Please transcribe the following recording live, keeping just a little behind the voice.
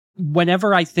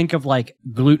whenever I think of like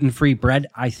gluten-free bread,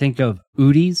 I think of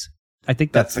Udi's. I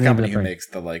think that's the company who makes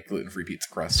the like gluten-free pizza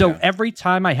crust. So every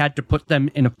time I had to put them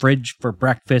in a fridge for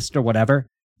breakfast or whatever,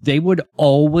 they would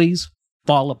always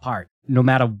fall apart, no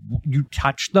matter you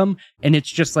touch them, and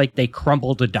it's just like they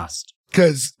crumble to dust.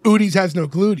 Because Udi's has no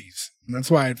gluties, and that's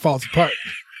why it falls apart.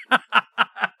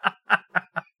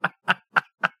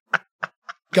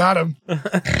 Got him.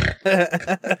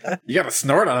 You got a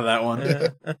snort out of that one.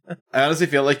 I honestly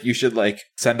feel like you should like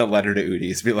send a letter to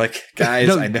Udi's. Be like,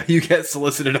 guys, I know you get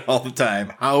solicited all the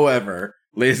time. However,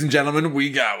 ladies and gentlemen, we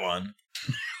got one.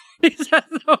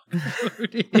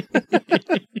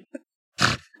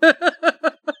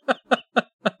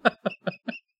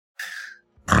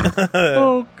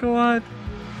 Oh, God.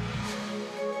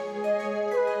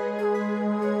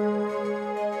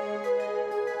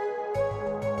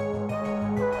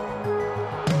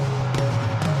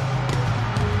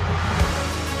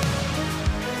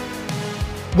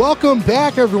 Welcome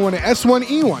back, everyone, to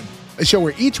S1E1, a show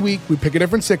where each week we pick a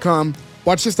different sitcom,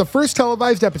 watch just the first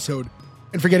televised episode,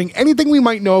 and forgetting anything we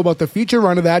might know about the feature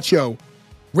run of that show,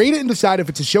 rate it and decide if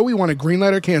it's a show we want to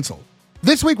greenlight or cancel.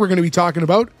 This week we're going to be talking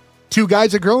about Two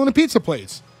Guys, a Girl, and a Pizza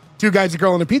Place. Two Guys, a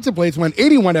Girl, and a Pizza Place went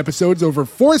 81 episodes over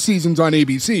 4 seasons on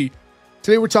ABC.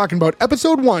 Today we're talking about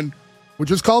episode 1,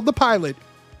 which was called The Pilot,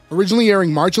 originally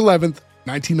airing March 11th,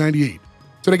 1998.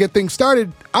 So to get things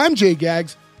started, I'm Jay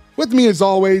Gags. With me, as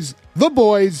always, the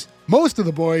boys, most of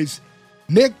the boys,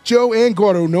 Nick, Joe, and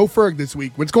Gordo. No Ferg this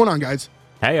week. What's going on, guys?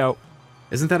 Heyo.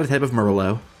 Isn't that a type of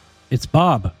Merlot? It's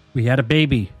Bob. We had a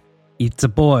baby. Eats a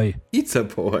boy. Eats a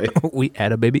boy. We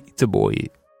had a baby. It's a boy.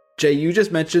 Jay, you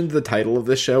just mentioned the title of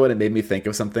this show, and it made me think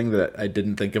of something that I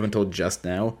didn't think of until just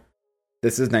now.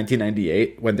 This is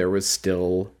 1998, when there was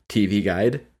still TV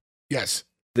Guide. Yes.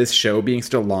 This show being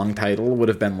still long title would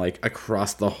have been like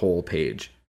across the whole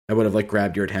page. I would have like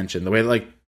grabbed your attention the way that, like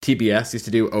TBS used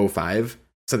to do 05,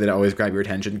 so they'd always grab your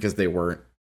attention because they weren't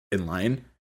in line.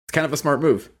 It's kind of a smart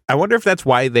move. I wonder if that's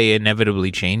why they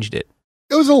inevitably changed it.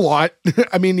 It was a lot.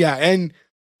 I mean, yeah, and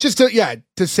just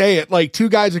to say it, like Two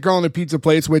Guys, a Girl, and a Pizza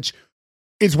Place, which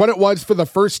is what it was for the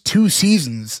first 2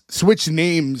 seasons, switched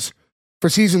names for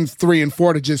seasons 3 and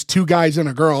 4 to just Two Guys and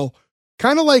a Girl.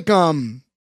 Kind of like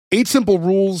 8 Simple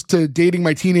Rules to Dating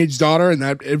My Teenage Daughter, and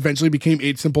that eventually became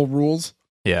 8 Simple Rules.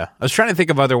 Yeah. I was trying to think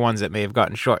of other ones that may have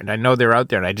gotten shortened. I know they're out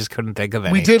there, and I just couldn't think of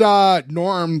any. We did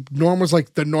Norm. Norm was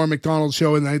like the Norm Macdonald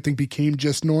show, and I think became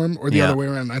just Norm, or the other way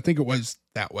around. I think it was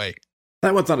that way.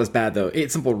 That one's not as bad, though.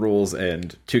 8 Simple Rules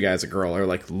and Two Guys, a Girl are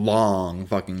like long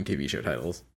fucking TV show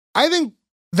titles. I think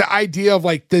the idea of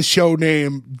like this show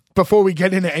name, before we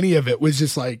get into any of it, was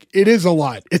just like, it is a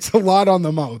lot. It's a lot on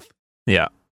the mouth. Yeah.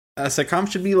 A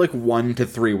sitcom should be like 1 to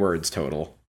 3 words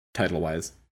total,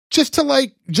 title-wise. Just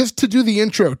to do the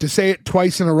intro, to say it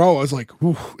twice in a row, I was like,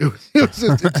 ooh, it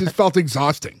just felt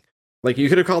exhausting. Like, you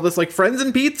could have called this like Friends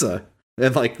and Pizza.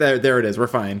 And like, there it is. We're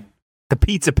fine. The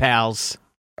Pizza Pals.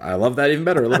 I love that even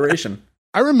better. Alliteration.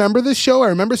 I remember this show. I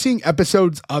remember seeing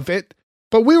episodes of it,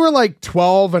 but we were like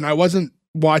 12 and I wasn't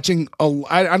watching,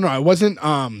 I don't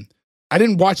know. I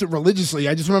didn't watch it religiously.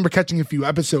 I just remember catching a few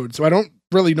episodes. So I don't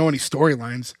really know any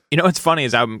storylines. You know, what's funny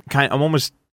is I'm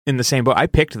almost in the same boat. I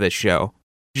picked this show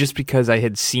just because I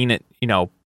had seen it. You know,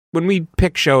 when we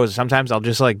pick shows, sometimes I'll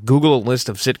just like Google a list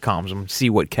of sitcoms and see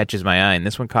what catches my eye. And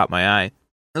this one caught my eye.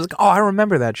 I was like, oh, I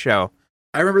remember that show.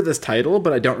 I remember this title,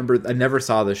 but I don't remember. I never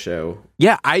saw the show.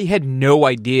 Yeah, I had no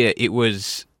idea it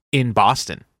was in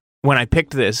Boston. When I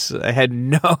picked this, I had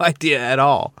no idea at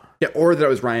all. Yeah, or that it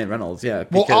was Ryan Reynolds. Yeah.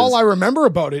 Well, all I remember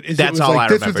about it is that's it was all like,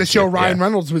 I this was the show Ryan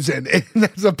Reynolds was in. And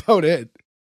that's about it.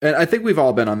 And I think we've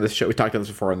all been on this show. We talked about this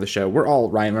before on the show. We're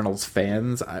all Ryan Reynolds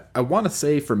fans. I want to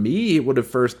say for me, it would have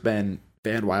first been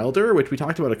Van Wilder, which we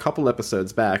talked about a couple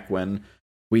episodes back when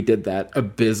we did that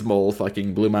abysmal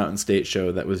fucking Blue Mountain State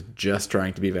show that was just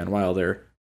trying to be Van Wilder.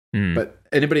 But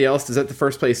anybody else, is that the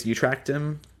first place you tracked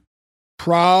him?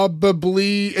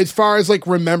 Probably, as far as like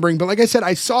remembering. But like I said,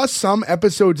 I saw some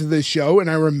episodes of this show and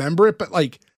I remember it, but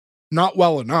like not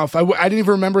well enough. I didn't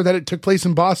even remember that it took place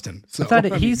in Boston. So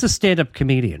he's a stand-up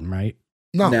comedian, right?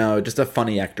 No, just a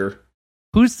funny actor.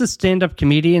 Who's the stand-up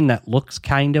comedian that looks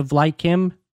kind of like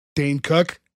him? Dane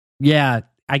Cook? Yeah,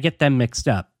 I get them mixed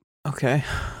up. Okay.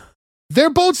 They're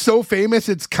both so famous,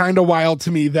 it's kind of wild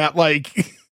to me that like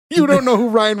you don't know who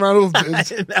Ryan Reynolds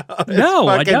is. No,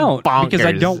 I don't. Bonkers. Because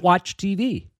I don't watch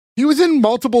TV. He was in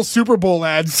multiple Super Bowl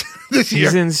ads this year.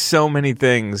 He's in so many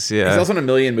things, yeah. He's also in a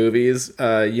million movies.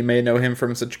 You may know him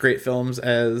from such great films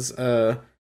as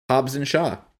Hobbs and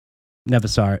Shaw. Never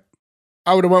saw it.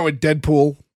 I would have went with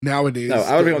Deadpool nowadays. No,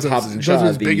 I would have gone with Hobbs and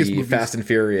Shaw, the biggest the movies. Fast and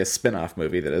Furious spin-off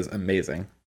movie that is amazing.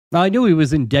 Now, I knew he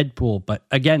was in Deadpool, but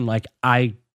again, like,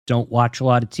 I don't watch a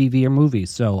lot of TV or movies,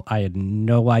 so I had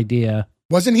no idea.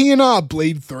 Wasn't he in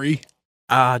Blade 3?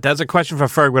 That's a question for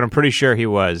Ferg, but I'm pretty sure he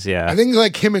was, yeah. I think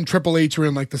like him and Triple H were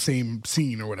in like the same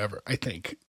scene or whatever, I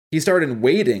think. He starred in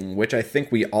Waiting, which I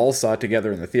think we all saw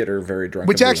together in the theater very drunk.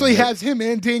 Which actually has him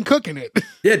and Dane Cook in it.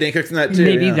 Yeah, Dane Cook's in that too.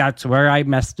 Maybe that's where I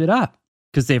messed it up,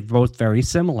 because they're both very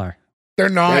similar. They're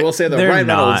not. I will say, though, They're Ryan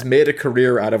Reynolds not. made a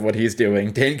career out of what he's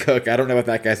doing. Dane Cook, I don't know what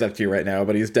that guy's up to right now,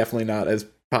 but he's definitely not as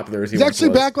popular as he He's once actually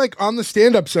was. back like on the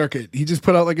stand-up circuit. He just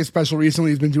put out like a special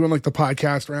recently. He's been doing like the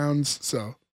podcast rounds,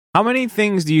 so... How many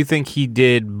things do you think he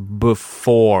did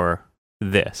before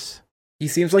this? He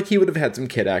seems like he would have had some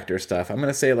kid actor stuff. I'm going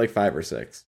to say like 5 or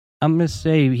 6. I'm going to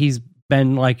say he's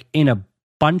been like in a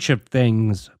bunch of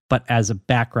things, but as a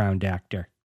background actor.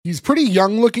 He's pretty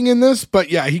young looking in this,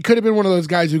 but yeah, he could have been one of those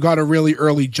guys who got a really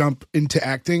early jump into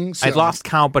acting. So. I lost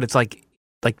count, but it's like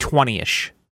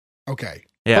 20-ish. Okay.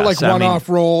 Yeah, But like so, I mean, one-off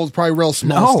roles, probably real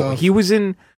small stuff. he was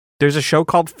in, there's a show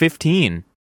called 15.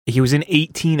 He was in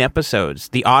 18 episodes.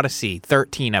 The Odyssey,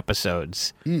 13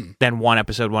 episodes. Then one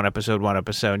episode.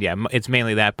 Yeah, it's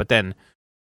mainly that. But then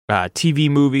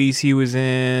TV movies he was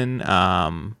in,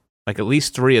 like at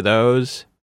least 3 of those.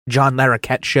 John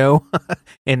Larroquette show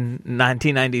in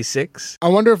 1996. I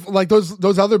wonder if like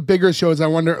those other bigger shows, I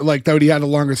wonder like that he had a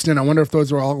longer stint. I wonder if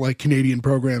those were all like Canadian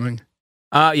programming.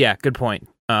 Yeah, good point.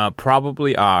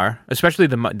 Probably are, especially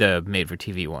the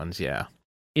made-for-TV ones, yeah.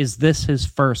 Is this his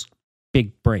first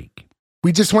big break?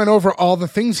 We just went over all the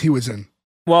things he was in.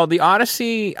 Well, the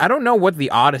Odyssey, I don't know what the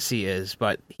Odyssey is,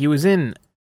 but he was in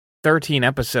 13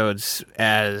 episodes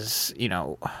as,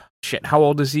 how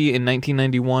old is he in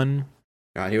 1991?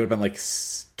 God, he would have been like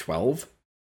 12.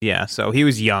 Yeah, so he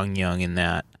was young in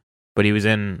that, but he was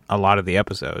in a lot of the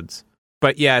episodes.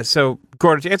 But yeah, so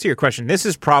Gordon, to answer your question, this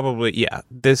is probably,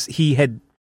 he had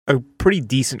a pretty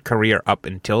decent career up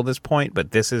until this point,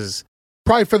 but this is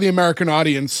probably for the American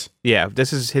audience. Yeah,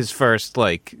 this is his first,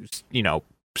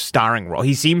 starring role.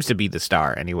 He seems to be the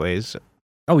star anyways.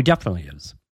 Oh, he definitely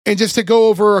is. And just to go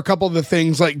over a couple of the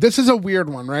things, like this is a weird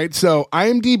one, right? So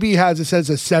IMDb has a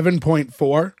 7.4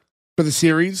 for the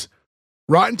series.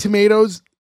 Rotten Tomatoes,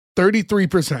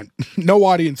 33%. No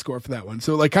audience score for that one.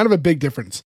 So like kind of a big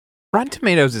difference. Rotten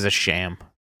Tomatoes is a sham.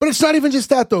 But it's not even just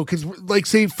that though, because like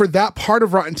say for that part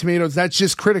of Rotten Tomatoes, that's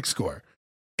just critic score.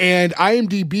 And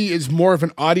IMDb is more of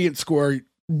an audience score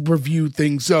review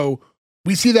thing. So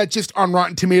we see that just on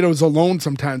Rotten Tomatoes alone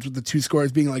sometimes with the 2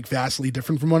 scores being like vastly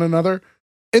different from one another.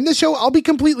 In this show, I'll be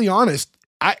completely honest.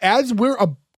 As we're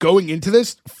going into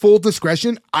this, full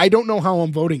discretion, I don't know how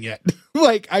I'm voting yet.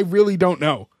 Like, I really don't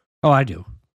know. Oh, I do.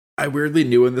 I weirdly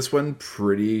knew in this one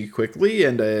pretty quickly,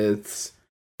 and it's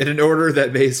in an order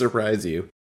that may surprise you.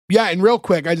 Yeah, and real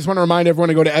quick, I just want to remind everyone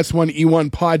to go to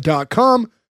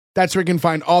S1E1pod.com. That's where you can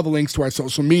find all the links to our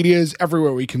social medias,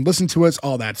 everywhere we can listen to us,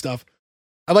 all that stuff.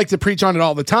 I like to preach on it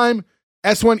all the time.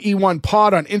 S1E1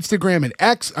 Pod on Instagram and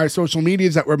X, our social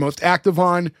medias that we're most active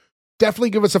on.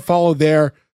 Definitely give us a follow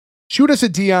there. Shoot us a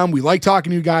DM. We like talking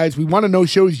to you guys. We want to know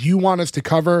shows you want us to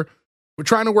cover. We're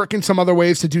trying to work in some other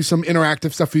ways to do some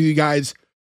interactive stuff for you guys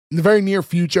in the very near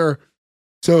future.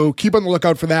 So keep on the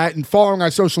lookout for that. And following our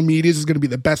social medias is going to be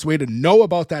the best way to know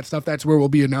about that stuff. That's where we'll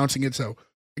be announcing it. So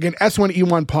again,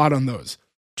 S1E1 Pod on those.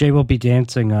 Jay will be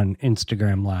dancing on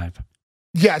Instagram Live.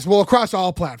 Yes, well, across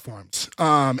all platforms.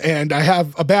 And I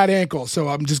have a bad ankle, so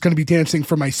I'm just going to be dancing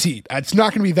from my seat. It's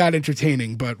not going to be that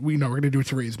entertaining, but we know we're going to do it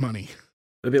to raise money.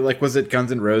 It'd be like, was it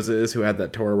Guns N' Roses who had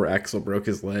that tour where Axl broke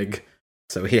his leg?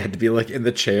 So he had to be like in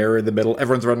the chair in the middle.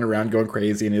 Everyone's running around going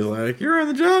crazy, and he's like, "You're in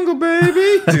the jungle,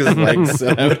 baby." His legs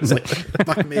out. It's like,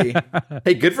 fuck me.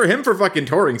 Hey, good for him for fucking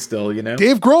touring still, you know?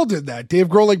 Dave Grohl did that. Dave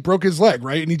Grohl like broke his leg,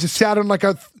 right? And he just sat on like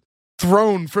a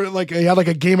throne for like, he had like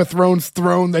a Game of Thrones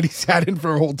throne that he sat in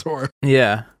for a whole tour.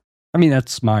 Yeah. I mean,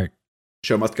 that's smart.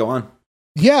 Show must go on.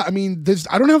 Yeah, I mean,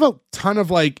 I don't have a ton of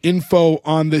like info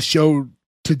on this show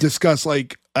to discuss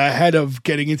like ahead of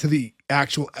getting into the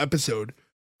actual episode.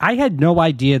 I had no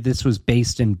idea this was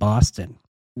based in Boston.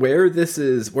 Where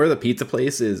the pizza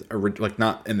place is, like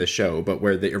not in the show, but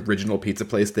where the original pizza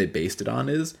place they based it on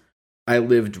is, I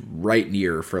lived right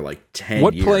near for like 10 years.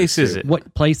 What place is it?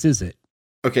 What place is it?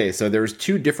 Okay, so there's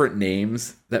 2 different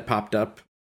names that popped up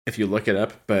if you look it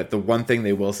up, but the one thing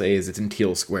they will say is it's in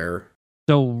Teal Square.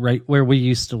 So right where we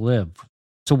used to live.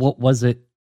 So what was it?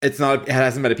 It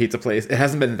hasn't been a pizza place. It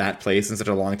hasn't been that place in such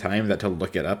a long time that to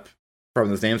look it up from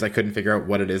those names, I couldn't figure out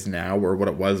what it is now or what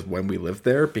it was when we lived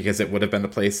there, because it would have been a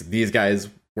place these guys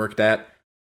worked at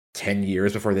 10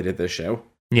 years before they did this show.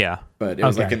 Yeah. But it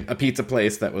was like a pizza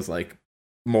place that was like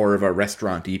more of a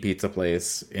restaurant-y pizza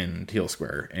place in Teal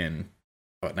Square in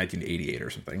 1988 or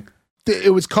something.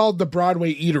 It was called the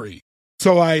Broadway Eatery.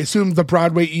 So I assume the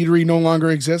Broadway Eatery no longer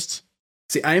exists?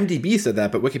 See, IMDb said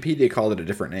that, but Wikipedia called it a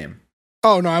different name.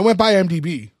 Oh, no, I went by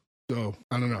IMDb. So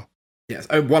I don't know. Yes,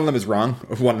 one of them is wrong.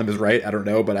 One of them is right. I don't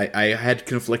know, but I had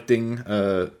conflicting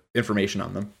information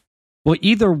on them. Well,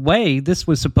 either way, this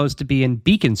was supposed to be in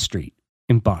Beacon Street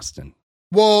in Boston.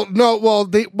 Well, no,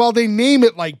 they name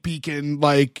it like Beacon,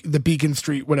 like the Beacon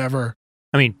Street, whatever.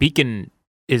 I mean, Beacon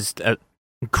is an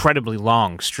incredibly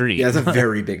long street. Yeah, it's a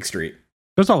very big street.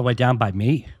 Goes all the way down by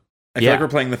me. I feel like we're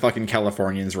playing the fucking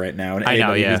Californians right now, and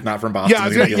anybody who's not from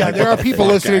Boston. There are people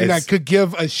listening that could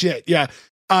give a shit. Yeah.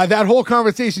 That whole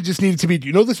conversation just needed to be, do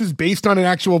you know this was based on an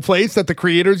actual place that the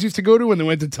creators used to go to when they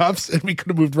went to Tufts? And we could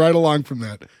have moved right along from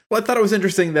that. Well, I thought it was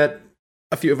interesting that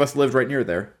a few of us lived right near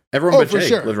there. Everyone but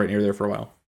Jake lived right near there for a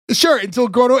while. Sure, until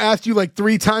Gordo asked you like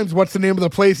 3 times what's the name of the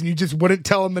place, and you just wouldn't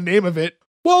tell him the name of it.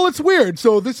 Well, it's weird.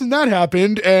 So this and that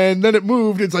happened, and then it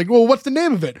moved. It's like, well, what's the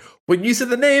name of it? When you said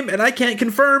the name, and I can't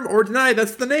confirm or deny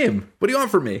that's the name. What do you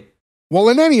want from me? Well,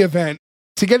 in any event,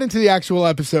 to get into the actual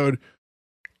episode,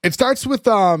 it starts with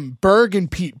Berg and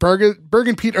Pete. Berg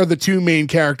and Pete are the 2 main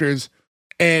characters,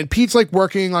 and Pete's like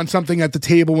working on something at the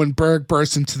table when Berg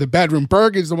bursts into the bedroom.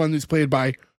 Berg is the one who's played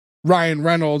by Ryan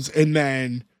Reynolds, and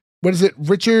then what is it,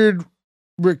 Richard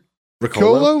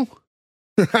Riccolo?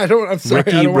 I'm sorry.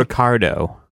 Ricky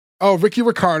Ricardo. Oh, Ricky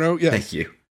Ricardo. Yes. Thank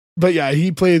you. But yeah,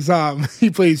 he plays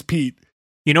Pete.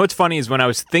 You know what's funny is when I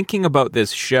was thinking about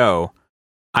this show,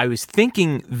 I was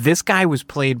thinking this guy was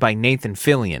played by Nathan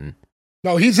Fillion.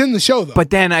 No, he's in the show though.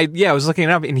 But then I was looking it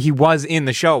up, and he was in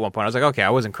the show at one point. I was like, okay, I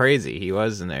wasn't crazy. He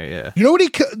was in there, yeah. You know what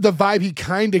the vibe he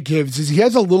kind of gives is he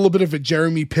has a little bit of a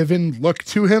Jeremy Piven look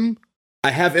to him.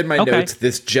 I have in my notes,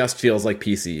 this just feels like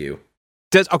PCU.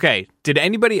 Did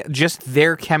anybody, just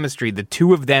their chemistry, the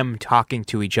 2 of them talking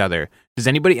to each other, does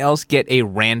anybody else get a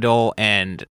Randall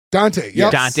and Dante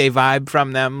vibe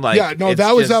from them? Like,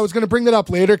 I was going to bring that up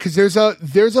later, because there's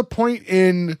a point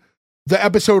in the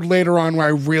episode later on where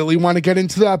I really want to get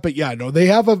into that,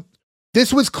 but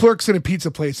this was Clerks in a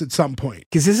pizza place at some point.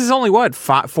 Because this is only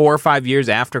 4 or 5 years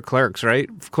after Clerks, right?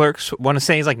 Clerks, want to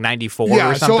say is like 94 or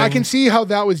something. So I can see how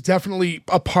that was definitely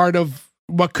a part of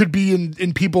what could be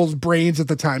in people's brains at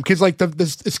the time. Because like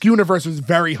the universe was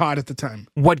very hot at the time.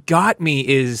 What got me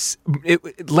is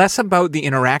less about the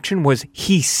interaction, was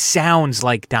he sounds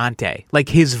like Dante. Like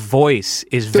his voice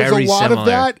is very similar. There's a lot of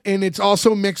that, and it's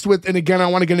also mixed with, and again, I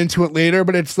want to get into it later,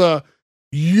 but it's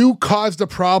you caused a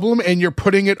problem and you're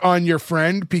putting it on your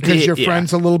friend because your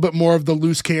friend's a little bit more of the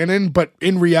loose cannon, but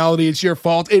in reality it's your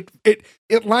fault.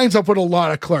 It lines up with a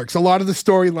lot of Clerks. A lot of the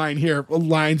storyline here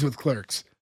aligns with Clerks.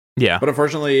 Yeah. But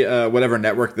unfortunately, whatever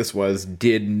network this was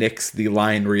did nix the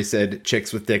line where he said,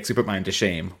 "Chicks with dicks who put mine to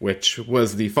shame," which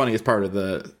was the funniest part of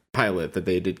the pilot that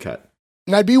they did cut.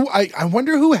 And I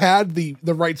wonder who had the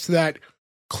rights to that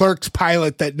Clerks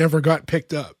pilot that never got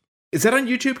picked up. Is that on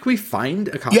YouTube? Can we find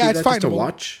a copy of that just to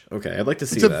watch? Okay, I'd like to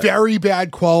see that. It's a very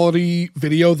bad quality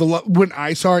video. When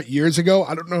I saw it years ago,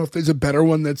 I don't know if there's a better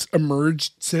one that's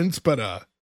emerged since, but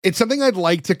it's something I'd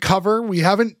like to cover. We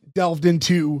haven't delved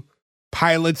into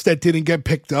pilots that didn't get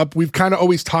picked up. We've kind of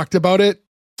always talked about it.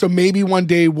 So maybe one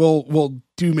day we'll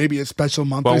do maybe a special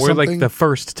month or something. Well, we're like the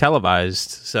first televised,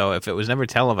 so if it was never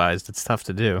televised, it's tough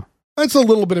to do. That's a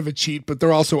little bit of a cheat, but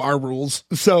there also are rules.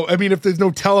 So, I mean, if there's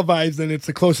no televised, then it's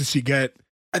the closest you get.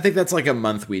 I think that's like a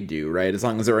month we do, right? As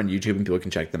long as they're on YouTube and people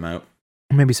can check them out.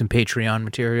 Maybe some Patreon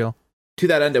material. To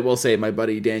that end, I will say my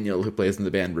buddy Daniel, who plays in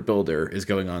the band Rebuilder, is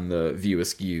going on the View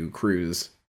Askew cruise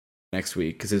next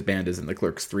week because his band is in the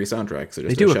Clerks 3 soundtrack. So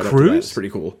just they do a cruise? It's pretty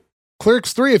cool.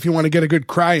 Clerks 3 if you want to get a good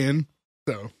cry in.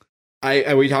 So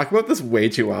we talk about this way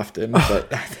too often,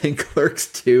 but I think Clerks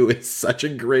 2 is such a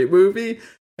great movie.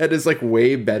 It is like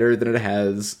way better than it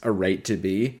has a right to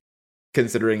be,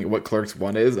 considering what Clerks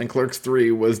 1 is. And Clerks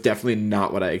 3 was definitely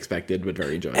not what I expected, but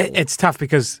very enjoyable. It's tough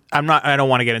because I don't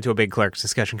want to get into a big Clerks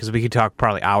discussion because we could talk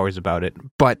probably hours about it.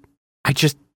 But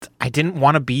I didn't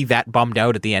want to be that bummed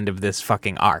out at the end of this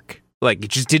fucking arc. Like, it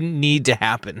just didn't need to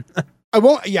happen. I don't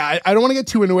want to get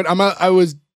too into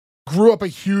it. Grew up a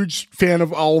huge fan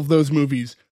of all of those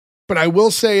movies. But I will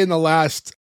say in the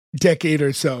last decade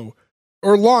or so,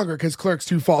 or longer, because Clerks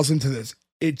 2 falls into this,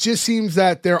 it just seems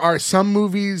that there are some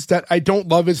movies that I don't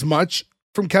love as much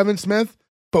from Kevin Smith,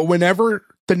 but whenever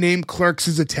the name Clerks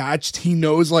is attached, he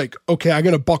knows, like, okay, I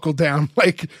gotta buckle down.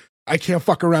 Like, I can't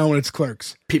fuck around when it's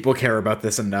Clerks. People care about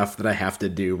this enough that I have to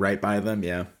do right by them,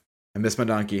 yeah. I miss my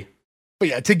donkey. But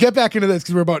yeah, to get back into this,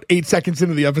 because we're about 8 seconds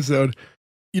into the episode,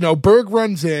 Berg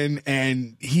runs in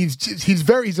and he's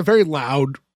a very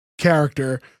loud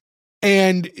character.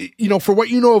 And, for what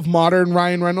you know of modern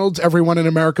Ryan Reynolds, Everyone in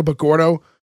America But Gordo,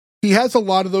 he has a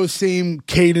lot of those same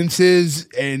cadences,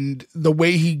 and the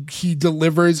way he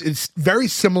delivers is very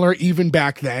similar even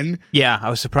back then. Yeah,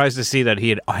 I was surprised to see that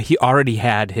he already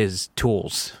had his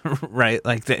tools, right?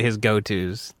 Like his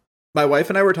go-tos. My wife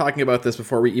and I were talking about this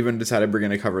before we even decided we're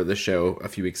going to cover this show a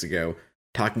few weeks ago,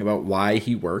 talking about why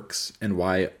he works and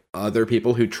why other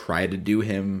people who try to do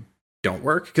him don't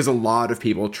work, because a lot of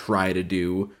people try to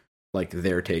do like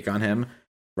their take on him.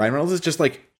 Ryan Reynolds is just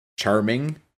like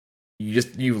charming.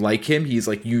 You like him. He's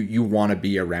like you want to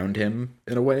be around him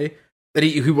in a way that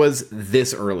he was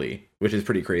this early, which is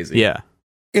pretty crazy. Yeah.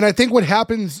 And I think what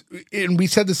happens, and we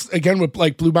said this again with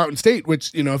like Blue Mountain State,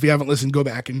 which, if you haven't listened, go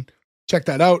back and check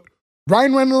that out.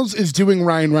 Ryan Reynolds is doing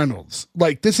Ryan Reynolds.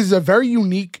 Like, this is a very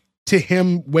unique to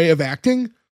him way of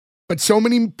acting, but so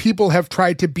many people have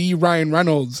tried to be Ryan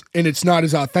Reynolds and it's not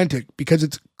as authentic because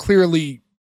it's clearly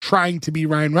trying to be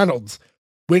Ryan Reynolds.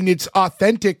 When it's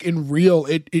authentic and real,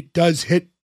 it does hit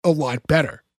a lot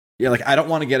better. Yeah, like, I don't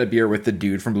want to get a beer with the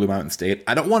dude from Blue Mountain State.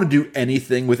 I don't want to do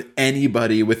anything with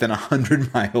anybody within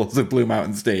 100 miles of Blue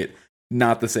Mountain State.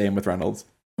 Not the same with Reynolds.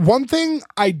 One thing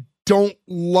I don't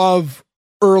love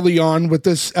early on with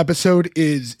this episode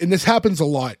is, and this happens a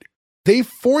lot, they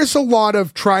force a lot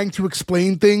of trying to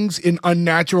explain things in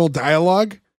unnatural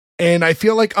dialogue. And I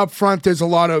feel like up front, there's a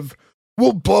lot of,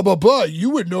 well, blah, blah, blah.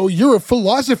 You would know, you're a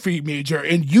philosophy major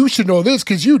and you should know this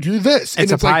because you do this.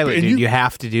 It's a pilot, dude. You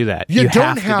have to do that. You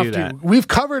don't have to do that. We've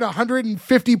covered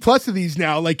 150 plus of these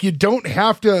now. Like, you don't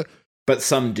have to. But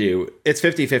some do. It's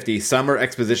 50-50. Some are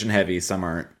exposition heavy, some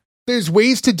aren't. There's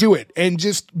ways to do it, and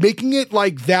just making it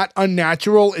like that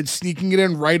unnatural and sneaking it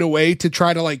in right away to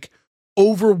try to like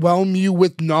overwhelm you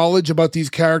with knowledge about these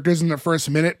characters in the first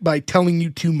minute by telling you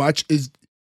too much is,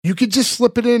 you could just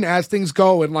slip it in as things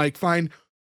go and like find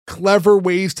clever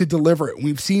ways to deliver it.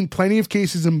 We've seen plenty of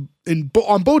cases on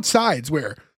both sides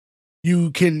where you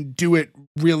can do it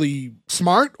really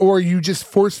smart or you just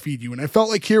force feed you. And I felt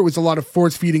like here was a lot of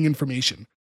force feeding information.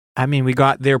 I mean, we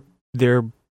got their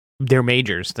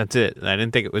majors. That's it. I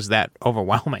didn't think it was that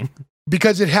overwhelming.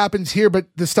 Because it happens here, but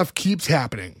the stuff keeps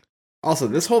happening. Also,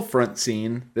 this whole front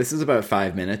scene, this is about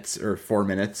 5 minutes or 4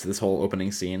 minutes, this whole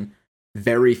opening scene.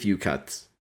 Very few cuts.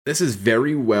 This is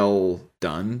very well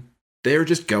done. They're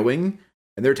just going,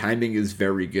 and their timing is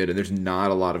very good, and there's not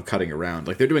a lot of cutting around.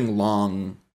 Like, they're doing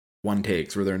long one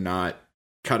takes where they're not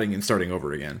cutting and starting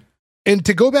over again. And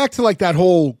to go back to like that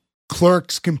whole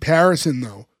Clerks comparison,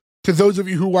 though, to those of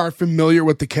you who are familiar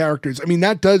with the characters, I mean,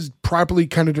 that does properly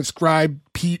kind of describe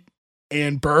Pete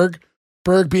and Berg.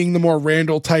 Berg being the more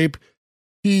Randall type.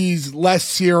 He's less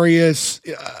serious,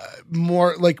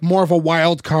 more of a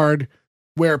wild card,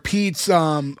 where Pete's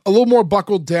a little more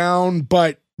buckled down,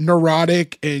 but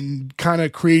neurotic and kind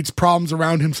of creates problems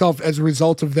around himself as a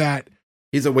result of that.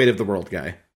 He's a weight of the world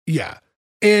guy. Yeah.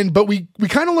 But we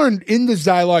kind of learned in this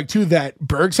dialogue too that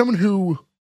Berg's someone who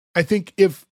I think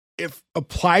if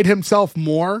applied himself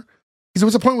more, because there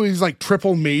was a point where he's like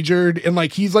triple majored and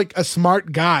like he's like a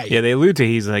smart guy. Yeah, they allude to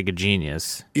he's like a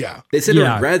genius. Yeah. They said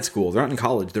they're in grad school. They're not in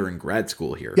college. They're in grad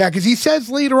school here. Yeah, because he says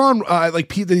later on, like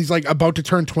Pete, that he's like about to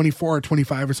turn 24 or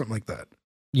 25 or something like that.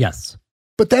 Yes.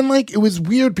 But then like it was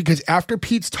weird because after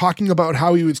Pete's talking about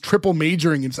how he was triple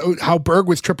majoring and so how Berg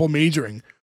was triple majoring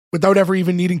without ever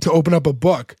even needing to open up a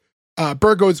book,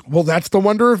 Berg goes, well, that's the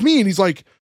wonder of me. And he's like,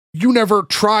 you never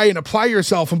try and apply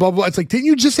yourself and blah, blah. It's like, didn't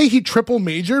you just say he triple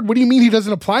majored? What do you mean he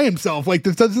doesn't apply himself? Like,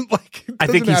 this doesn't like, I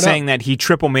think he's saying that he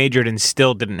triple majored and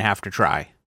still didn't have to try.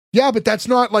 Yeah, but that's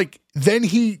not like, then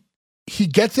he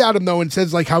gets at him though and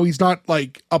says like how he's not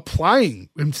like applying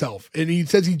himself. And he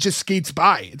says he just skates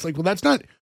by. It's like, well, that's not,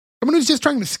 someone who's just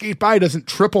trying to skate by doesn't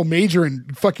triple major in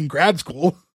fucking grad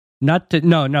school. No,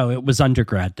 it was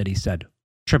undergrad that he said.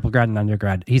 Triple grad and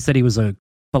undergrad. He said he was a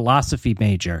philosophy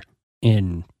major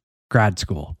in grad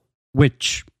school,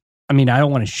 which, I mean, I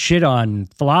don't want to shit on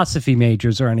philosophy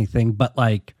majors or anything, but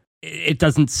like, it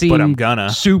doesn't seem but I'm gonna.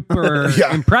 super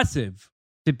impressive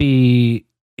to be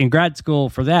in grad school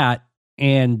for that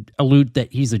and allude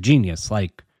that he's a genius.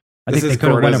 Like, I this think is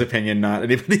Gordo's opinion, not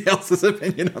anybody else's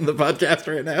opinion on the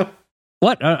podcast right now.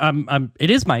 What? It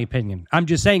is my opinion. I'm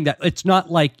just saying that it's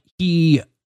not like he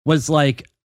was like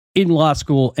in law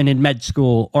school and in med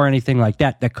school or anything like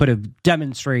that could have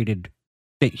demonstrated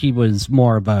that he was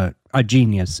more of a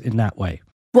genius in that way.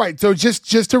 Right. So just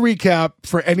to recap,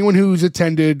 for anyone who's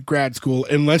attended grad school,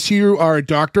 unless you are a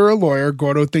doctor or a lawyer,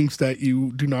 Gordo thinks that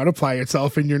you do not apply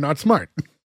yourself and you're not smart.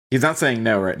 He's not saying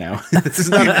no right now. This is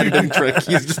not an editing trick.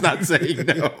 He's just not saying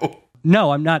no.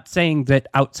 No, I'm not saying that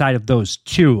outside of those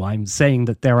two. I'm saying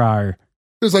that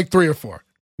There's like 3 or 4.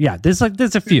 Yeah, there's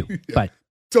a few, Yeah. but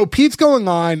So Pete's going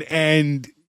on and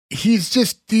he's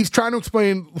trying to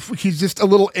explain he's just a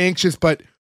little anxious, but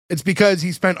it's because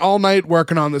he spent all night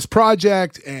working on this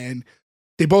project and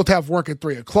they both have work at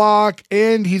 3:00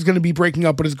 and he's going to be breaking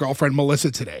up with his girlfriend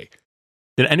Melissa today.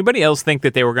 Did anybody else think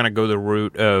that they were going to go the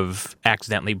route of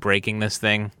accidentally breaking this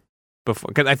thing before?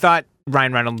 Because I thought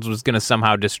Ryan Reynolds was going to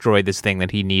somehow destroy this thing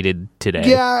that he needed today.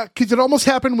 Yeah, because it almost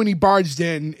happened when he barged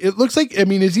in. It looks like, I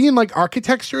mean, is he in like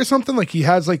architecture or something? Like he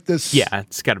has like this. Yeah,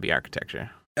 it's got to be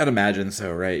architecture. I'd imagine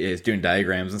so, right? Yeah, he's doing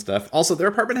diagrams and stuff. Also, their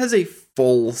apartment has a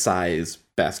full-size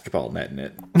basketball net in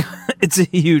it. It's a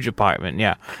huge apartment,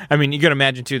 yeah. I mean, you can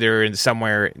imagine, too, they're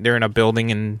in a building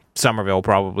in Somerville,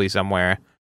 probably somewhere.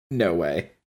 No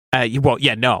way. Well,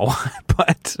 yeah, no.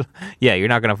 But, yeah, you're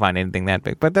not going to find anything that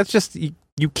big. But that's just,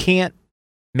 you can't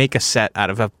make a set out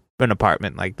of an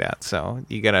apartment like that. So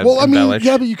you got to embellish. I mean,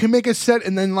 yeah, but you can make a set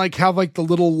and then like have like the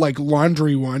little like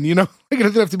laundry one, you know? Like it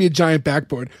doesn't have to be a giant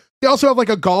backboard. They also have like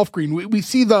a golf green. We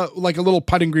see the like a little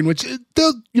putting green, which you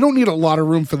don't need a lot of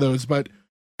room for those, but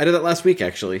I did that last week,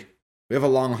 actually. We have a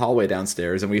long hallway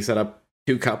downstairs, and we set up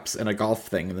 2 cups and a golf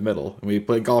thing in the middle, and we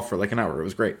played golf for like an hour. It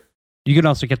was great. you can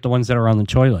also get the ones that are on the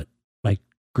toilet. Like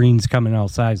greens come in all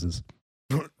sizes.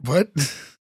 what?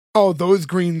 Oh, those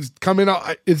greens come in.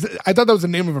 I thought that was the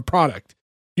name of a product.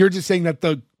 You're just saying that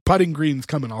the putting greens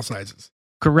come in all sizes.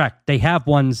 Correct. They have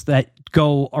ones that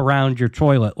go around your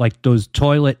toilet, like those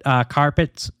toilet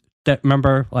carpets that,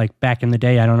 remember, like back in the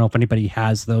day. I don't know if anybody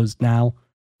has those now.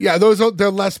 Yeah,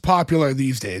 they're less popular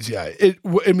these days. Yeah.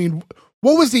 I mean,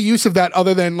 what was the use of that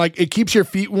other than like it keeps your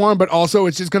feet warm, but also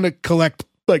it's just going to collect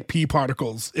like pee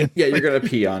particles. Yeah, you're going to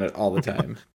pee on it all the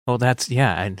time. Well,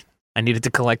 I needed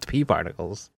to collect pee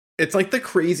particles. It's like the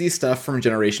crazy stuff from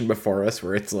generation before us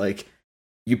where it's like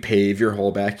you pave your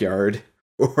whole backyard.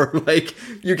 Or like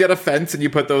you get a fence and you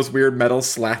put those weird metal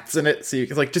slats in it, so you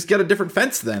can like just get a different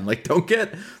fence. Then like don't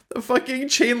get the fucking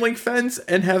chain link fence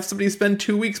and have somebody spend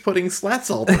 2 weeks putting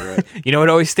slats all through it. You know what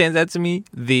always stands out to me?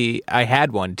 I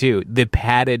had one too. The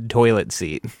padded toilet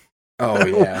seat. Oh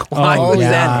yeah. Why Oh, was yeah.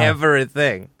 that ever a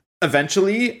thing?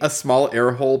 Eventually, a small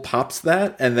air hole pops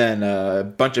that, and then a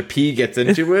bunch of pee gets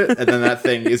into it, and then that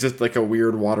thing is just like a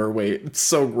weird water weight. It's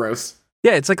so gross.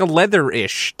 Yeah, it's like a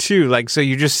leather-ish too. Like so,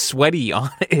 you're just sweaty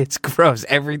on it. It's gross.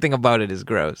 Everything about it is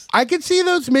gross. I could see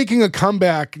those making a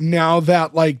comeback now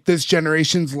that like this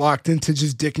generation's locked into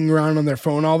just dicking around on their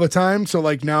phone all the time. So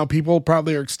like now people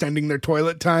probably are extending their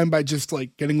toilet time by just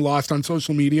like getting lost on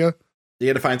social media. You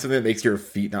got to find something that makes your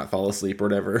feet not fall asleep or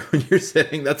whatever when you're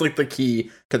sitting. That's like the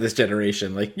key to this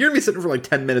generation. Like you're gonna be sitting for like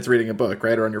 10 minutes reading a book,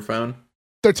 right, or on your phone.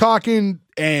 They're talking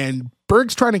and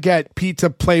Berg's trying to get Pete to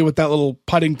play with that little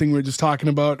putting thing we were just talking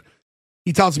about.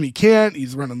 He tells him he can't.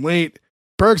 He's running late.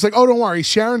 Berg's like, oh, don't worry.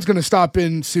 Sharon's going to stop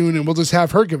in soon and we'll just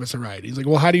have her give us a ride. He's like,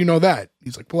 well, how do you know that?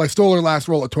 He's like, well, I stole her last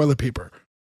roll of toilet paper.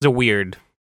 It's a weird.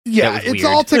 Yeah, That was it's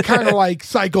weird. all to kind of like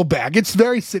cycle back. It's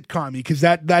very sitcom-y because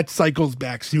that cycles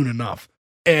back soon enough.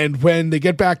 And when they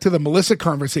get back to the Melissa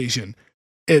conversation,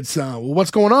 it's, well,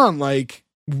 what's going on? Like,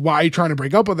 why are you trying to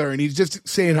break up with her? And he's just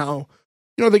saying how,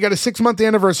 you know, they got a 6-month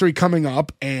anniversary coming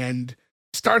up and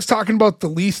starts talking about the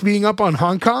lease being up on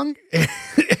Hong Kong.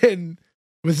 And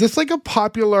was this like a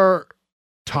popular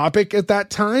topic at that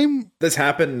time? This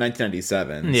happened in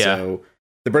 1997. Yeah. So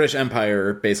the British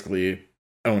Empire basically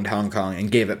owned Hong Kong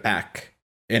and gave it back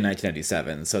in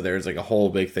 1997. So there's like a whole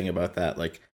big thing about that.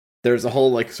 Like there's a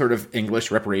whole like sort of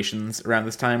English reparations around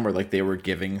this time where like they were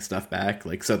giving stuff back.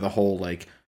 Like so the whole like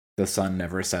the sun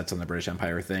never sets on the British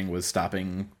Empire thing was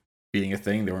stopping being a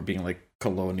thing. They weren't being like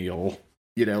colonial,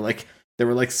 you know, like they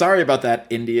were like, sorry about that,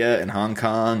 India and Hong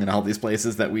Kong and all these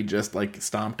places that we just like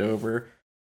stomped over.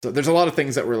 So there's a lot of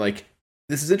things that were like,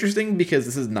 this is interesting because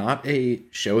this is not a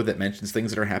show that mentions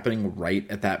things that are happening right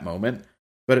at that moment,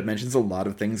 but it mentions a lot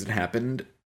of things that happened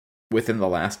within the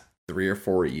last 3 or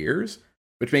 4 years,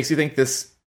 which makes you think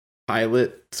this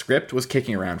pilot script was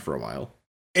kicking around for a while.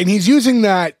 And he's using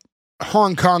that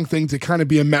Hong Kong thing to kind of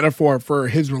be a metaphor for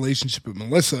his relationship with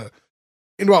Melissa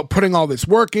and about putting all this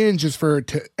work in just for it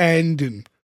to end. And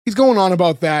he's going on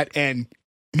about that. And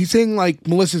he's saying like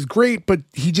Melissa's great, but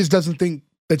he just doesn't think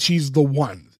that she's the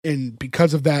one. And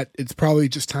because of that, it's probably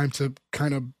just time to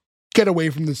kind of get away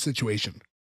from this situation.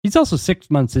 He's also 6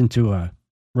 months into a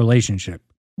relationship.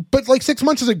 But like 6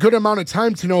 months is a good amount of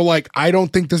time to know, like, I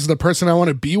don't think this is the person I want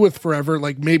to be with forever.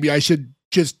 Like maybe I should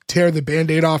just tear the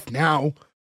Band-Aid off now.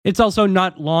 It's also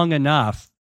not long enough.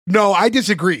 No, I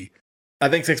disagree. I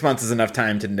think 6 months is enough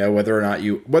time to know whether or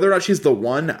not she's the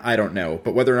one, I don't know,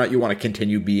 but whether or not you want to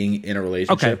continue being in a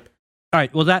relationship. Okay. All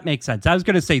right, well, that makes sense. I was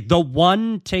going to say the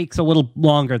one takes a little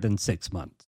longer than 6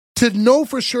 months. To know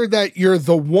for sure that you're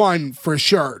the one, for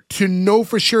sure. To know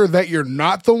for sure that you're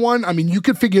not the one, I mean, you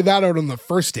could figure that out on the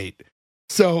first date.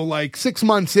 So, like, 6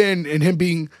 months in and him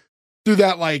being through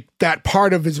that, like, that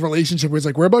part of his relationship where he's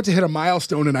like, we're about to hit a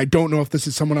milestone and I don't know if this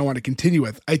is someone I want to continue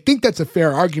with. I think that's a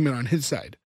fair argument on his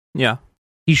side. Yeah.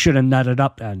 He should have nutted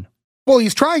up then. Well,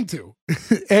 he's trying to.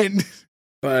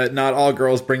 But not all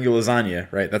girls bring you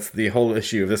lasagna, right? That's the whole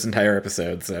issue of this entire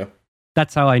episode, so.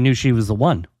 That's how I knew she was the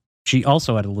one. She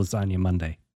also had a lasagna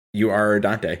Monday. You are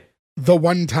Dante. The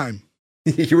one time.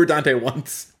 You were Dante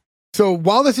once. So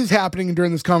while this is happening and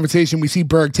during this conversation, we see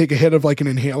Berg take a hit of like an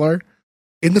inhaler.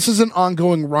 And this is an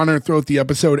ongoing runner throughout the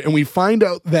episode. And we find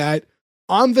out that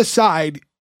on the side,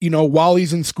 you know, while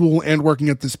he's in school and working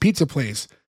at this pizza place,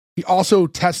 he also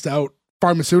tests out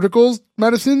pharmaceuticals,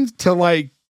 medicines to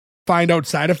like find out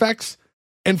side effects.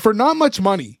 And for not much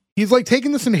money, he's like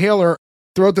taking this inhaler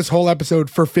throughout this whole episode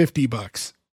for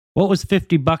 $50. What was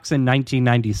 $50 in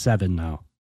 1997 though?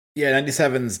 Yeah,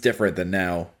 97's different than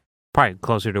now. Probably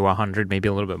closer to 100, maybe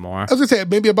a little bit more. I was gonna say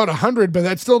maybe about 100, but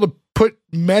that's still to put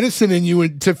medicine in you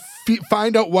and to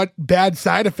find out what bad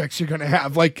side effects you're gonna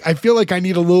have. Like, I feel like I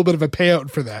need a little bit of a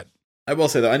payout for that. I will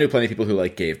say though, I knew plenty of people who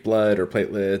like gave blood or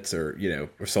platelets or, you know,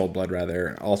 or sold blood rather,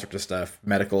 and all sorts of stuff,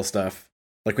 medical stuff.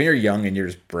 Like when you're young and you're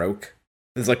just broke,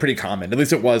 it's like pretty common. At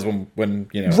least it was when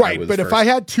you know. Right, but if I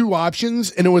had two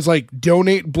options and it was like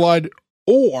donate blood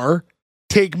or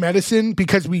take medicine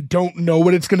because we don't know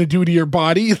what it's going to do to your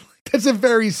body, that's a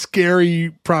very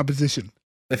scary proposition.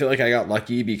 I feel like I got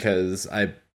lucky because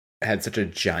I had such a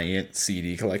giant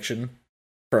CD collection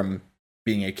from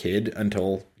being a kid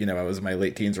until, you know, I was in my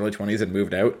late teens, early 20s and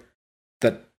moved out,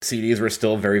 that CDs were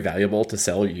still very valuable to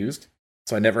sell used.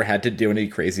 So I never had to do any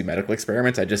crazy medical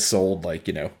experiments. I just sold like,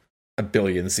 you know, 1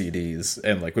 billion CDs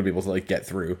and like would be able to like get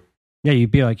through. Yeah,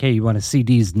 you'd be like, hey, you want to see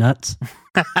these nuts?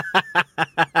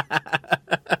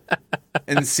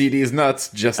 And CDs nuts,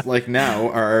 just like now,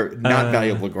 are not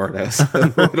valuable, Gordo. So I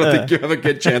don't think you have a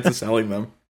good chance of selling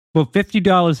them. Well, $50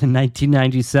 in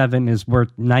 1997 is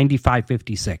worth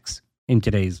 $95.56 in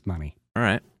today's money. All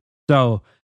right. So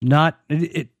not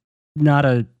a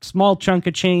small chunk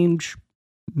of change.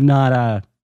 You're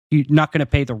not going to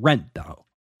pay the rent though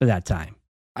for that time.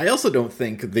 I also don't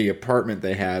think the apartment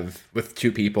they have with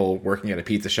 2 people working at a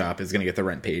pizza shop is going to get the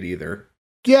rent paid either.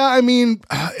 Yeah, I mean,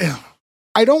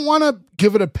 I don't want to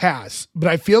give it a pass, but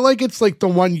I feel like it's like the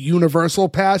one universal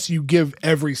pass you give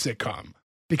every sitcom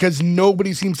because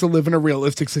nobody seems to live in a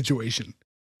realistic situation.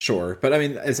 Sure, but I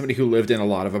mean, as somebody who lived in a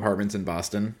lot of apartments in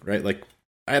Boston, right? Like,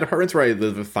 I had apartments where I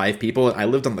lived with 5 people, and I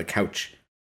lived on the couch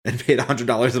and paid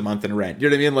 $100 a month in rent. You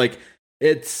know what I mean? Like,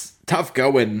 it's tough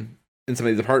going in some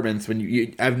of these apartments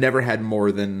when I've never had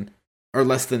more than or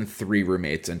less than 3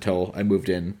 roommates until I moved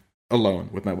in alone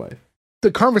with my wife.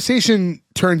 The conversation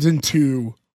turns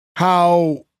into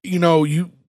how, you know,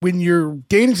 when you're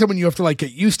dating someone, you have to like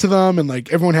get used to them and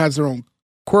like everyone has their own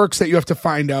quirks that you have to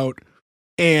find out.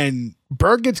 And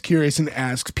Berg gets curious and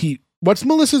asks Pete, what's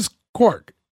Melissa's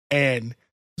quirk? And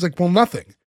he's like, well,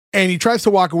 nothing. And he tries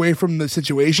to walk away from the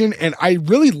situation. And I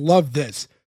really love this.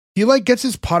 He like gets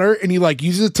his putter and he like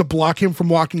uses it to block him from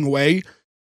walking away.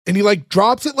 And he like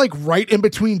drops it like right in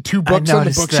between 2 books on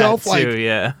the bookshelf, like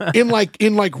yeah. in like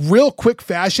real quick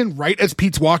fashion, right as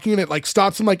Pete's walking, and it like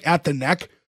stops him like at the neck.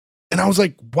 And I was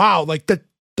like, wow, like the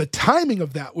timing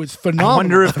of that was phenomenal. I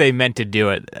wonder if they meant to do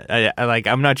it.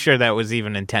 I'm not sure that was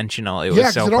even intentional. It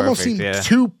was so perfect. It almost seemed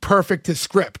too perfect to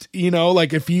script. You know,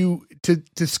 like if you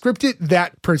to script it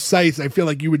that precise, I feel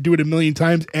like you would do it a million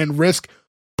times and risk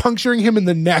puncturing him in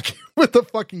the neck with the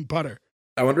fucking putter.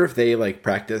 I wonder if they like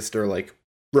practiced or like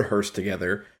rehearsed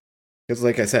together, because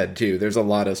like I said too, there's a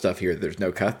lot of stuff here. There's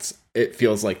no cuts. It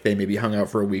feels like they maybe hung out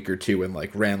for a week or 2 and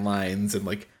like ran lines and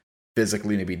like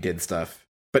physically maybe did stuff.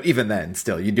 But even then,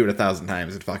 still, you do it 1,000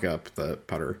 times and fuck up the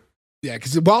putter. Yeah,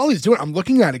 because while he's doing it, I'm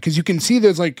looking at it because you can see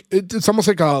there's like it's almost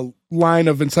like a line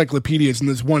of encyclopedias and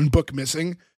there's one book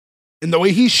missing. And the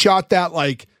way he shot that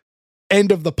like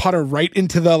end of the putter right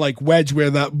into the like wedge where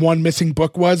that one missing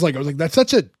book was, like I was like, that's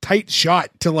such a tight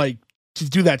shot to like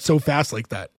just do that so fast like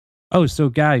that. Oh, so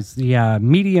guys, the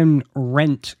median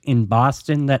rent in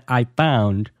Boston that I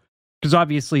found, because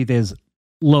obviously there's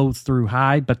low through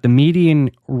high, but the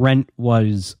median rent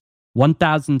was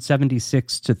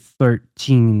 $1,076 to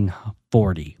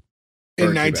 $1,340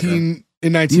 in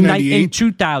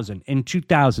 1998. In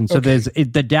 2000. So there's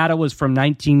the data was from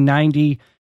 1990,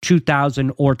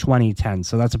 2000, or 2010.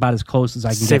 So that's about as close as I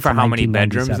can say get for how many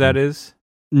bedrooms that is.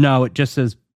 No, it just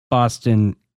says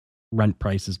Boston rent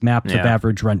prices, maps of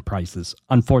average rent prices.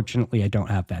 Unfortunately, I don't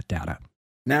have that data.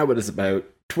 Now it is about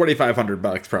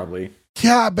 $2,500 probably.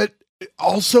 Yeah, but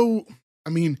also, I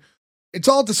mean, it's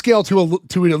all to scale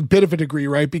to a bit of a degree,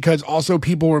 right? Because also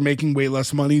people were making way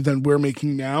less money than we're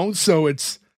making now. So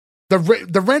it's the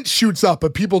rent shoots up,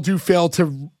 but people do fail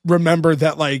to remember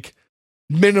that like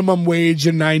minimum wage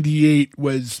in 98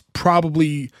 was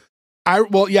probably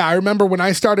I remember when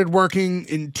I started working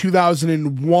in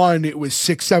 2001, it was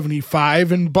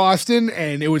 $6.75 in Boston,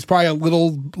 and it was probably a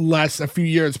little less a few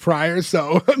years prior.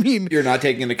 So, I mean, you're not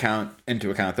taking into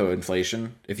account though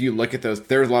inflation. If you look at those,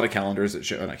 there's a lot of calendars that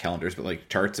show, not calendars, but like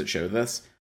charts that show this.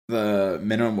 The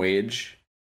minimum wage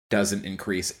doesn't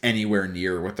increase anywhere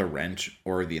near what the rent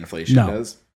or the inflation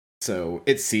does. So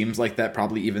it seems like that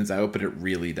probably evens out, but it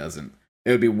really doesn't.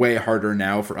 It would be way harder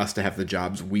now for us to have the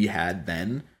jobs we had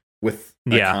then with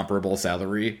a comparable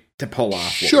salary to pull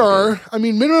off. Sure. I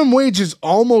mean, minimum wage is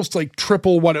almost like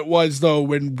triple what it was, though,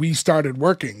 when we started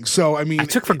working. So, I mean... I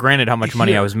took for granted how much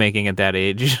money I was making at that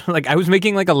age. Like, I was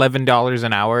making like $11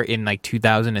 an hour in like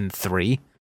 2003,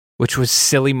 which was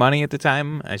silly money at the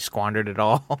time. I squandered it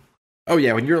all. Oh,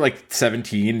 yeah. When you're like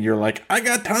 17, you're like, I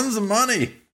got tons of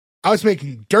money. I was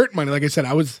making dirt money. Like I said,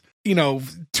 I was...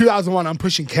 2001, I'm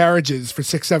pushing carriages for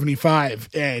 $6.75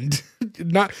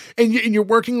 and you're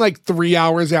working like 3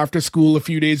 hours after school a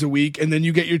few days a week. And then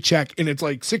you get your check and it's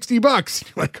like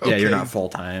 $60. Like, okay. Yeah, you're not full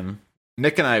time.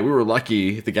 Nick and I, we were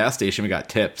lucky at the gas station. We got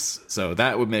tips. So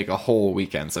that would make a whole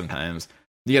weekend sometimes.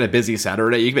 You get a busy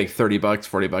Saturday, you can make $30,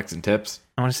 $40 in tips.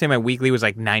 I want to say my weekly was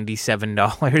like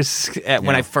 $97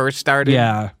 when I first started.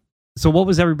 Yeah. So what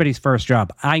was everybody's first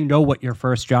job? I know what your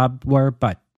first job were,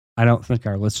 but I don't think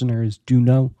our listeners do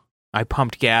know. I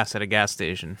pumped gas at a gas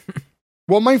station.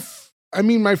 Well, my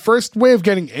first way of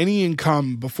getting any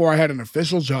income before I had an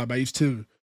official job, I used to,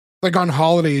 like on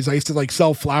holidays, I used to like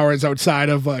sell flowers outside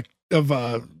of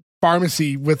a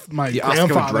pharmacy with my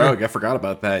grandfather. Drug. I forgot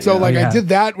about that. So I did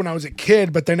that when I was a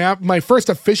kid, but then my first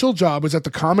official job was at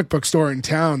the comic book store in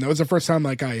town. That was the first time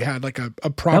like I had like a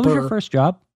proper... That was your first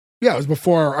job? Yeah, it was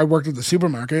before I worked at the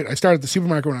supermarket. I started at the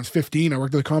supermarket when I was 15. I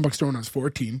worked at the comic book store when I was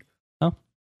 14. Oh,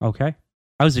 okay.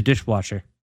 I was a dishwasher.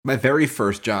 My very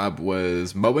first job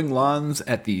was mowing lawns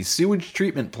at the sewage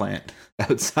treatment plant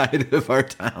outside of our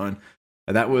town.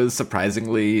 And that was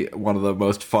surprisingly one of the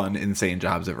most fun, insane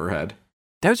jobs I've ever had.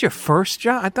 That was your first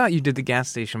job? I thought you did the gas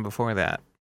station before that.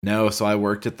 No, so I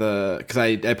worked at because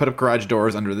I put up garage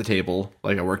doors under the table.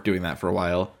 Like I worked doing that for a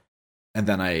while. And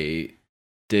then I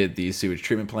did the sewage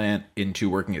treatment plant into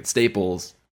working at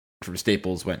Staples. From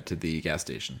Staples went to the gas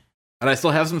station. And I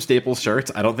still have some Staples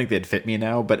shirts. I don't think they'd fit me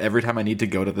now, but every time I need to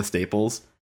go to the Staples,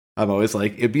 I'm always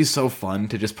like, it'd be so fun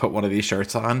to just put one of these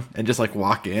shirts on and just like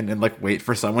walk in and like wait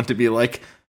for someone to be like,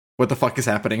 what the fuck is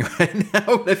happening right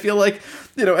now? I feel like,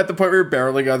 at the point where we're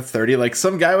barreling on 30, like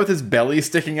some guy with his belly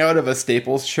sticking out of a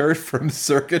Staples shirt from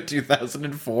circa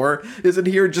 2004 isn't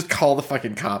here. Just call the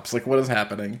fucking cops. Like, what is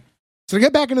happening? So to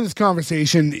get back into this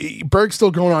conversation, Berg's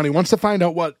still going on. He wants to find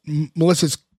out what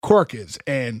Melissa's quirk is,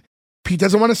 and Pete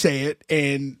doesn't want to say it,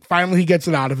 and finally he gets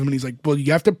it out of him, and he's like, well,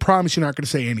 you have to promise you're not going to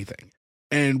say anything.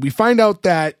 And we find out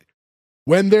that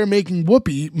when they're making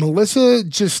Whoopi, Melissa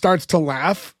just starts to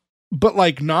laugh, but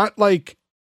like not like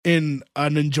in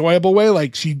an enjoyable way.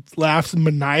 Like she laughs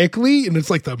maniacally, and it's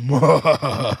like the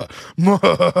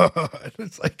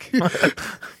it's like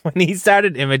when he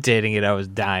started imitating it, I was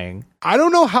dying. I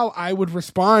don't know how I would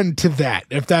respond to that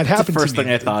if that happened. That's the first thing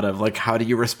I thought of. Like, how do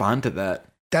you respond to that?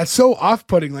 That's so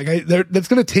off-putting. Like, that's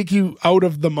going to take you out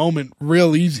of the moment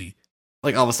real easy.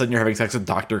 Like, all of a sudden you're having sex with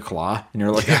Dr. Claw, and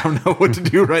you're like, I don't know what to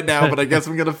do right now, but I guess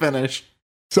I'm going to finish.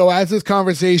 So as this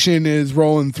conversation is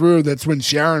rolling through, that's when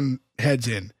Sharon heads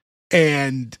in.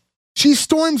 And she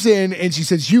storms in, and she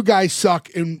says, you guys suck,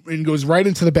 and goes right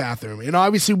into the bathroom. And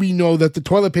obviously we know that the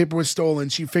toilet paper was stolen.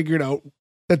 She figured out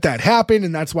that happened,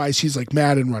 and that's why she's, like,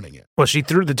 mad and running it. Well, she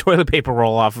threw the toilet paper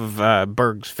roll off of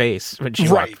Berg's face when she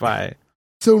walked by.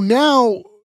 So now,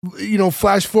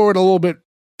 flash forward a little bit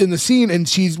in the scene, and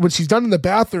when she's done in the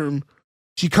bathroom,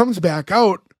 she comes back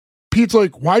out. Pete's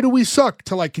like, why do we suck?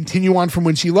 To like continue on from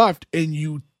when she left. And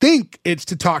you think it's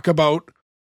to talk about,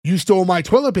 you stole my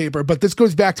toilet paper. But this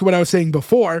goes back to what I was saying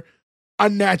before,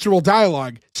 unnatural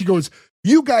dialogue. She goes,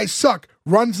 you guys suck,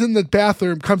 runs in the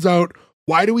bathroom, comes out.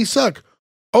 Why do we suck?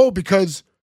 Oh, because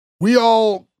we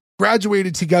all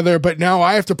graduated together, but now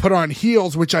I have to put on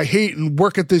heels, which I hate, and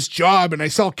work at this job, and I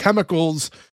sell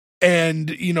chemicals, and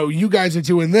you guys are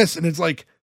doing this, and it's like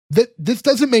this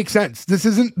doesn't make sense. This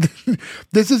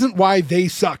isn't why they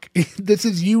suck. This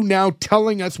is you now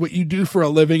telling us what you do for a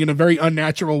living in a very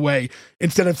unnatural way,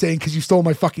 instead of saying because you stole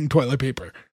my fucking toilet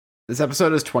paper. This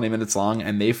episode is 20 minutes long,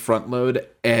 and they front load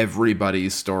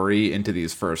everybody's story into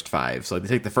these first 5. So they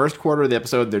take the first quarter of the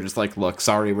episode, they're just like, look,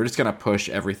 sorry, we're just going to push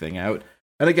everything out.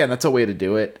 And again, that's a way to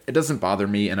do it. It doesn't bother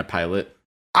me in a pilot.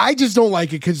 I just don't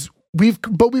like it because we've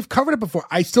covered it before.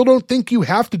 I still don't think you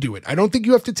have to do it. I don't think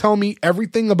you have to tell me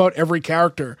everything about every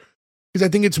character, because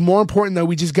I think it's more important that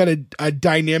we just get a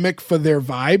dynamic for their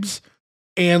vibes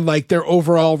and like their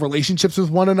overall relationships with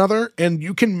one another. And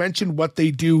you can mention what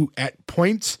they do at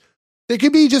points. It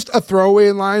could be just a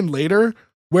throwaway line later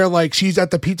where like she's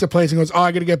at the pizza place and goes, oh,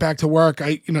 I got to get back to work.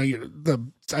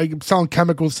 I'm selling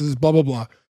chemicals to this blah, blah, blah.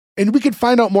 And we could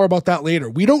find out more about that later.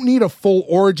 We don't need a full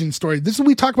origin story.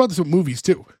 We talk about this with movies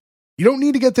too. You don't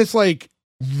need to get this like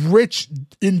rich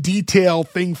in detail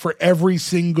thing for every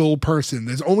single person.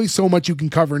 There's only so much you can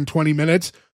cover in 20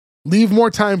 minutes. Leave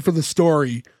more time for the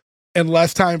story and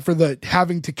less time for the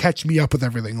having to catch me up with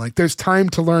everything. Like there's time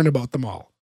to learn about them all.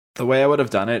 The way I would have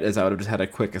done it is I would have just had a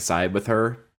quick aside with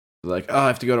her. Like, oh, I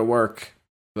have to go to work.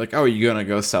 Like, oh, are you going to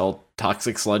go sell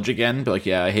toxic sludge again? Be like,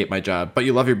 yeah, I hate my job. But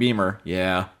you love your Beamer.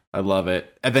 Yeah, I love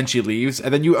it. And then she leaves.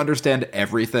 And then you understand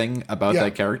everything about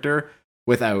that character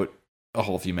without a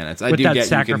whole few minutes. Without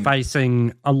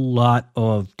sacrificing a lot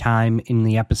of time in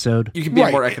the episode. You can be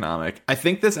more economic. I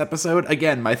think this episode,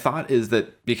 again, my thought is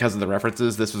that because of the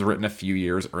references, this was written a few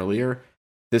years earlier.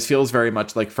 This feels very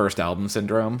much like first album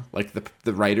syndrome. Like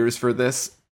the writers for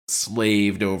this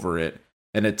slaved over it.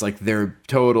 And it's like their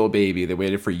total baby. They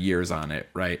waited for years on it,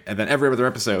 right? And then every other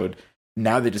episode,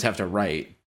 now they just have to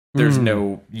write. There's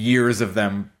no years of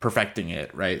them perfecting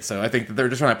it, right? So I think that they're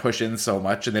just trying to push in so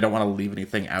much and they don't want to leave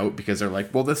anything out because they're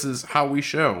like, well, this is how we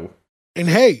show. And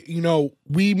hey,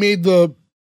 we made the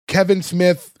Kevin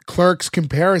Smith Clerks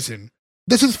comparison.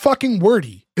 This is fucking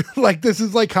wordy. Like, this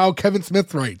is like how Kevin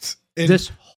Smith writes. And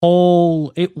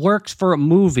it works for a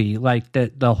movie. Like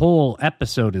the whole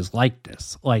episode is like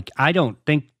this. Like, I don't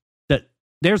think that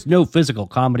there's no physical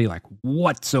comedy like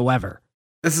whatsoever.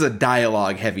 This is a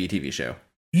dialogue heavy TV show.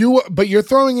 But you're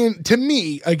throwing in, to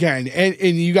me, again, and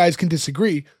you guys can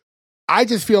disagree, I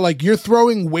just feel like you're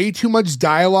throwing way too much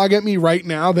dialogue at me right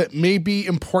now that may be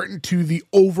important to the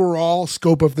overall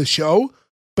scope of the show,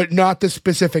 but not the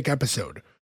specific episode.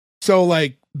 So,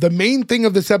 like, the main thing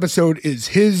of this episode is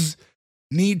his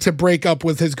need to break up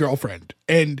with his girlfriend.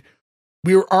 And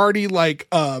we were already, like,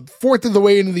 fourth of the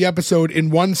way into the episode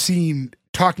in one scene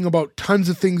talking about tons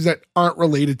of things that aren't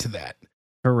related to that.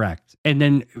 Correct. And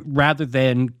then rather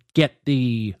than get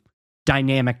the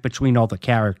dynamic between all the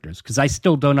characters, because I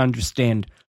still don't understand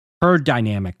her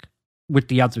dynamic with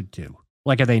the other two.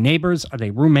 Like, are they neighbors? Are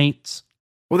they roommates?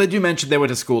 Well, they do mention they went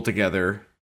to school together.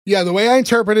 Yeah, the way I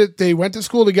interpret it, they went to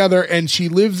school together and she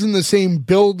lives in the same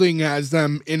building as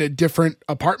them in a different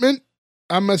apartment.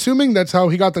 I'm assuming that's how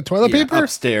he got the toilet paper?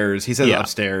 Upstairs. He says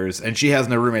upstairs. And she has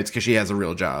no roommates because she has a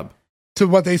real job. To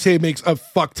what they say makes a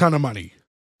fuck ton of money.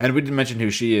 And we didn't mention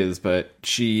who she is, but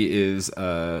she is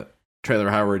Trailer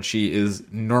Howard. She is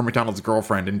Norm Macdonald's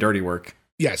girlfriend in Dirty Work.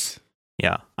 Yes.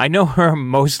 Yeah. I know her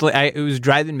mostly. It was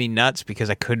driving me nuts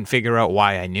because I couldn't figure out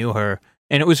why I knew her.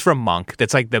 And it was from Monk.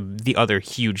 That's like the other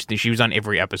huge thing. She was on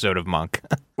every episode of Monk.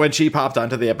 When she popped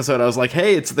onto the episode, I was like,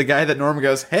 hey, it's the guy that Norm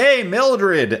goes, hey,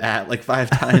 Mildred, at like 5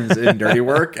 times in Dirty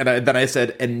Work. And then I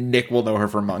said, and Nick will know her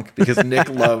from Monk because Nick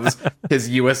loves his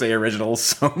USA originals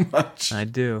so much. I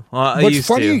do. Well, What's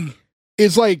funny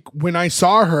is like when I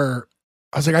saw her,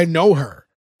 I was like, I know her.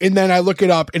 And then I look it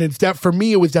up and for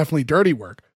me, it was definitely Dirty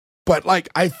Work. But like,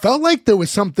 I felt like there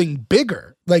was something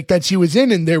bigger, like that she was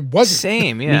in, and there wasn't.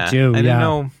 Same, yeah. Me too, I didn't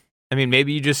know. I mean,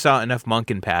 maybe you just saw enough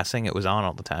Monk in passing. It was on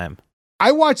all the time.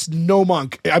 I watched no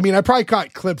Monk. I mean, I probably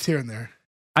caught clips here and there.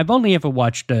 I've only ever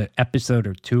watched an episode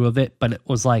or two of it, but it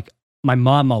was like my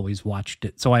mom always watched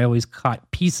it, so I always caught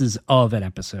pieces of an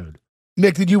episode.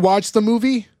 Nick, did you watch the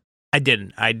movie? I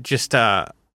didn't. I just, I'm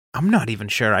not even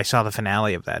sure I saw the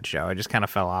finale of that show. I just kind of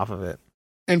fell off of it.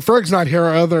 And Ferg's not here,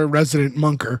 our other resident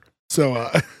Monker.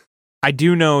 So, I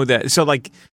do know that. So,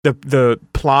 like the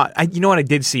plot. You know what? I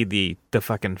did see the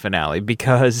fucking finale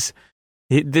because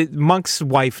the Monk's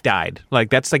wife died. Like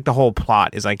that's like the whole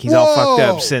plot is like he's all fucked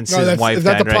up since his wife died. Is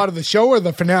that the right? plot of the show or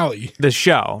the finale? The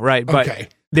show, right? But okay.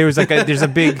 There's a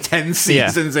big 10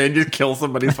 seasons and you kill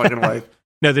somebody's fucking wife.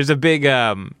 No, there's a big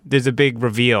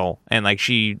reveal, and like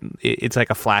it's like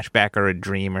a flashback or a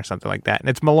dream or something like that, and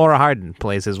it's Melora Hardin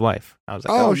plays his wife. I was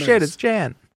like, oh nice. Shit, it's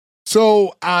Jan.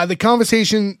 So the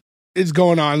conversation is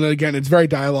going on. Again, it's very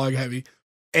dialogue heavy.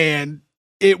 And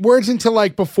it works into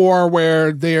like before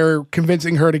where they're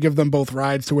convincing her to give them both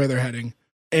rides to where they're heading.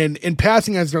 And in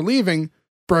passing as they're leaving,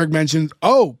 Berg mentions,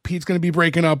 oh, Pete's going to be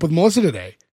breaking up with Melissa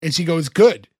today. And she goes,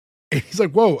 good. And he's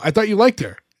like, whoa, I thought you liked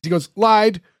her. He goes,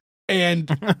 lied.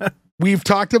 And we've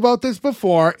talked about this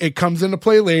before. It comes into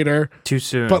play later. Too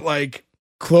soon. But like,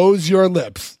 close your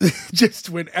lips. Just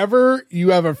whenever you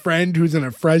have a friend who's in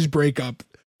a fresh breakup,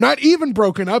 not even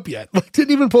broken up yet, like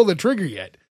didn't even pull the trigger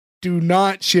yet, do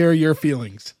not share your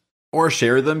feelings. Or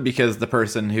share them because the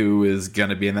person who is going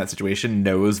to be in that situation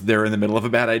knows they're in the middle of a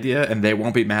bad idea and they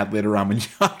won't be mad later on when you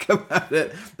talk about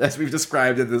it, as we've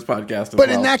described in this podcast. But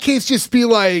in that case, just be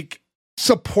like,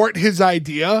 support his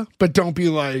idea, but don't be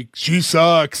like, she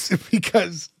sucks,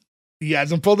 because he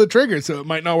hasn't pulled the trigger, so it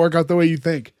might not work out the way you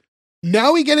think.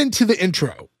 Now we get into the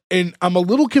intro, and I'm a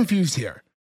little confused here.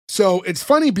 So it's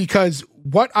funny because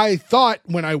what I thought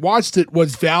when I watched it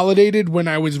was validated when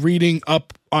I was reading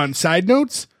up on side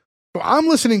notes. So I'm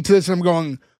listening to this and I'm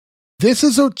going, this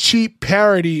is a cheap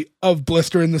parody of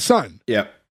Blister in the Sun.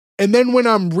 Yep. And then when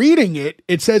I'm reading it,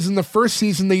 it says in the first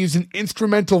season they use an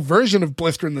instrumental version of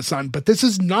Blister in the Sun, but this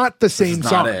is not the same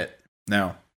song. Not it.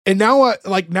 No. And now,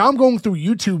 now I'm going through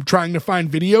YouTube trying to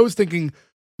find videos, thinking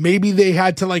maybe they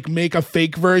had to like make a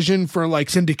fake version for like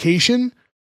syndication,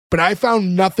 but I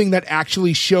found nothing that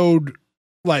actually showed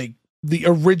like the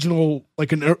original,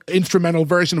 like an instrumental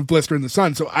version of Blister in the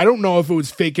Sun. So I don't know if it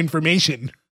was fake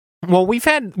information. Well, we've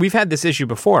had this issue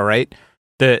before, right?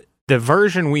 The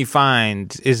version we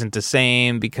find isn't the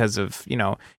same because of,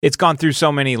 it's gone through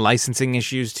so many licensing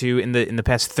issues too in the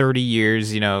past 30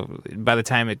 years, by the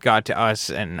time it got to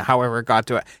us and however it got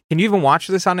to it. Can you even watch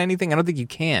this on anything? I don't think you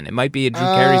can. It might be a Drew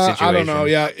Carey situation. I don't know.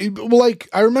 Yeah. Well, like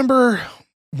I remember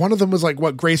one of them was like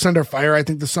Grace Under Fire. I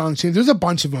think the song changed. There's a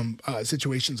bunch of them,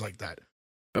 situations like that.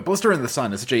 But Blister in the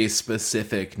Sun is such a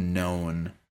specific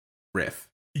known riff.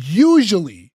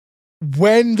 Usually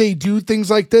when they do things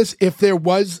like this, if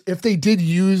they did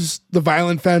use the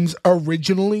Violent Femmes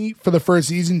originally for the first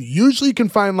season, usually you can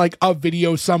find like a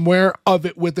video somewhere of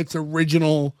it with its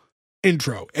original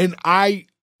intro. And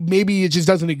maybe it just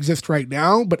doesn't exist right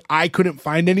now, but I couldn't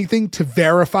find anything to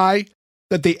verify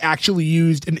that they actually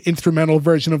used an instrumental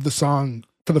version of the song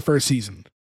for the first season.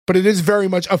 But it is very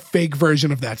much a fake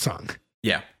version of that song.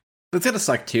 Yeah. That's gonna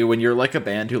suck too when you're like a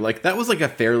band who like that was like a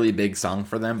fairly big song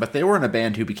for them, but they weren't a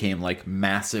band who became like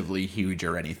massively huge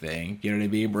or anything. You know what I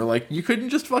mean? We're like, you couldn't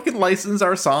just fucking license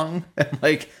our song and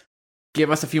like give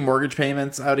us a few mortgage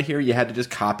payments out of here. You had to just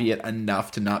copy it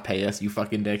enough to not pay us, you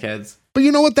fucking dickheads. But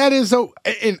you know what that is though?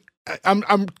 And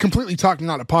I'm completely talking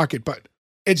out of pocket, but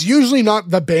it's usually not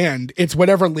the band, it's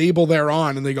whatever label they're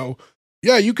on, and they go,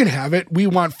 yeah, you can have it. We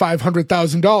want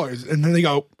 $500,000. And then they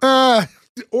go,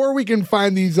 or we can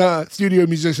find these studio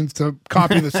musicians to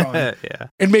copy the song yeah.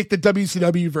 and make the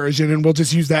WCW version, and we'll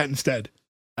just use that instead.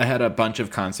 I had a bunch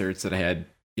of concerts that I had,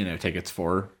 tickets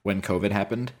for when COVID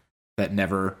happened that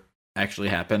never actually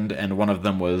happened, and one of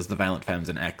them was the Violent Femmes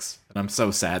and X, and I'm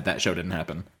so sad that show didn't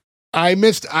happen. I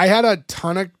had a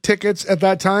ton of tickets at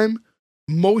that time.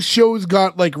 Most shows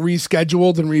got like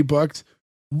rescheduled and rebooked.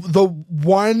 The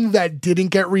one that didn't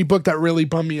get rebooked that really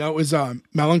bummed me out was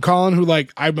Millencolin, who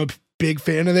like I'm a big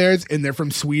fan of theirs, and they're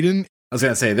from Sweden. I was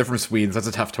gonna say they're from Sweden, so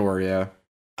that's a tough tour. Yeah,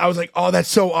 I was like, oh, that's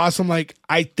so awesome. Like,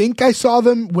 I think I saw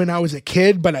them when I was a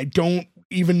kid, but I don't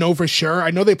even know for sure.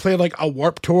 I know they played like a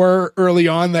Warped Tour early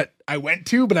on that I went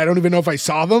to, but I don't even know if I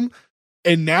saw them.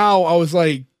 And now I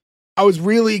was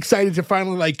really excited to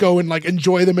finally like go and like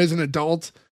enjoy them as an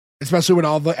adult, especially with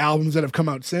all the albums that have come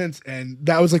out since. And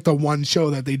that was like the one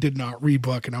show that they did not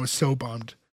rebook, and I was so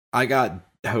bummed. I got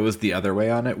hosed the other way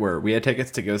on it, where we had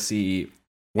tickets to go see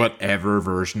whatever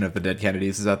version of the Dead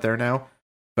Kennedys is out there now,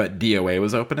 but DOA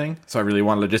was opening, so I really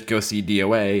wanted to just go see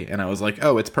DOA, and I was like,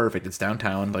 oh, it's perfect, it's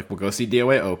downtown, like we'll go see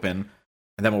DOA open,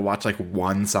 and then we'll watch like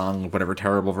one song of whatever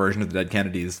terrible version of the Dead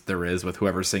Kennedys there is with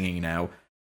whoever's singing now,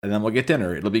 and then we'll get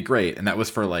dinner, it'll be great. And that was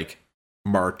for like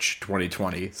March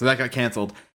 2020, so that got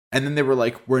canceled, and then they were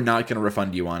like, we're not going to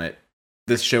refund you on it,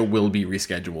 this show will be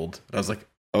rescheduled. And I was like,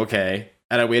 okay.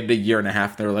 And I waited a year and a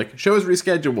half. And they were like, show is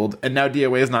rescheduled. And now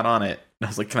DOA is not on it. And I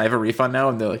was like, can I have a refund now?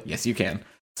 And they're like, yes, you can.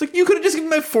 It's like, you could have just given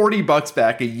my $40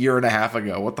 back a year and a half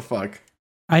ago. What the fuck?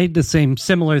 I had the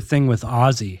similar thing with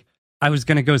Ozzy. I was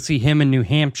going to go see him in New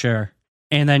Hampshire.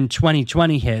 And then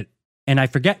 2020 hit. And I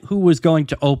forget who was going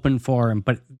to open for him.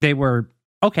 But they were,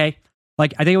 okay.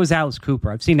 Like, I think it was Alice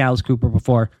Cooper. I've seen Alice Cooper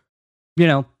before.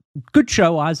 Good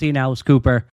show, Ozzy and Alice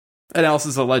Cooper. And Alice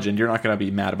is a legend. You're not going to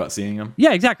be mad about seeing him.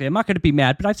 Yeah, exactly. I'm not going to be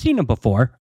mad, but I've seen him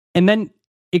before. And then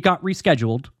it got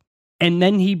rescheduled. And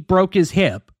then he broke his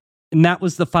hip. And that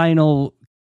was the final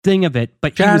thing of it.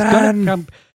 But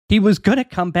he was going to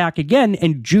come back again,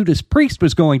 and Judas Priest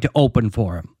was going to open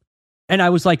for him. And I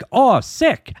was like, oh,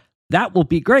 sick. That will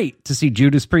be great to see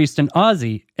Judas Priest and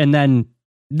Ozzy. And then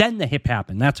the hip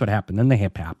happened. That's what happened. Then the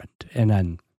hip happened. And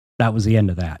then that was the end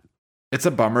of that. It's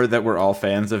a bummer that we're all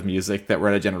fans of music, that we're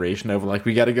at a generation of like,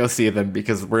 we got to go see them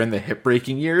because we're in the hip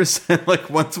breaking years. And like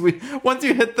once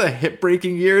you hit the hip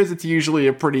breaking years, it's usually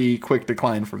a pretty quick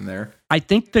decline from there. I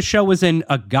think the show was in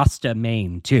Augusta,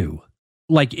 Maine too.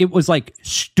 Like it was like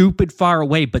stupid far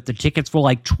away, but the tickets were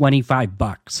like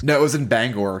 $25. No, it was in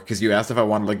Bangor because you asked if I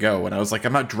wanted to go. And I was like,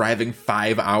 I'm not driving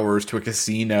 5 hours to a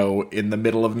casino in the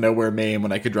middle of nowhere, Maine,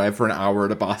 when I could drive for an hour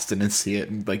to Boston and see it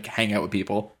and like hang out with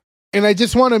people. And I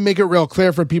just want to make it real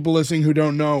clear for people listening who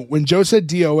don't know, when Joe said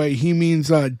DOA, he means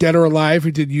Dead or Alive,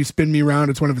 who did You Spin Me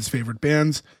Round. It's one of his favorite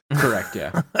bands. Correct,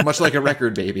 yeah. Much like a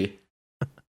record, baby.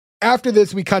 After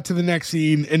this, we cut to the next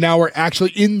scene, and now we're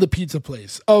actually in the pizza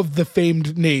place of the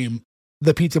famed name,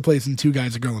 The Pizza Place and Two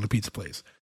Guys, a Girl, and a Pizza Place.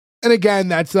 And again,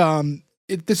 that's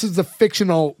this is the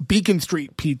fictional Beacon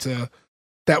Street Pizza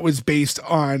that was based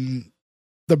on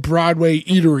the Broadway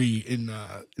eatery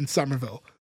in Somerville.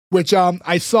 Which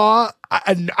I saw.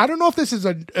 I don't know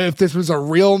if this was a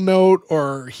real note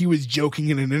or he was joking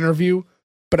in an interview,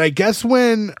 but I guess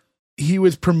when he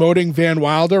was promoting Van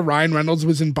Wilder, Ryan Reynolds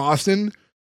was in Boston,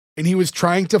 and he was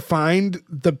trying to find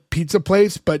the pizza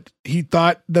place, but he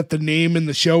thought that the name in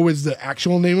the show was the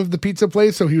actual name of the pizza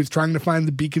place, so he was trying to find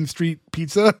the Beacon Street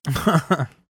Pizza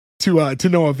to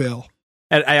no avail.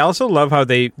 And I also love how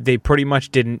they pretty much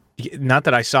didn't. Not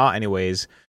that I saw, anyways.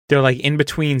 They're like in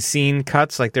between scene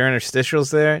cuts, like they're interstitials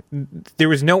there. There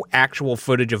was no actual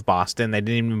footage of Boston. They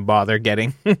didn't even bother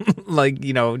getting like,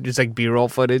 just like B-roll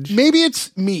footage. Maybe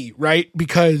it's me, right?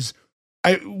 Because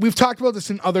we've talked about this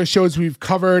in other shows we've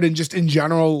covered and just in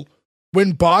general.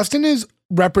 When Boston is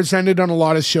represented on a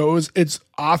lot of shows, it's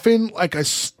often like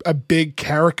a big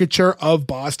caricature of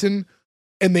Boston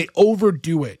and they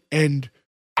overdo it. And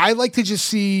I like to just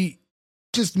see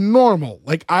just normal.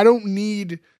 Like I don't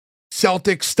need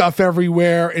Celtic stuff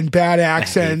everywhere and bad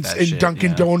accents and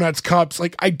Dunkin' Donuts cups.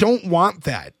 Like, I don't want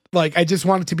that. Like, I just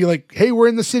want it to be like, hey, we're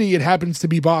in the city. It happens to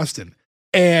be Boston.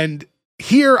 And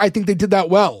here, I think they did that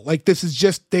well. Like, this is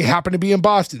just, they happen to be in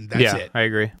Boston. That's it. I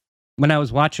agree. When I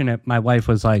was watching it, my wife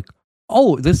was like,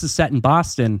 oh, this is set in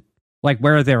Boston. Like,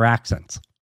 where are their accents?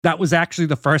 That was actually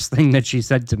the first thing that she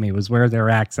said to me was, where are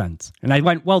their accents? And I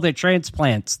went, well, they're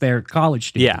transplants. They're college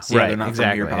students. Yeah, right. They're not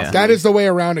Exactly. from here, That is the way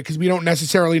around it because we don't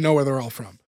necessarily know where they're all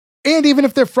from. And even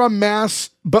if they're from Mass,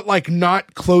 but like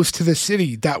not close to the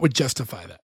city, that would justify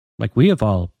that. Like, we have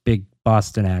all big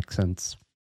Boston accents.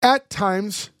 At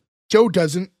times, Joe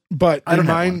doesn't, but I don't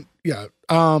have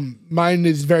mine, mine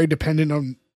is very dependent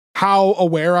on how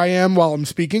aware I am while I'm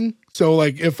speaking. So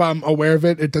like if I'm aware of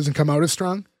it, it doesn't come out as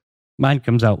strong. Mine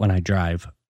comes out when I drive.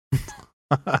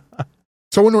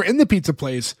 So when we're in the pizza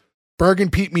place, Berg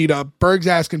and Pete meet up. Berg's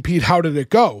asking Pete, how did it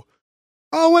go?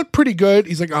 Oh, it went pretty good.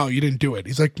 He's like, oh, you didn't do it.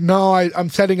 He's like, no, I'm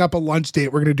setting up a lunch date.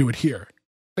 We're going to do it here.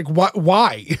 Like, what?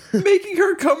 Why? Making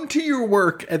her come to your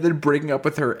work and then breaking up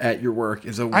with her at your work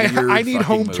is a weird I need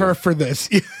home move. turf for this.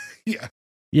 Yeah.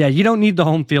 Yeah, you don't need the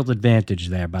home field advantage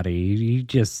there, buddy. You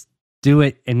just do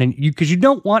it, and then because you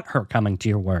don't want her coming to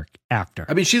your work after.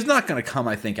 I mean, she's not going to come,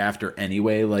 I think, after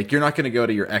anyway. Like, you're not going to go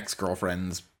to your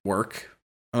ex-girlfriend's work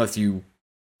unless you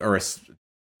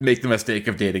make the mistake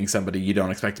of dating somebody you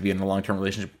don't expect to be in a long-term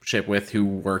relationship with who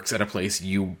works at a place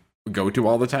you go to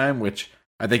all the time, which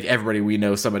I think everybody we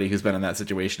know somebody who's been in that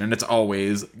situation, and it's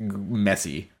always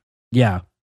messy. Yeah.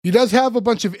 He does have a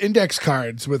bunch of index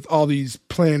cards with all these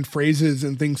planned phrases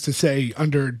and things to say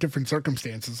under different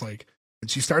circumstances. Like, when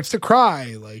she starts to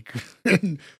cry, like,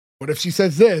 what if she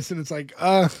says this? And it's like,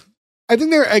 I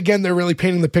think they're really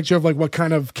painting the picture of like what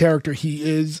kind of character he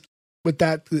is with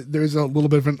that. There's a little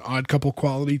bit of an odd couple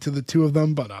quality to the two of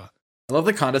them, but I love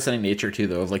the condescending nature too,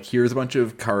 though, of like, here's a bunch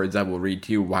of cards I will read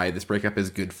to you why this breakup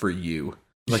is good for you.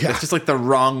 Like, that's just like the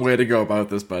wrong way to go about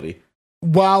this, buddy.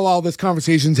 While all this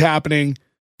conversation's happening,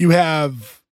 you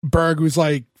have Berg who's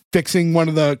like fixing one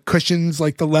of the cushions,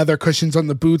 like the leather cushions on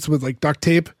the boots with like duct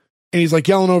tape. And he's like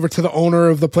yelling over to the owner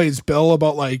of the place, Bill,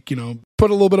 about like, put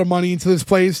a little bit of money into this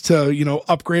place to,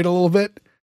 upgrade a little bit.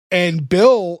 And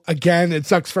Bill, again, it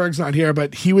sucks Ferg's not here,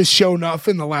 but he was shown enough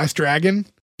in The Last Dragon.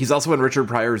 He's also in Richard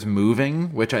Pryor's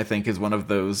Moving, which I think is one of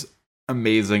those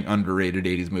amazing, underrated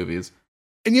 80s movies.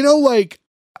 And like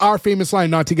our famous line,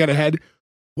 not to get ahead,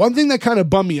 one thing that kind of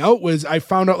bummed me out was I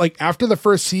found out like after the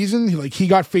first season, he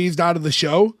got phased out of the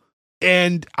show.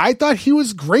 And I thought he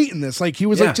was great in this. Like, he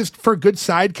was like just for a good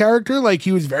side character. Like,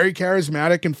 he was very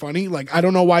charismatic and funny. Like, I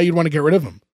don't know why you'd want to get rid of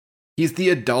him. He's the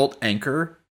adult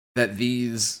anchor that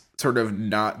these sort of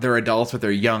they're adults, but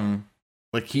they're young.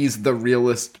 Like, he's the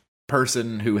realist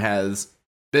person who has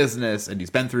business and he's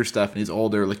been through stuff and he's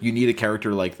older. Like, you need a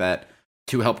character like that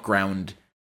to help ground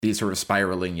these sort of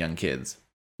spiraling young kids.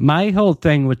 My whole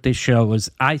thing with this show was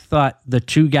I thought the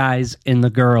two guys and the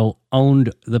girl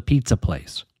owned the pizza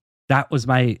place. That was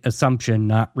my assumption,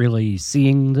 not really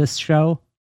seeing this show.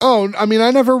 Oh, I mean,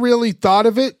 I never really thought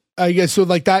of it. I guess so.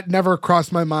 Like that never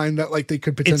crossed my mind that like they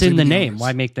could potentially. It's in the be name. owners.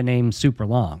 Why make the name super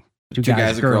long? Two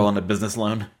guys, a girl, and a business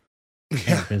loan.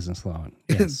 Yeah, business loan.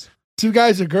 Yes. Two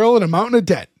guys, a girl, and a mountain of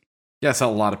debt. Yeah, sell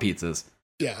a lot of pizzas.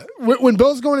 Yeah. When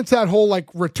Bill's going into that whole like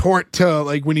retort to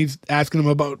like when he's asking him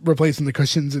about replacing the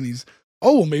cushions and he's,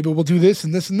 oh, well, maybe we'll do this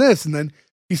and this and this. And then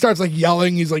he starts like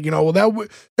yelling. He's like, well, then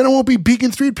it won't be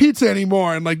Beacon Street Pizza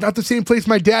anymore. And like, not the same place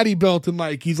my daddy built. And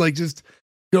like, he's like, just,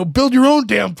 build your own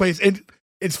damn place. And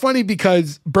it's funny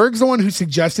because Berg's the one who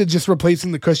suggested just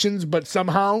replacing the cushions, but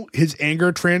somehow his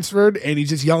anger transferred and he's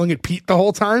just yelling at Pete the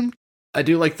whole time. I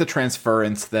do like the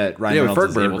transference that Ryan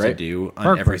Reynolds is able to do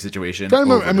on every situation.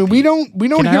 I mean, we don't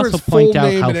Can I hear also his full point out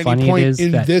name how at any funny it point is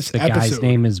in that this the episode. guy's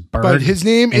name is Berg, but his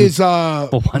name is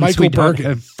once Michael we don't Bergen.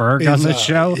 have Berg on the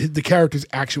show. The character's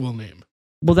actual name.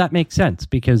 Well, that makes sense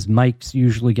because mics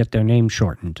usually get their name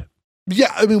shortened.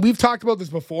 Yeah, I mean, we've talked about this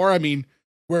before. I mean,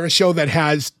 we're a show that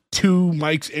has two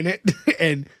mics in it,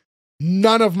 and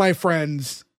none of my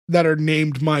friends that are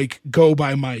named Mike go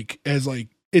by Mike as like,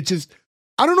 it just,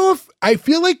 I don't know if, I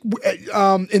feel like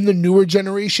in the newer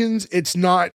generations, it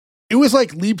was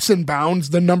like leaps and bounds,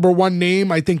 the number one name,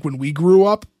 I think when we grew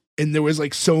up, and there was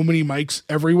like so many mics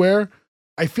everywhere.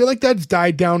 I feel like that's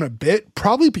died down a bit,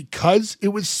 probably because it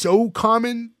was so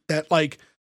common that like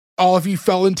all of you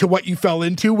fell into what you fell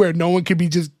into where no one could be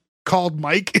just called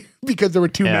Mike because there were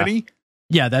too many.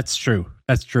 Yeah, that's true.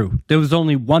 That's true. There was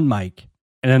only one mic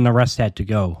and then the rest had to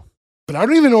go. But I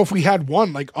don't even know if we had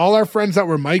one. Like all our friends that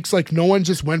were Mikes, like no one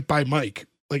just went by Mike.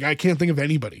 Like I can't think of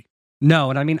anybody.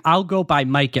 No, and I mean, I'll go by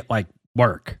Mike at like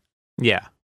work. Yeah.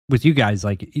 With you guys,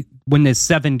 like when there's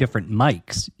 7 different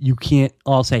mics, you can't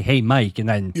all say, hey, Mike, and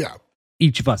then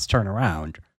each of us turn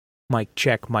around. Mic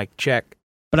check, mic check.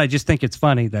 But I just think it's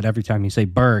funny that every time you say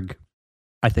Berg,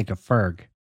 I think of Ferg,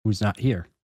 who's not here.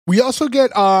 We also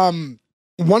get one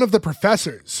of the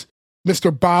professors,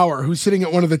 Mr. Bauer, who's sitting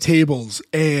at one of the tables.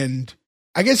 And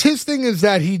I guess his thing is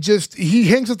that he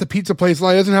hangs at the pizza place. He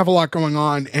doesn't have a lot going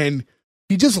on. And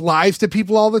he just lies to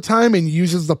people all the time and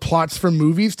uses the plots from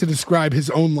movies to describe his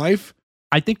own life.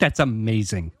 I think that's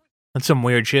amazing. That's some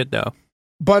weird shit, though.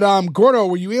 But Gordo,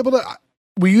 were you able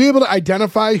to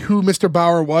identify who Mr.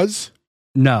 Bauer was?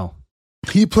 No.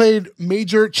 He played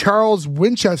Major Charles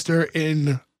Winchester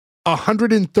in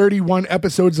 131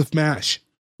 episodes of MASH.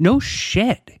 No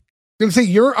shit. I'm gonna say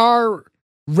you're our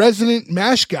resident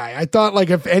MASH guy. I thought like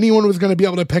if anyone was gonna be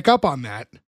able to pick up on that.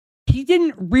 He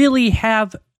didn't really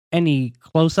have any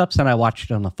close-ups, and I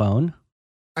watched it on the phone.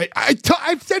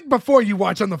 I've said before you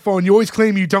watch on the phone. You always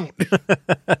claim you don't.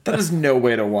 That is no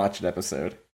way to watch an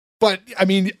episode. But I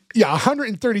mean,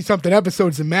 130 something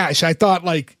episodes of MASH. I thought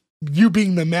like you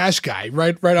being the MASH guy,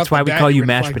 right off. That's why we call you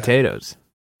mashed potatoes.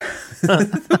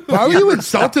 Why were you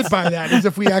insulted by that? As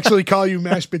if we actually call you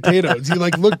mashed potatoes. You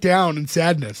like look down in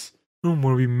sadness. I don't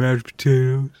want to be mashed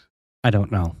potatoes. I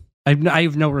don't know. I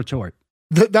have no retort.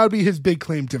 That would be his big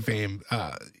claim to fame.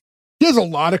 He has a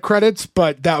lot of credits,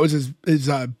 but that was his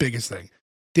biggest thing.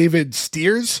 David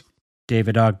Steers.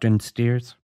 David Ogden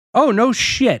Steers. Oh, no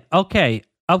shit. Okay.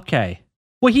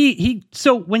 Well,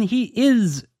 so when he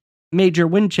is Major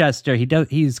Winchester,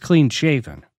 he's clean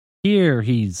shaven. Here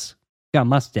he's got a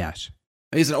mustache.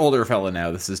 He's an older fella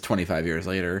now. This is 25 years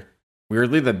later.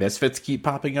 Weirdly, the Misfits keep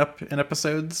popping up in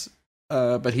episodes,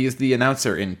 but he's the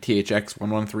announcer in THX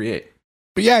 1138.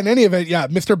 But yeah, in any event,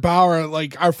 Mr. Bauer,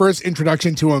 like our first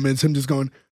introduction to him is him just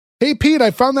going, "Hey Pete, I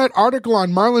found that article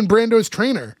on Marlon Brando's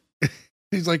trainer."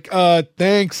 He's like,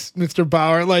 thanks, Mr.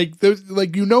 Bauer. Like, there's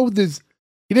like, this,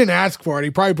 he didn't ask for it. He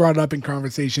probably brought it up in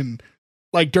conversation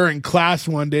like during class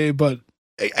one day. But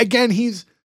again,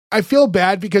 I feel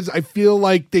bad because I feel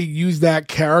like they use that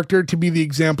character to be the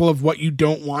example of what you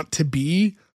don't want to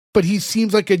be. But he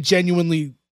seems like a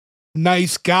genuinely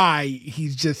nice guy.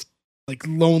 He's just like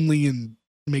lonely and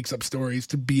makes up stories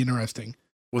to be interesting.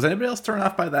 Was anybody else thrown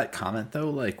off by that comment though?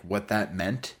 Like what that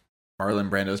meant?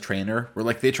 Marlon Brando's trainer? Were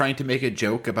like they trying to make a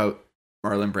joke about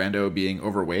Marlon Brando being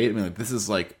overweight? I mean, like this is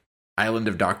like Island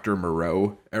of Dr.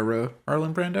 Moreau era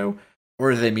Marlon Brando?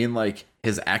 Or do they mean like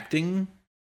his acting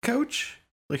coach?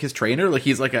 Like his trainer? Like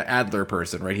he's like an Adler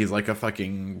person, right? He's like a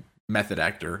fucking method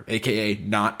actor, aka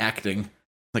not acting.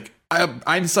 Like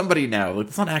I'm somebody now. Like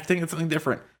it's not acting, it's something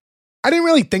different. I didn't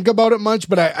really think about it much,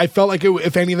 but I felt like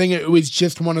if anything, it was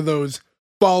just one of those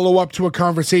follow up to a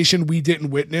conversation we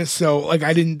didn't witness. So like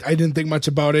I didn't think much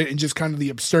about it, and just kind of the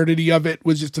absurdity of it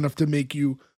was just enough to make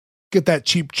you get that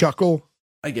cheap chuckle.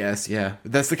 I guess, yeah.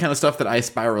 That's the kind of stuff that I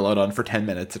spiral out on for 10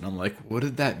 minutes, and I'm like, what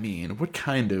did that mean? What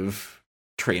kind of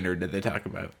trainer did they talk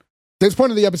about? This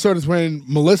point of the episode is when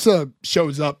Melissa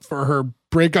shows up for her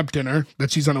breakup dinner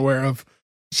that she's unaware of.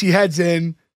 She heads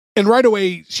in, and right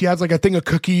away she has like a thing of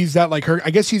cookies that like her. I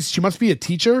guess she must be a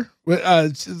teacher.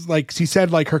 Like she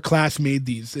said, like her class made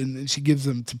these, and she gives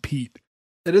them to Pete.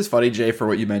 It is funny, Jay, for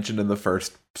what you mentioned in the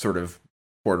first sort of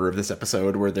quarter of this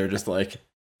episode, where they're just like,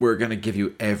 we're going to give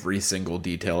you every single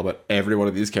detail about every one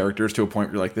of these characters to a point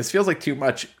where you're like, this feels like too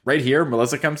much. Right here,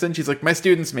 Melissa comes in, she's like, my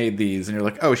students made these, and you're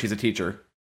like, oh, she's a teacher.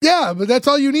 Yeah, but that's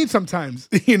all you need sometimes,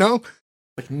 you know?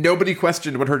 Like, nobody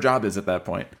questioned what her job is at that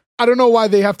point. I don't know why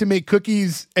they have to make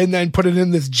cookies and then put it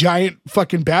in this giant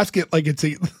fucking basket like it's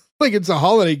a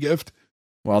holiday gift.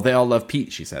 Well, they all love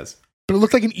Pete, she says. But it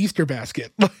looked like an Easter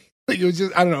basket. Like it was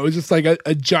just, I don't know, it was just like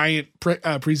a giant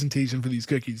presentation for these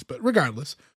cookies. But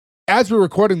regardless, as we're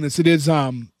recording this, it is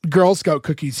Girl Scout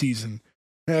cookie season.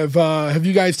 Have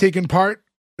you guys taken part?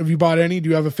 Have you bought any? Do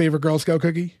you have a favorite Girl Scout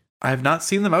cookie? I have not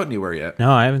seen them out anywhere yet.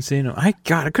 No, I haven't seen them. I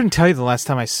couldn't tell you the last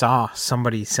time I saw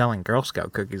somebody selling Girl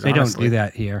Scout cookies. They honestly. don't do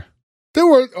that here. There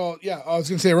were, I was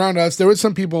going to say around us, there was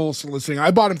some people soliciting.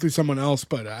 I bought them through someone else,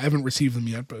 but I haven't received them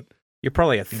yet. But You're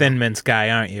probably a Thin Mints guy,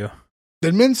 aren't you?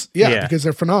 Thin Mints? Yeah, Yeah. because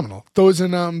they're phenomenal. Those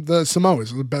and the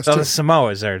Samoas are the best. So too. the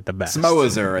Samoas are the best.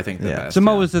 Samoas are, I think, the best.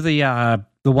 Samoas are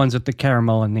the ones with the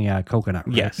caramel and the coconut.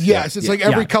 Right? Yes. Yes, it's like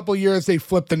every couple years they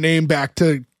flip the name back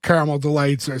to Caramel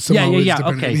Delights or Samoas. Yeah.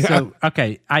 depending-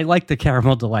 Okay, so I like the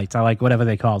caramel delights. I like whatever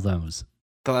they call those.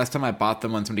 The last time I bought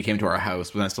them when somebody came to our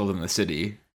house when I still lived in the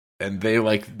city, and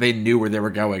they knew where they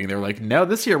were going, and they were like, no,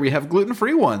 this year we have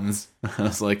gluten-free ones. I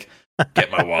was like,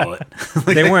 get my wallet.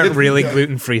 Like, They weren't really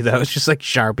gluten-free, though. It's just like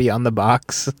Sharpie on the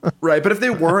box. Right, but if they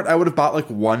weren't, I would have bought like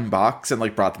one box and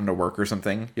like brought them to work or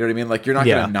something. You know what I mean? Like, you're not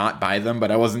Yeah. gonna not buy them,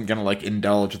 but I wasn't gonna like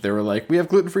indulge if they were like, we have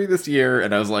gluten-free this year,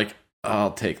 and I was like,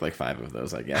 I'll take like 5 of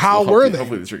those, I guess. How Well, were they?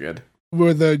 Hopefully these are good.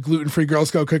 Were the gluten-free Girl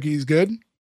Scout cookies good?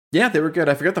 Yeah, they were good.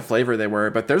 I forgot the flavor they were,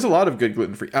 but there's a lot of good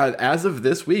gluten-free. As of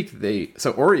this week,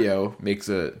 so Oreo makes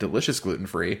a delicious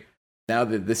gluten-free. Now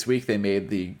that this week they made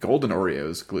the golden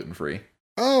Oreos gluten-free.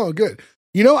 Oh, good.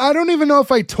 You know, I don't even know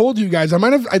if I told you guys.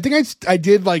 I think I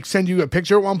did like send you a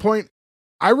picture at one point.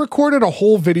 I recorded a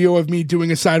whole video of me doing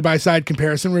a side-by-side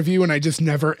comparison review, and I just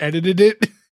never edited it.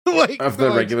 Of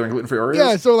the regular and gluten-free Oreos?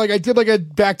 Yeah, so like I did like a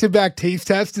back-to-back taste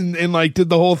test and like did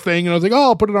the whole thing, and I was like, oh,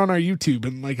 I'll put it on our YouTube.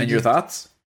 And like, And your thoughts?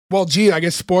 Well, gee, I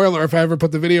guess spoiler if I ever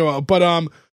put the video out. But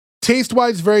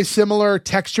taste-wise, very similar.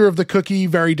 Texture of the cookie,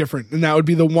 very different. And that would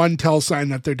be the one tell sign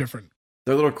that they're different.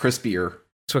 They're a little crispier.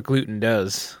 That's what gluten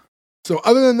does. So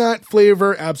other than that,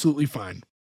 flavor, absolutely fine.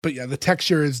 But yeah, the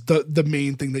texture is the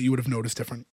main thing that you would have noticed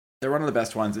different. They're one of the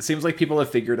best ones. It seems like people have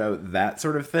figured out that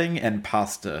sort of thing, and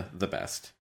pasta the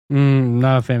best.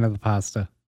 Not a fan of the pasta.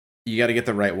 You got to get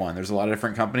the right one. There's a lot of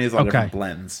different companies, a lot of different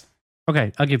blends.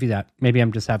 Okay, I'll give you that. Maybe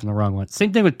I'm just having the wrong one.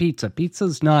 Same thing with pizza.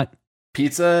 Pizza's not...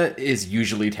 Pizza is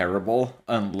usually terrible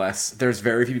unless there's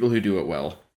very few people who do it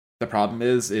well. The problem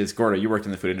is Gordo, you worked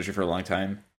in the food industry for a long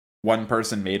time. One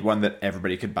person made one that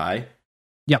everybody could buy.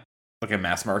 Yep. Like a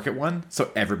mass market one,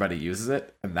 so everybody uses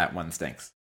it, and that one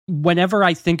stinks. Whenever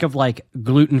I think of like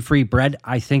gluten-free bread,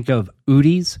 I think of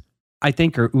Udi's. I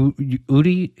think, or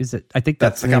Udi, is it? I think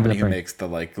That's the name of company who brand. makes the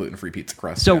like gluten-free pizza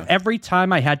crust. So yeah. every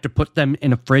time I had to put them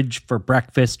in a fridge for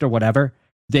breakfast or whatever,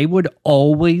 they would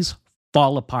always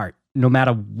fall apart. No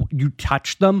matter you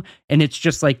touch them, and it's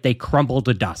just like they crumble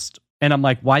to dust. And I'm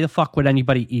like, why the fuck would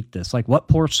anybody eat this? Like, what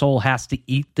poor soul has to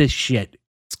eat this shit?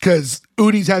 It's because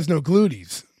Udi's has no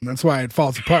gluties. And that's why it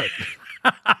falls apart.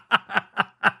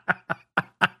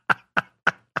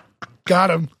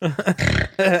 Got him.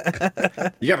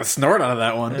 You got a snort out of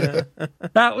that one.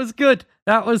 That was good.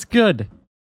 That was good.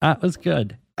 That was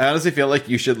good. I honestly feel like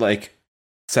you should like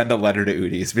send a letter to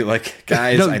Udi's. Be like,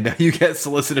 guys, No. I know you get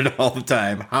solicited all the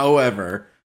time. However,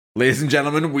 ladies and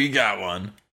gentlemen, we got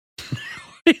one.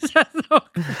 He says no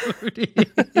gluten.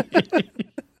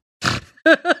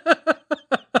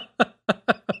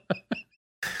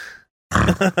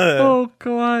 Oh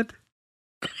God.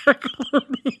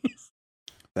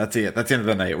 That's it. That's the end of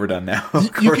the night. We're done now.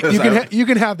 You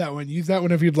can have that one. Use that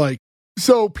one if you'd like.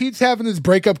 So Pete's having this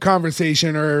breakup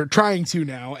conversation, or trying to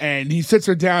now, and he sits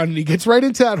her down and he gets right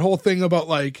into that whole thing about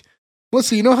like,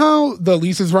 listen, you know how the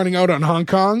lease is running out on Hong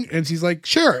Kong? And she's like,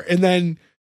 sure.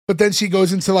 But then she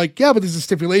goes into like, yeah, but there's a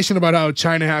stipulation about how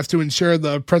China has to ensure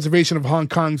the preservation of Hong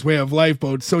Kong's way of life,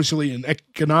 both socially and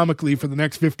economically, for the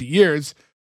next 50 years.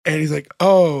 And he's like,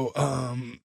 oh, all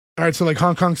right, so like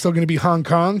Hong Kong's still going to be Hong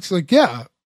Kong? She's like, yeah.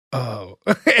 Oh.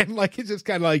 And like, it's just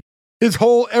kind of like his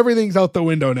whole, everything's out the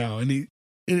window now. And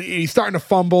and he's starting to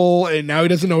fumble, and now he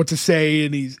doesn't know what to say,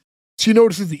 and she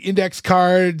notices the index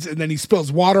cards, and then he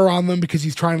spills water on them because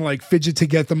he's trying to like fidget to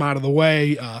get them out of the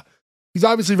way. He's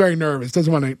obviously very nervous,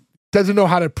 doesn't know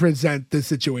how to present this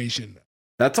situation.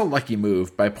 That's a lucky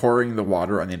move by pouring the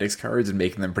water on the index cards and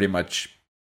making them pretty much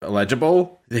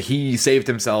illegible. He saved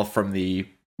himself from the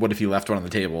what if he left one on the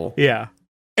table. Yeah.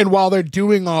 And while they're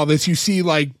doing all this, you see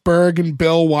like Berg and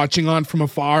Bill watching on from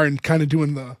afar and kind of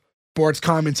doing the sports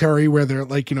commentary where they're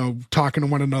like, talking to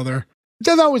one another.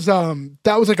 So that was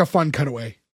like a fun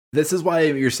cutaway. This is why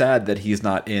you're sad that he's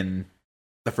not in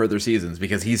the further seasons,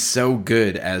 because he's so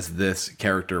good as this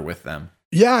character with them.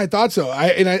 Yeah, I thought so.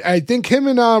 I think him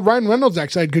and Ryan Reynolds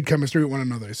actually had good chemistry with one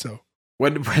another. So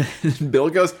when Bill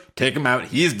goes, take him out,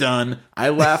 he's done. I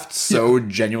laughed so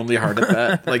genuinely hard at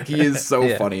that. Like, he is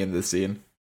so funny in this scene.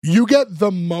 You get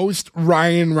the most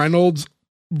Ryan Reynolds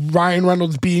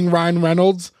being Ryan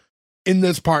Reynolds in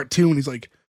this part too. And he's like,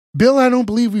 Bill, I don't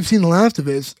believe we've seen the last of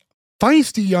this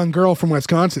feisty young girl from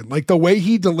Wisconsin. Like the way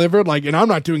he delivered, like, and I'm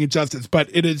not doing it justice, but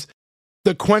it is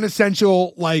the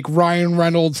quintessential like Ryan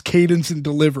Reynolds cadence and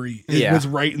delivery. It was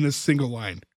right in this single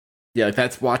line. Yeah, like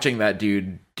that's watching that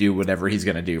dude do whatever he's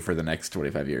going to do for the next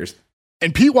 25 years.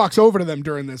 And Pete walks over to them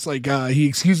during this, like he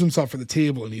excused himself for the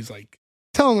table and he's like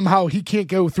telling them how he can't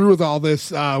go through with all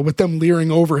this with them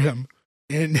leering over him.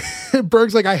 And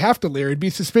Berg's like, I have to leer. It'd be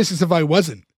suspicious if I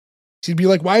wasn't. She'd be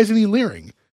like, why isn't he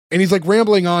leering? And he's like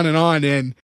rambling on.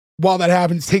 And while that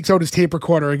happens, takes out his tape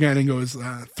recorder again and goes,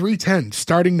 310,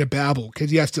 starting to babble,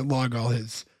 because he has to log all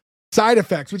his side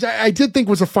effects, which I did think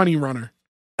was a funny runner.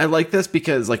 I like this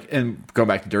because, like, and going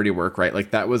back to Dirty Work, right?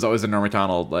 Like, that was always a Norm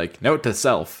Macdonald, like, note to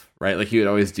self, right? Like, he would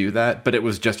always do that, but it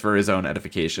was just for his own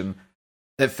edification.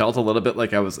 It felt a little bit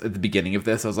like I was at the beginning of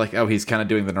this. I was like, oh, he's kind of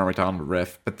doing the Norm Macdonald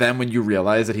riff. But then when you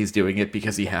realize that he's doing it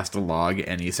because he has to log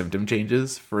any symptom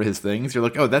changes for his things, you're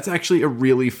like, oh, that's actually a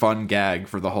really fun gag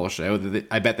for the whole show that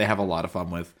I bet they have a lot of fun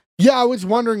with. Yeah, I was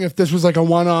wondering if this was like a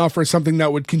one-off or something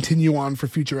that would continue on for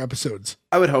future episodes.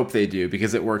 I would hope they do,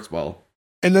 because it works well.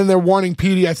 And then they're warning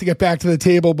Pete he has to get back to the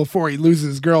table before he loses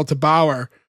his girl to Bauer.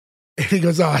 And he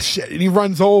goes, oh, shit. And he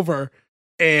runs over.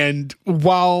 And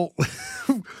while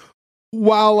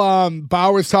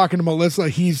Bauer's talking to Melissa,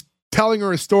 he's telling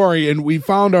her a story. And we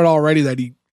found out already that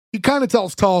he kind of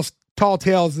tells tall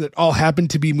tales that all happen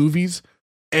to be movies.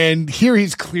 And here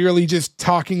he's clearly just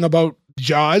talking about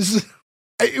Jaws.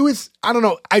 It was, I don't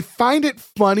know. I find it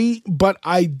funny, but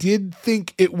I did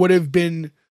think it would have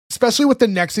been, especially with the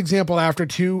next example after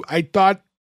two, I thought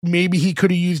maybe he could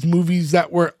have used movies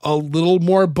that were a little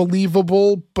more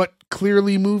believable, but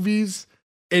clearly movies,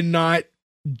 and not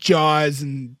Jaws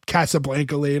and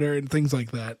Casablanca later and things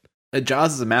like that.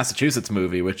 Jaws is a Massachusetts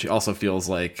movie, which also feels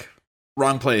like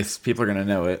wrong place. People are going to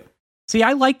know it. See,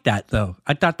 I like that, though.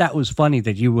 I thought that was funny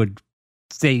that you would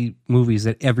say movies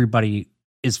that everybody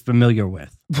is familiar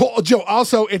with. Well, Joe,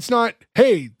 also, it's not,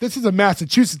 hey, this is a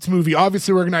Massachusetts movie.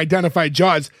 Obviously, we're going to identify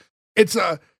Jaws. It's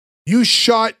you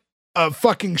shot a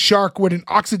fucking shark with an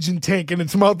oxygen tank in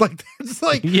its mouth. Like, it's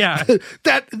like, yeah,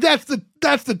 that's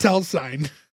the tell sign.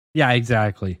 Yeah,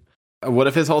 exactly. What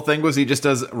if his whole thing was he just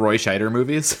does Roy Scheider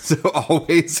movies? So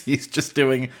always he's just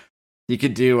doing, he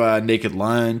could do Naked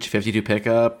Lunch, 52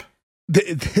 Pickup.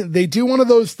 They do one of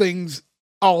those things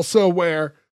also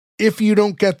where if you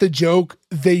don't get the joke,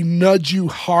 they nudge you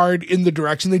hard in the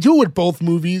direction. They do it with both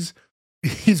movies.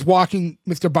 He's walking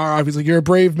Mr. Bauer off. He's like, you're a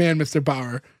brave man, Mr.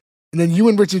 Bauer. And then you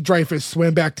and Richard Dreyfuss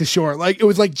swam back to shore. Like, it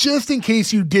was like, just in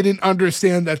case you didn't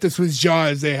understand that this was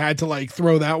Jaws, they had to like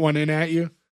throw that one in at you.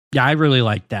 Yeah, I really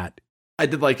liked that. I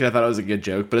did like it. I thought it was a good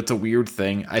joke, but it's a weird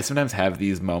thing. I sometimes have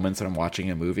these moments when I'm watching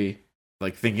a movie,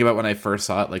 like thinking about when I first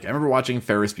saw it. Like, I remember watching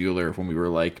Ferris Bueller when we were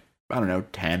like, I don't know,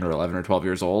 10 or 11 or 12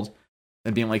 years old.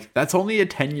 And being like, that's only a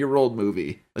 10-year-old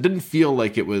movie. It didn't feel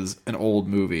like it was an old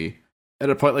movie.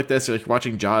 At a point like this, you're like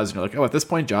watching Jaws, and you're like, oh, at this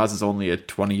point, Jaws is only a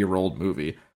 20-year-old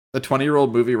movie. The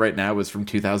 20-year-old movie right now is from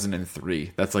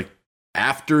 2003. That's like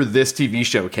after this TV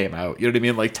show came out. You know what I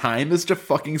mean? Like, time is just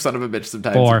fucking son of a bitch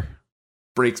sometimes. 4.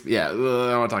 Breaks. Yeah, I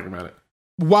don't want to talk about it.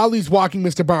 While he's walking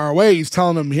Mr. Bauer away, he's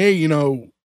telling him, hey,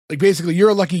 like basically, you're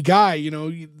a lucky guy,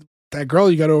 that girl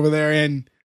you got over there. And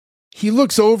Pete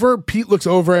looks over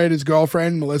at his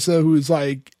girlfriend, Melissa, who's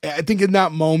like, I think in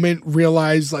that moment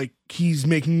realized like he's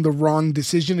making the wrong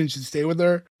decision and should stay with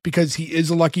her because he is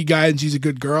a lucky guy and she's a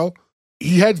good girl.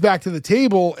 He heads back to the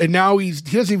table and now he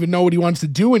doesn't even know what he wants to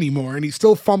do anymore. And he's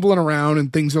still fumbling around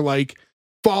and things are like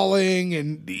falling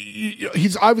and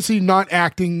he's obviously not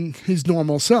acting his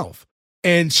normal self.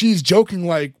 And she's joking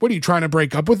like, what are you trying to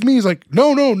break up with me? He's like,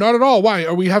 no, not at all. Why?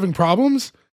 Are we having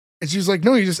problems? And she's like,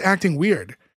 no, you're just acting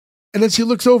weird. And then she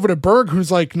looks over to Berg,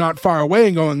 who's like not far away,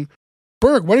 and going,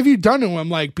 Berg, what have you done to him?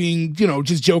 Like being,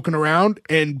 just joking around.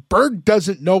 And Berg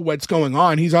doesn't know what's going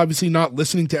on. He's obviously not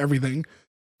listening to everything.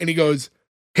 And he goes,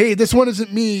 hey, this one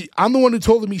isn't me. I'm the one who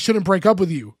told him he shouldn't break up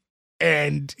with you.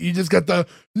 And you just got the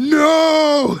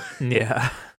no.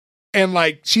 Yeah. And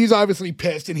like, she's obviously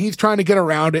pissed, and he's trying to get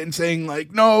around it and saying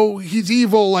like, no, he's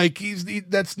evil. Like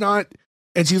that's not.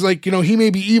 And she's like, he may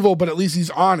be evil, but at least he's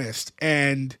honest.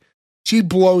 And she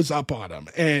blows up on him.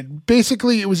 And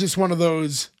basically it was just one of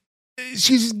those,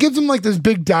 she just gives him like this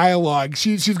big dialogue.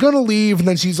 She's going to leave. And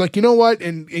then she's like, you know what?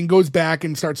 And goes back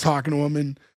and starts talking to him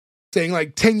and saying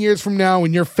like 10 years from now,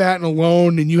 when you're fat and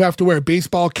alone and you have to wear a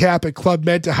baseball cap at Club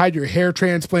Med to hide your hair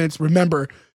transplants, remember,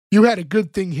 you had a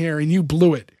good thing here and you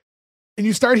blew it. And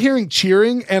you start hearing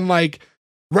cheering, and like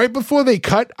right before they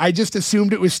cut, I just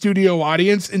assumed it was studio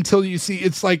audience until you see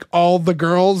it's like all the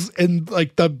girls and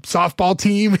like the softball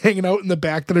team hanging out in the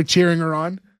back that are cheering her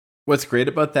on. What's great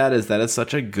about that is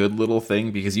such a good little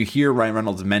thing, because you hear Ryan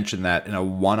Reynolds mention that in a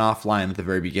one-off line at the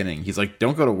very beginning. He's like,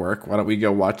 don't go to work. Why don't we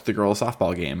go watch the girls'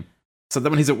 softball game? So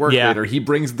then when he's at work later, he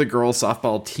brings the girls'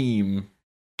 softball team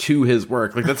to his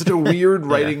work. Like, that's such a weird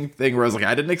writing thing where I was like,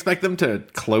 I didn't expect them to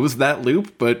close that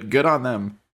loop, but good on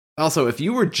them. Also, if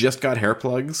you just got hair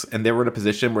plugs and they were in a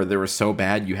position where they were so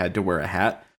bad you had to wear a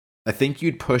hat, I think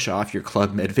you'd push off your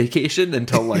Club Med vacation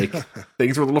until like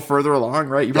things were a little further along,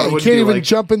 right? You probably can't even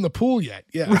jump in the pool yet.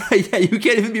 Yeah. Right, yeah, you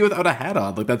can't even be without a hat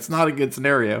on. Like, that's not a good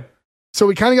scenario. So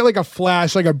we kind of get like a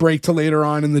flash, like a break to later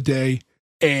on in the day.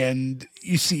 And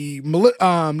you see,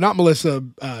 not Melissa,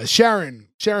 Sharon,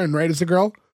 right, is the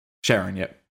girl? Sharon,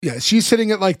 yep. Yeah, she's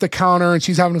sitting at like the counter and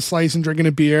she's having a slice and drinking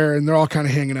a beer, and they're all kind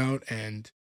of hanging out.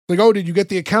 And like, oh, did you get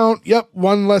the account? Yep,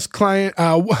 one less client,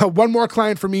 one more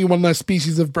client for me, one less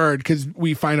species of bird, because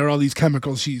we find out all these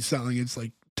chemicals she's selling. It's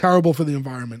like terrible for the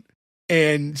environment.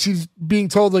 And she's being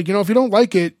told, like, if you don't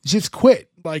like it, just quit.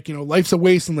 Like, life's a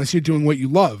waste unless you're doing what you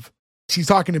love. She's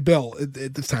talking to Bill at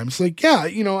this time. She's like, yeah,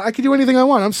 I can do anything I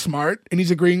want. I'm smart. And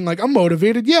he's agreeing, like, I'm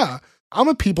motivated. Yeah, I'm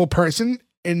a people person.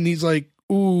 And he's like,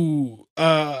 ooh,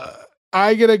 I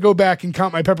gotta go back and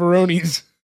count my pepperonis.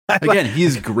 Again,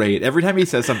 he's great. Every time he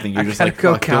says something, you're just like,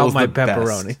 go count my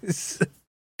pepperonis.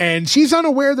 And she's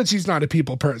unaware that she's not a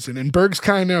people person. And Berg's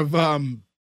kind of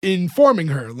informing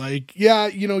her, like, yeah,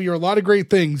 you're a lot of great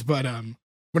things, but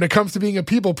when it comes to being a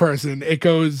people person, it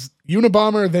goes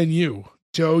Unabomber, then you.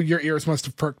 Joe, your ears must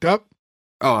have perked up.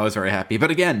 Oh, I was very happy.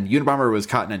 But again, Unabomber was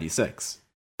caught in 96.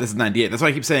 This is 98. That's why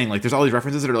I keep saying, like, there's all these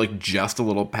references that are like just a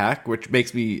little pack, which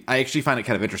makes me, I actually find it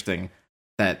kind of interesting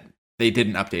that they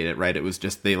didn't update it, right? It was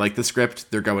just, they like the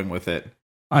script, they're going with it.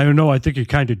 I don't know. I think it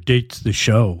kind of dates the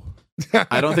show.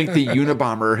 I don't think the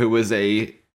Unabomber, who was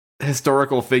a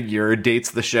historical figure,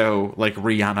 dates the show like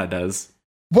Rihanna does.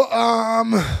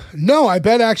 Well, no, I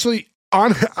bet actually,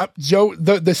 Joe,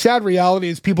 the sad reality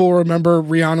is people will remember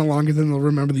Rihanna longer than they'll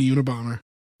remember the Unabomber.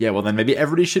 Yeah, well then maybe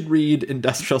everybody should read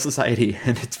Industrial Society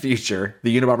and its future,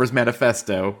 the Unabomber's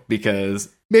Manifesto, because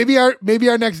maybe our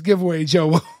next giveaway,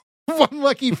 Joe, one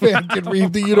lucky fan can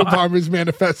read the Unabomber's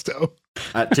Manifesto.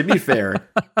 To be fair,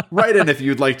 write in if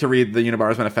you'd like to read the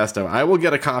Unabomber's Manifesto. I will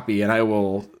get a copy and I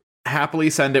will happily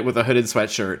send it with a hooded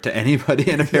sweatshirt to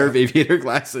anybody and a pair of aviator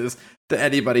glasses to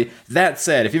anybody. That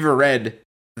said, if you've ever read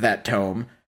that tome,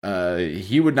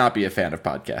 he would not be a fan of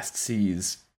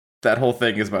podcasts. That whole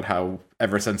thing is about how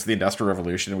ever since the Industrial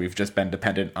Revolution, we've just been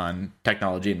dependent on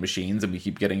technology and machines, and we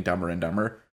keep getting dumber and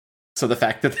dumber. So the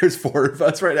fact that there's 4 of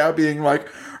us right now being like,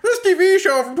 this TV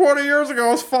show from 20 years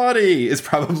ago is funny, is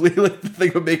probably like the thing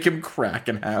that would make him crack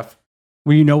in half.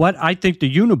 Well, you know what? I think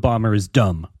the Unabomber is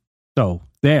dumb. So,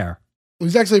 there.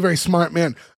 He's actually a very smart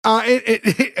man.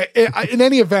 In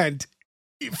any event,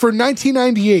 for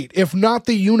 1998, if not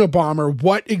the Unabomber,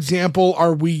 what example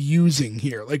are we using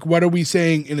here? Like, what are we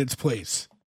saying in its place?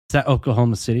 Is that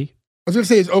Oklahoma City? I was going to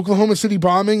say, is Oklahoma City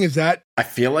bombing? Is that? I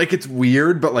feel like it's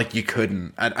weird, but like you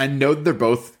couldn't. I know they're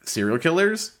both serial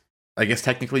killers. I guess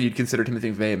technically you'd consider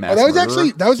Timothy McVeigh a mass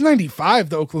murderer. That was 95,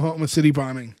 the Oklahoma City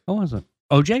bombing. Oh, was it?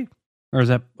 OJ? Or is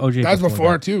that OJ? That was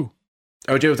before too.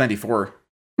 OJ was 94.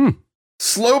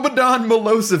 Slobodan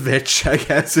Milosevic, I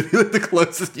guess, would be like the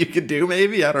closest you could do,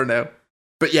 maybe. I don't know.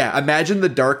 But yeah, imagine the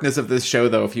darkness of this show,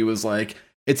 though, if he was like,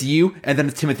 it's you, and then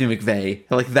it's Timothy McVeigh.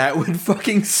 Like, that would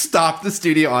fucking stop the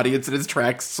studio audience in its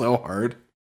tracks so hard.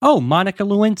 Oh, Monica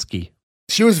Lewinsky.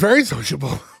 She was very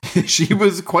sociable. She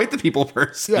was quite the people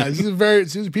person. Yeah,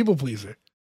 she was a people pleaser.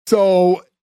 So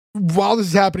while this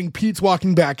is happening, Pete's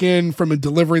walking back in from a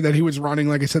delivery that he was running.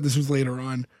 Like I said, this was later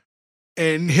on.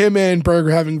 And him and Berg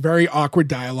are having very awkward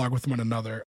dialogue with one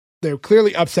another. They're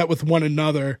clearly upset with one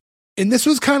another. And this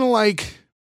was kind of like,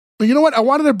 You know what? I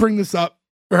wanted to bring this up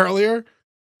earlier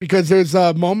because there's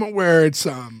a moment where it's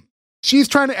she's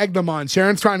trying to egg them on.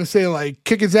 Sharon's trying to say, like,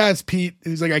 kick his ass, Pete.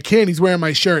 And he's like, I can't. He's wearing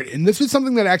my shirt. And this was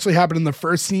something that actually happened in the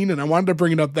first scene, and I wanted to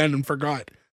bring it up then and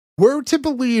forgot. We're to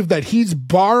believe that he's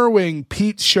borrowing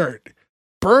Pete's shirt.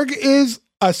 Berg is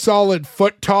a solid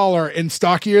foot taller and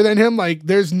stockier than him. Like,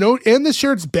 and the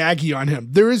shirt's baggy on him.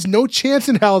 There is no chance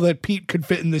in hell that Pete could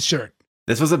fit in this shirt.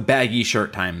 This was a baggy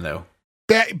shirt time, though.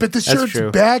 But the shirt's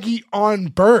baggy on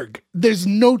Berg. There's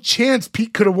no chance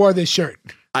Pete could have wore this shirt.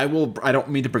 I don't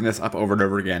mean to bring this up over and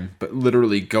over again, but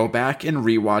literally go back and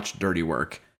rewatch Dirty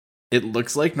Work. It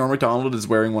looks like Norm Macdonald is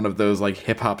wearing one of those like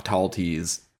hip hop tall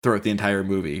tees throughout the entire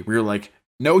movie. We were like,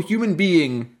 no human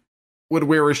being would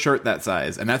wear a shirt that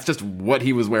size. And that's just what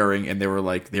he was wearing. And they were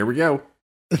like, there we go.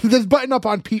 This button up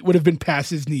on Pete would have been past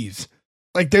his knees.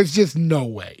 Like, there's just no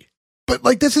way. But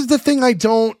like, this is the thing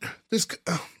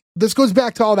this goes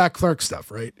back to all that Clerk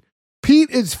stuff, right? Pete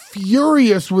is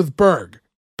furious with Berg.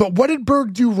 But what did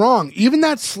Berg do wrong? Even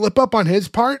that slip up on his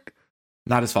part?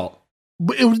 Not his fault.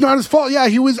 It was not his fault. Yeah,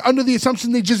 he was under the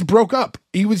assumption they just broke up.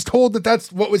 He was told that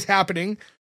that's what was happening.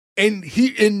 And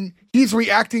he's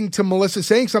reacting to Melissa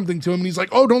saying something to him. And he's like,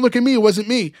 oh, don't look at me. It wasn't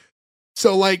me.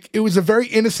 So like, it was a very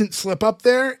innocent slip up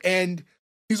there. And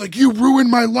he's like, you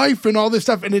ruined my life and all this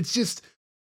stuff. And it's just,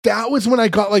 that was when I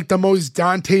got like the most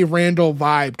Dante Randall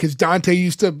vibe. Cause Dante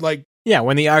used to like. Yeah.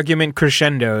 When the argument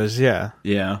crescendos. Yeah.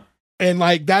 Yeah. And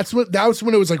like, that was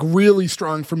when it was like really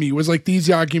strong for me. It was like these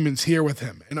arguments here with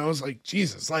him. And I was like,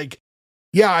 Jesus, like,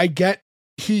 yeah, I get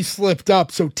he slipped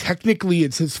up. So technically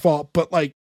it's his fault, but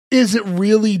like, is it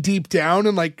really deep down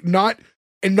and like not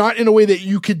in a way that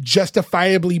you could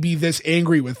justifiably be this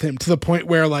angry with him to the point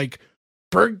where like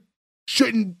Berg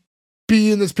shouldn't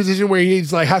be in this position where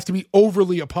he's like, has to be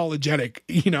overly apologetic,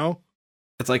 you know?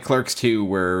 It's like Clerks 2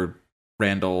 where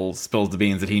Randall spills the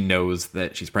beans that he knows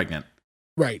that she's pregnant.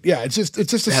 Right. Yeah. It's just a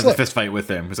slip. Has a fist fight with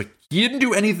him. It's like, you didn't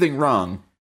do anything wrong.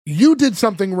 You did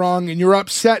something wrong and you're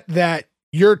upset that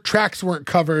your tracks weren't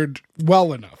covered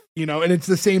well enough, you know? And it's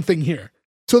the same thing here.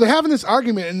 So they're having this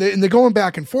argument and they're going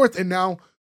back and forth. And now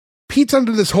Pete's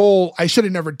under this whole, I should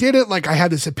have never did it. Like I had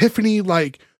this epiphany,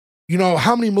 like, you know,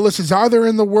 how many Melissas are there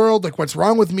in the world? Like what's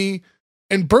wrong with me?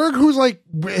 And Berg, who's like,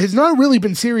 has not really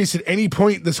been serious at any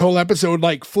point this whole episode,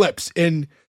 like flips. And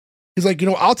he's like, you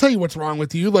know, I'll tell you what's wrong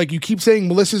with you. Like you keep saying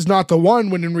Melissa's not the one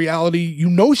when in reality, you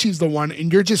know, she's the one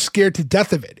and you're just scared to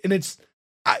death of it. And it's,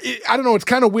 I don't know. It's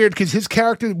kind of weird because his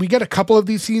character, we get a couple of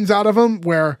these scenes out of him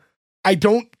where I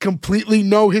don't completely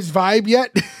know his vibe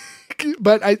yet,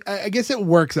 but I guess it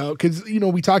works out because, you know,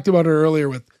 we talked about it earlier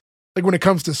with like when it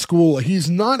comes to school, he's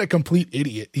not a complete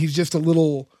idiot. He's just a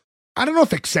little, I don't know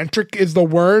if eccentric is the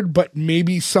word, but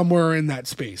maybe somewhere in that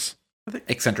space. I think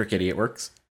eccentric idiot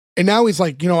works. And now he's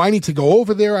like, you know, I need to go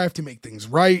over there. I have to make things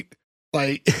right.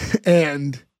 Like,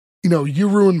 and, you know, you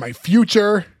ruined my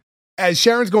future. As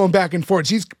Sharon's going back and forth,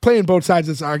 she's playing both sides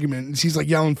of this argument. And she's like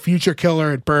yelling future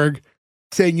killer at Berg,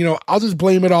 saying, you know, I'll just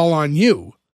blame it all on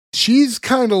you. She's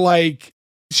kind of like,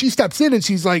 she steps in and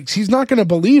she's like, she's not going to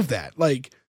believe that.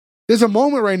 Like, there's a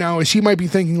moment right now where she might be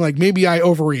thinking like, maybe I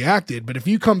overreacted, but if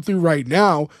you come through right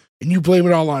now and you blame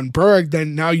it all on Berg,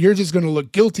 then now you're just going to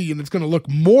look guilty and it's going to look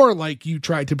more like you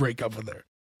tried to break up with her.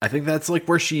 I think that's like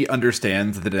where she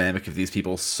understands the dynamic of these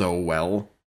people so well.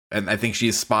 And I think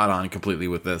she's spot on completely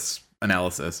with this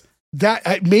analysis.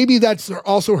 That maybe that's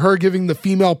also her giving the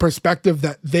female perspective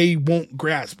that they won't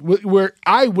grasp, where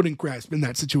I wouldn't grasp in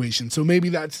that situation. So maybe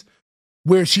that's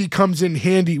where she comes in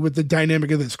handy with the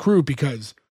dynamic of this crew,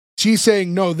 because she's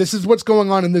saying, no, this is what's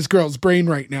going on in this girl's brain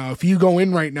right now. If you go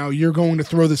in right now, you're going to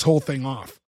throw this whole thing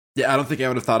off. Yeah, I don't think I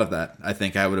would have thought of that. I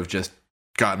think I would have just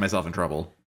gotten myself in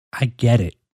trouble. I get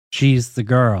it. She's the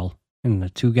girl, and the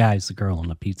two guys, the girl in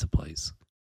the pizza place.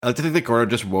 I like to think that Gordo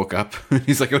just woke up.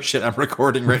 He's like, oh shit, I'm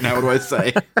recording right now. What do I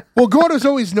say? Well, Gordo's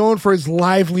always known for his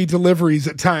lively deliveries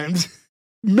at times.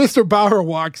 Mr. Bauer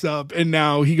walks up and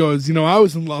now he goes, you know, I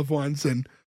was in love once. And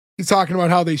he's talking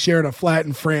about how they shared a flat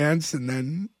in France. And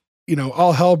then, you know,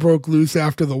 all hell broke loose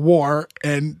after the war.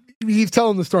 And he's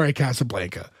telling the story of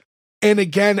Casablanca. And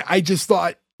again, I just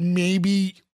thought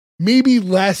maybe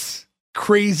less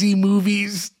crazy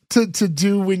movies to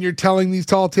do when you're telling these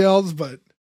tall tales, but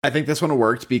I think this one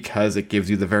worked because it gives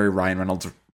you the very Ryan Reynolds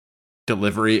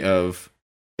delivery of,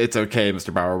 it's okay,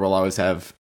 Mr. Bauer, we'll always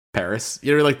have Paris.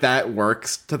 You know, like that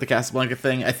works to the Casablanca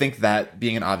thing. I think that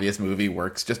being an obvious movie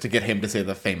works just to get him to say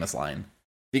the famous line.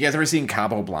 You guys ever seen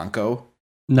Cabo Blanco?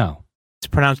 No. It's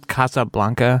pronounced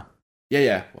Casablanca.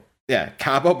 Yeah.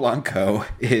 Cabo Blanco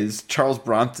is Charles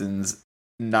Bronson's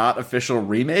not official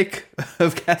remake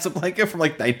of Casablanca from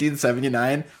like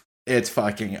 1979. It's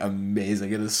fucking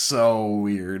amazing. It is so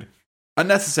weird.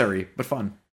 Unnecessary, but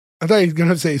fun. I thought you were going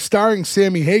to say starring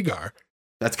Sammy Hagar.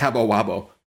 That's Cabo Wabo.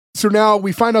 So now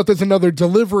we find out there's another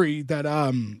delivery that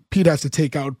Pete has to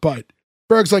take out, but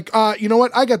Berg's like, you know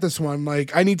what? I got this one.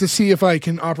 Like, I need to see if I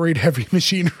can operate heavy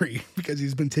machinery because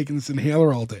he's been taking this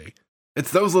inhaler all day.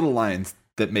 It's those little lines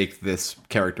that make this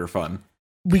character fun.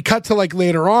 We cut to like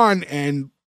later on,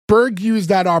 and Berg used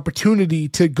that opportunity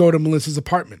to go to Melissa's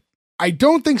apartment. I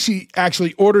don't think she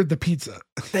actually ordered the pizza.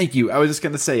 Thank you. I was just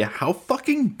going to say, how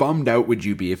fucking bummed out would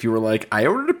you be if you were like, I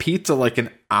ordered a pizza like an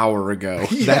hour ago.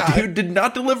 Yeah. That dude did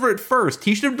not deliver it first.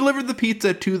 He should have delivered the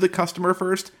pizza to the customer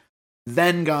first,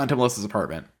 then gone to Melissa's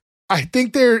apartment. I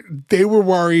think they were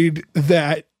worried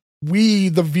that we,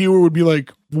 the viewer, would be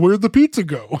like, where'd the pizza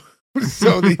go?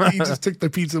 So he just took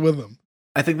the pizza with him.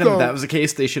 I think that if that was the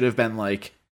case, they should have been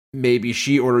like, maybe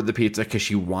she ordered the pizza because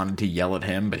she wanted to yell at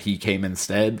him, but he came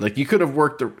instead. Like, you could have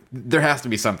worked. There has to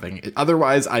be something.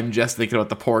 Otherwise, I'm just thinking about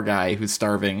the poor guy who's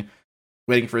starving,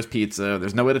 waiting for his pizza.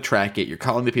 There's no way to track it. You're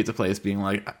calling the pizza place, being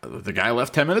like, the guy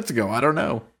left 10 minutes ago. I don't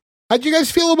know. How'd you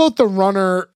guys feel about the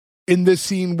runner in this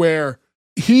scene where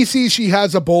he sees she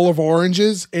has a bowl of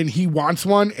oranges and he wants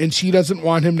one and she doesn't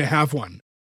want him to have one?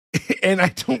 And I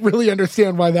don't really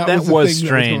understand why that was the was thing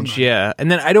strange. Yeah.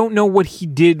 And then I don't know what he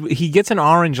did. He gets an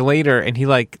orange later and he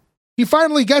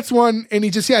finally gets one and he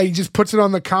just puts it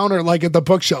on the counter, like at the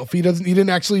bookshelf. He didn't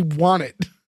actually want it.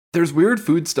 There's weird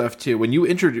food stuff too. When you're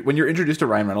introduced to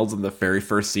Ryan Reynolds in the very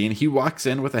first scene, he walks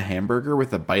in with a hamburger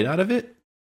with a bite out of it,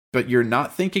 but you're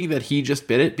not thinking that he just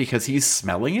bit it because he's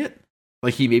smelling it.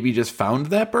 Like he maybe just found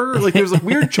that burger. Like there's like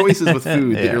weird choices with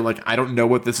food that you're like, I don't know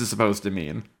what this is supposed to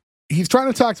mean. He's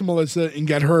trying to talk to Melissa and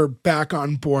get her back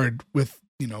on board with,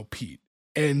 Pete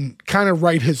and kind of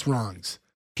right his wrongs.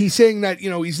 He's saying that,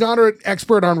 he's not an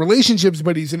expert on relationships,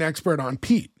 but he's an expert on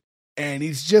Pete. And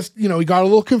he's just, he got a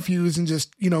little confused and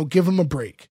just, give him a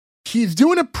break. He's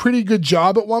doing a pretty good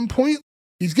job at one point.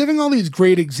 He's giving all these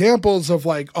great examples of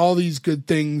like all these good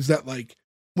things that like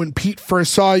when Pete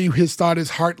first saw you, his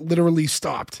heart literally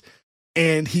stopped.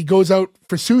 And he goes out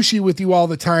for sushi with you all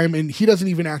the time, and he doesn't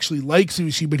even actually like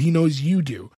sushi, but he knows you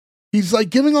do. He's like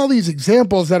giving all these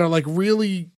examples that are like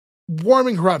really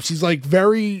warming her up. She's like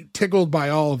very tickled by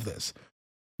all of this.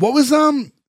 What was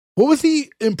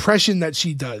the impression that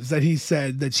she does, that he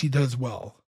said that she does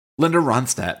well? Linda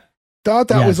Ronstadt. Thought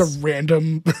that was a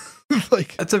random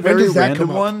like that's a very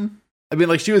random one. I mean,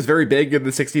 like she was very big in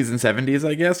the 60s and 70s,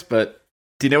 I guess, but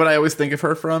do you know what I always think of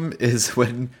her from is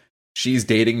when she's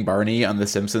dating Barney on The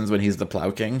Simpsons when he's the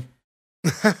Plow King.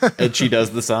 And she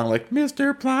does the song like,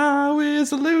 Mr. Plow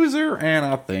is a loser, and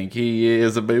I think he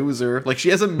is a boozer. Like, she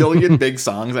has a million big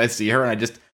songs. I see her, and I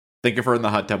just think of her in the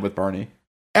hot tub with Barney.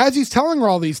 As he's telling her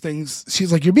all these things,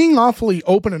 she's like, you're being awfully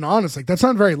open and honest. Like, that's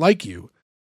not very like you.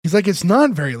 He's like, it's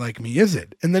not very like me, is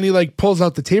it? And then he, like, pulls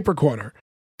out the tape recorder.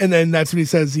 And then that's when he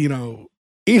says,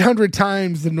 800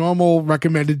 times the normal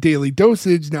recommended daily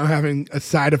dosage, now having a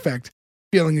side effect,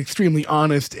 feeling extremely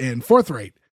honest and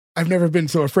forthright. I've never been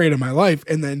so afraid in my life.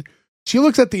 And then she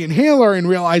looks at the inhaler and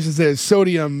realizes there's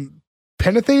sodium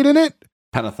pentothate in it.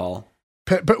 Pentothal.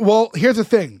 But well, here's the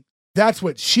thing. That's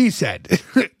what she said.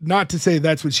 Not to say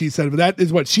that's what she said, but that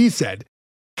is what she said.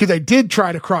 Because I did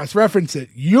try to cross-reference it.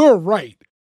 You're right.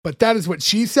 But that is what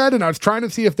she said. And I was trying to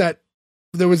see if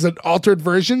there was an altered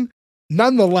version.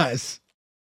 Nonetheless,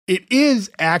 it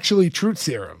is actually truth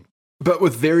serum. But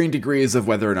with varying degrees of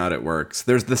whether or not it works.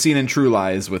 There's the scene in True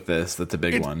Lies with this. That's a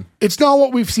big one. It's not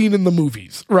what we've seen in the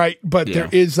movies, right? But there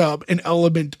is an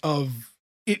element of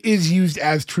it is used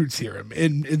as truth serum.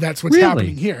 And that's what's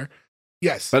happening here.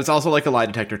 Yes. But it's also like a lie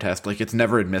detector test. Like, it's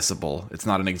never admissible. It's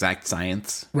not an exact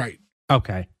science. Right.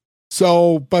 Okay.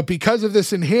 So, but because of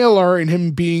this inhaler and him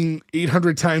being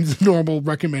 800 times the normal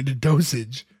recommended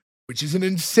dosage, which is an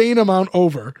insane amount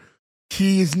over,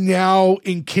 he's now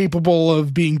incapable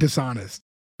of being dishonest.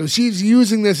 So she's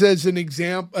using this as an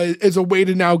example, as a way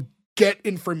to now get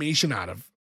information out of.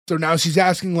 So now she's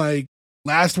asking, like,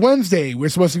 last Wednesday, we're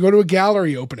supposed to go to a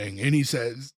gallery opening. And he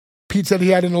says, Pete said he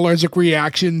had an allergic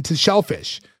reaction to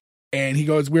shellfish. And he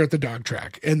goes, we're at the dog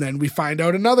track. And then we find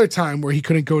out another time where he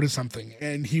couldn't go to something.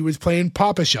 And he was playing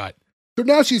Pop-A-Shot. So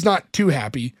now she's not too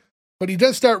happy. But he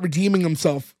does start redeeming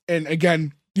himself. And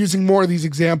again, using more of these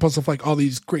examples of like all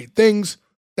these great things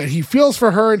that he feels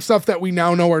for her and stuff that we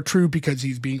now know are true because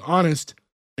he's being honest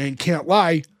and can't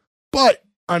lie. But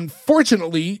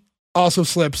unfortunately, also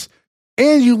slips.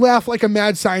 And you laugh like a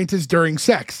mad scientist during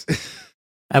sex.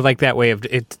 I like that way of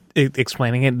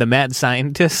explaining it. The mad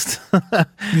scientist.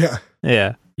 Yeah.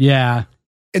 Yeah. Yeah.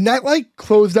 And that like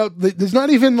closed out. There's not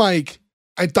even like,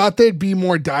 I thought there'd be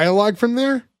more dialogue from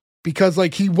there. because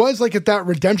like he was like at that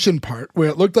redemption part where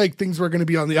it looked like things were going to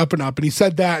be on the up and up, and he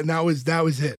said that, and that was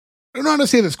it. I don't know how to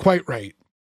say this quite right.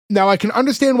 Now I can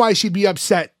understand why she'd be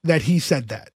upset that he said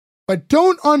that, but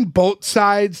don't on both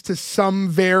sides to some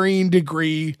varying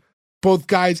degree, both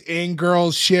guys and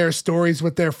girls share stories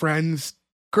with their friends.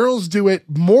 Girls do it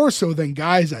more so than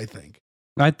guys, I think.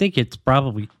 I think it's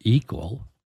probably equal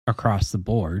across the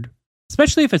board,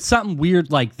 especially if it's something weird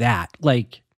like that.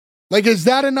 Like, is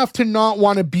that enough to not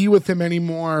want to be with him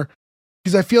anymore?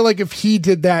 Because I feel like if he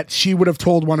did that, she would have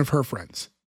told one of her friends.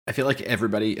 I feel like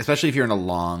everybody, especially if you're in a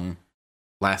long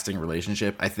lasting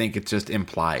relationship, I think it's just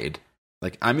implied.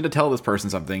 Like, I'm going to tell this person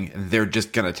something, and they're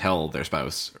just going to tell their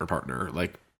spouse or partner.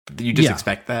 Like, you just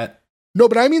expect that. No,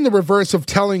 but I mean the reverse of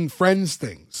telling friends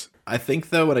things. I think,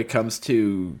 though, when it comes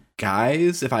to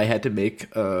guys, if I had to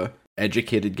make a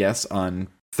educated guess on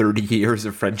 30 years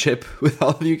of friendship with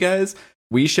all of you guys,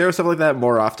 we share stuff like that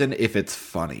more often if it's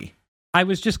funny. I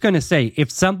was just going to say,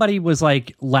 if somebody was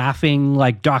like laughing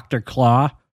like Dr.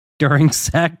 Claw during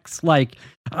sex, like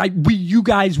you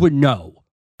guys would know.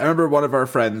 I remember one of our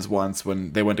friends once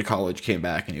when they went to college came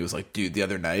back and he was like, dude, the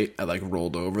other night I like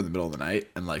rolled over in the middle of the night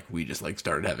and like we just like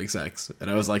started having sex. And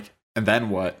I was like, and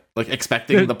then what? Like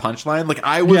expecting the punchline? Like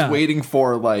I was waiting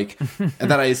for like,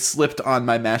 and then I slipped on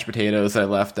my mashed potatoes that I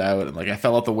left out and like I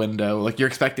fell out the window. Like you're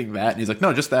expecting that? And he's like,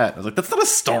 no, just that. I was like, that's not a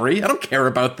story. I don't care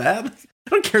about that. I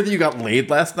don't care that you got laid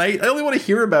last night. I only want to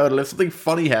hear about it if something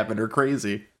funny happened or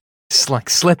crazy. It's like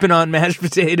slipping on mashed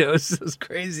potatoes. Those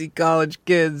crazy college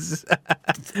kids.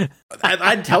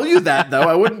 I'd tell you that, though.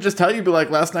 I wouldn't just tell you, be like,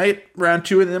 last night, around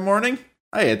 2 a.m,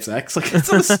 I had sex. Like,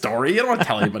 it's not a story. You don't want to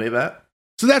tell anybody that.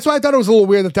 So that's why I thought it was a little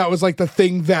weird that was like the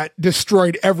thing that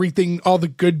destroyed everything, all the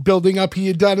good building up he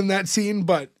had done in that scene.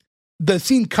 But the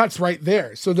scene cuts right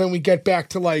there. So then we get back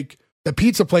to like the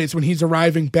pizza place when he's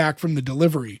arriving back from the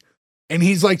delivery. And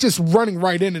he's like just running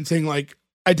right in and saying like,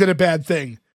 I did a bad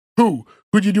thing.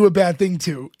 Who'd you do a bad thing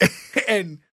to?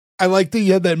 And I like that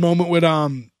you had that moment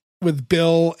with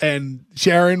Bill and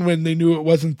Sharon when they knew it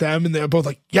wasn't them and they were both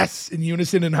like, yes, in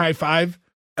unison and high five.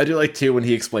 I do like too when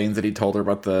he explains that he told her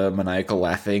about the maniacal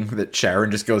laughing, that Sharon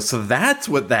just goes, so that's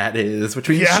what that is, which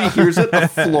means she hears it a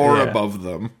floor above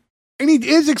them. And he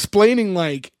is explaining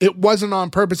like, it wasn't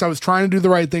on purpose. I was trying to do the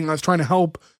right thing. I was trying to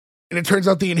help. And it turns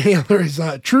out the inhaler is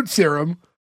truth serum.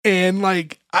 And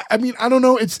like, I mean, I don't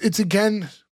know. It's again,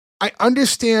 I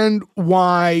understand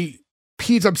why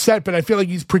Pete's upset, but I feel like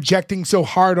he's projecting so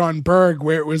hard on Berg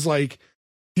where it was like,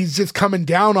 he's just coming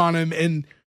down on him and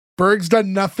Berg's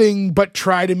done nothing but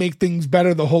try to make things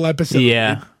better the whole episode.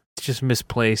 Yeah. It's just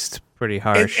misplaced pretty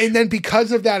harsh. And then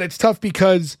because of that, it's tough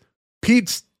because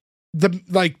Pete's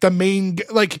the main,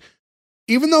 like,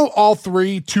 even though all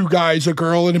three, 2 guys, a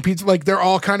girl, and a pizza, like they're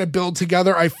all kind of built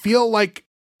together, I feel like,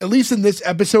 at least in this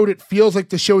episode, it feels like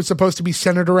the show is supposed to be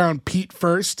centered around Pete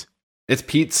first. It's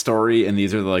Pete's story, and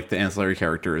these are like the ancillary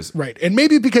characters. Right. And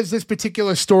maybe because this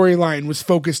particular storyline was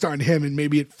focused on him, and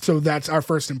maybe so that's our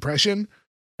first impression.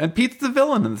 And Pete's the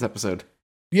villain in this episode.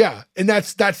 Yeah. And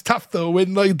that's tough though,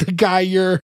 when like the guy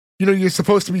you're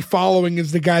supposed to be following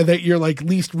is the guy that you're like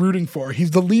least rooting for.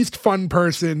 He's the least fun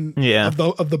person of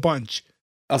the bunch.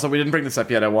 Also, we didn't bring this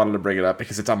up yet. I wanted to bring it up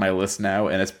because it's on my list now,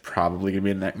 and it's probably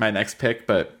going to be my next pick.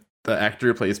 But the actor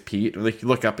who plays Pete, like you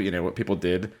look up, what people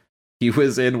did. He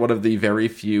was in one of the very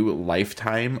few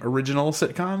Lifetime original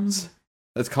sitcoms.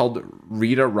 It's called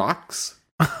Rita Rocks,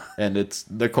 and it's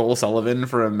Nicole Sullivan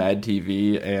from Mad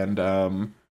TV,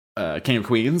 and King of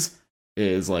Queens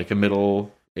is like a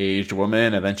middle-aged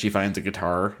woman, and then she finds a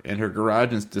guitar in her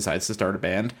garage and decides to start a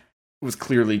band. Was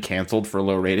clearly canceled for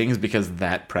low ratings because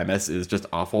that premise is just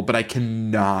awful, but I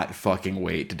cannot fucking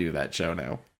wait to do that show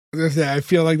now. I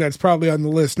feel like that's probably on the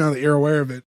list now that you're aware of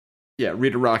it. Yeah,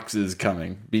 Rita Rocks is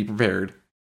coming. Be prepared.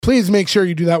 Please make sure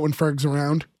you do that when Ferg's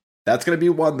around. That's going to be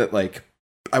one that, like,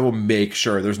 I will make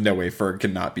sure there's no way Ferg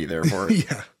cannot be there for it.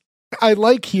 Yeah. I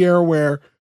like here where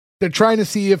they're trying to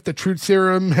see if the truth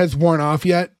serum has worn off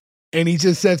yet, and he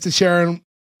just says to Sharon,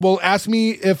 well, ask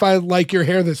me if I like your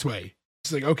hair this way.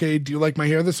 She's like, okay, do you like my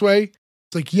hair this way?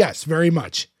 It's like, yes, very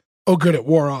much. Oh, good, it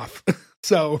wore off.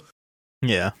 So,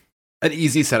 yeah, an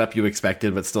easy setup you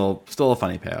expected, but still a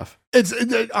funny payoff. It's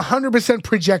a 100%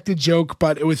 projected joke,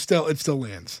 but it still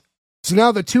lands. So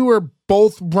now the two are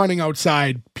both running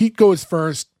outside. Pete goes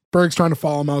first. Berg's trying to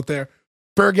follow him out there.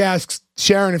 Berg asks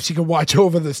Sharon if she could watch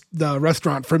over the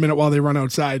restaurant for a minute while they run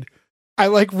outside. I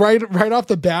like right off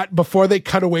the bat, before they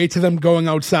cut away to them going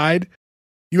outside,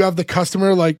 you have the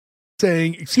customer like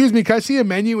saying, excuse me, can I see a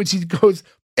menu? And she goes,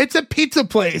 it's a pizza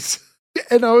place.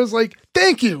 And I was like,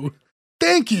 thank you.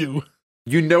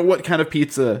 You know what kind of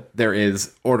pizza there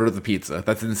is, order the pizza.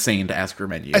 That's insane to ask for a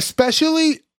menu.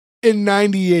 Especially in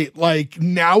 98. Like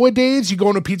nowadays, you go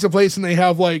in a pizza place and they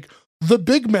have like the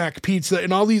Big Mac pizza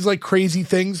and all these like crazy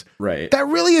things. Right. That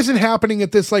really isn't happening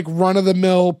at this like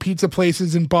run-of-the-mill pizza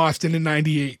places in Boston in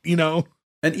 98, you know?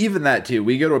 And even that too,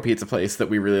 we go to a pizza place that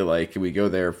we really like, and we go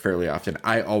there fairly often.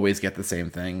 I always get the same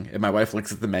thing, and my wife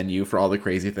looks at the menu for all the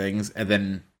crazy things, and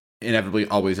then inevitably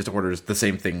always just orders the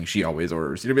same thing she always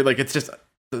orders. You know what I mean? Like, it's just,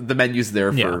 the menu's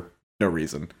there for no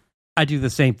reason. I do the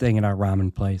same thing in our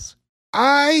ramen place.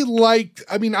 I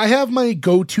have my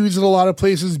go-tos at a lot of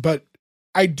places, but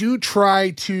I do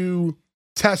try to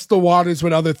test the waters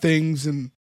with other things and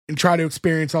try to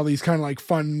experience all these kind of like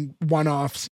fun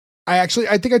one-offs. I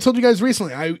think I told you guys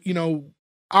recently,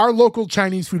 our local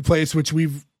Chinese food place, which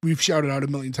we've shouted out a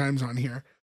million times on here,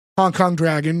 Hong Kong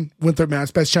Dragon, Winthrop,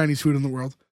 Mass, best Chinese food in the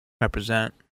world.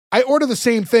 Represent. I order the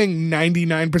same thing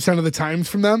 99% of the times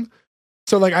from them.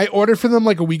 So like I ordered for them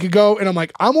like a week ago, and I'm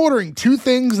like, I'm ordering 2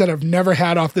 things that I've never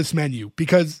had off this menu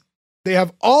because they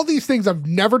have all these things I've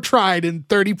never tried in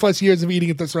 30 plus years of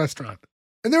eating at this restaurant.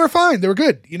 And they were fine. They were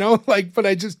good,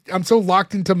 but I'm so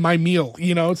locked into my meal,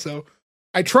 so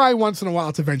I try once in a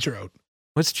while to venture out.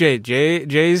 What's Jay?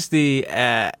 Jay's the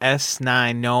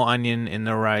S9 no onion in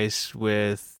the rice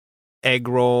with egg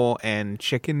roll and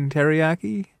chicken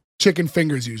teriyaki? Chicken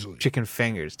fingers, usually. Chicken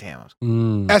fingers, damn.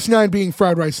 S9 being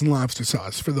fried rice and lobster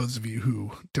sauce, for those of you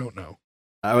who don't know.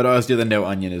 I would always do the no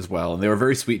onion as well, and they were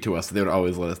very sweet to us. So they would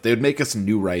always let us. They would make us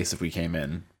new rice if we came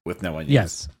in with no onions.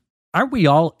 Yes. Aren't we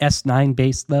all S9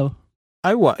 based, though?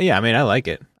 I like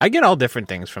it. I get all different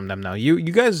things from them, though. You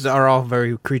guys are all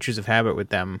very creatures of habit with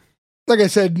them. Like I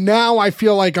said, now I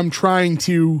feel like I'm trying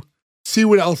to see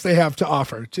what else they have to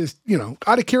offer. Just,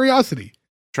 out of curiosity.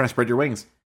 Trying to spread your wings.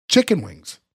 Chicken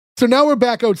wings. So now we're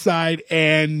back outside,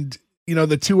 and,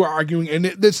 the two are arguing. And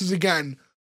this is, again,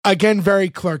 very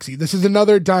Clerksy. This is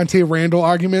another Dante Randall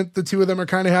argument the two of them are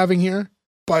kind of having here.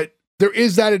 But there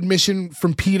is that admission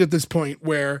from Pete at this point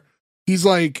where he's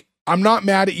like, I'm not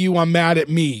mad at you, I'm mad at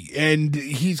me. And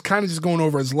he's kind of just going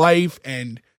over his life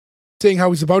and saying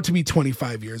how he's about to be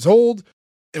 25 years old.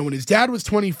 And when his dad was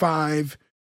 25,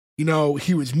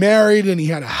 he was married and he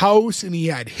had a house and he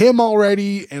had him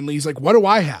already. And he's like, what do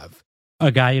I have?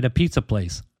 A guy at a pizza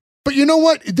place. But you know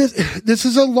what? This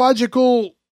is a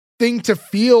logical thing to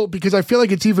feel, because I feel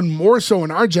like it's even more so in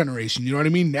our generation. You know what I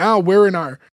mean? Now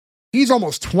he's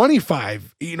almost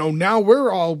 25, now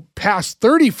we're all past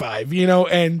 35,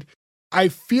 and I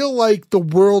feel like the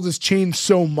world has changed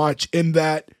so much in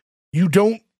that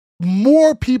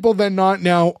more people than not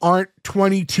now aren't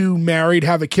 22, married,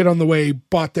 have a kid on the way,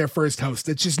 bought their first house.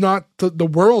 That's just not the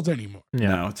world anymore.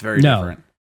 Yeah. No, it's very different.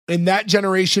 And that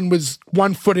generation was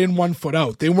 1 foot in, 1 foot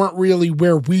out. They weren't really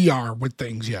where we are with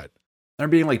things yet. They're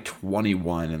being like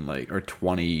 21 and or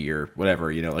 20 or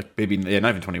whatever, maybe not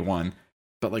even 21.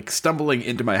 But like stumbling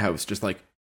into my house, just like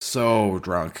so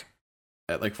drunk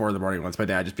at like 4 a.m. once, my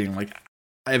dad just being like,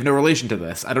 I have no relation to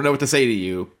this. I don't know what to say to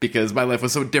you because my life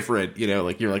was so different, you're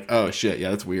like, oh shit, yeah,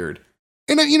 that's weird.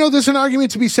 And there's an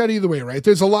argument to be said either way, right?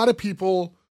 There's a lot of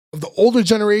people of the older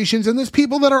generations, and there's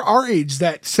people that are our age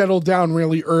that settled down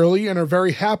really early and are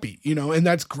very happy, and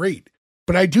that's great.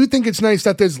 But I do think it's nice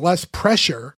that there's less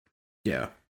pressure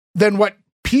than what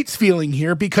Pete's feeling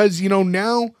here, because,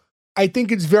 now I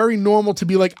think it's very normal to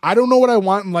be like, I don't know what I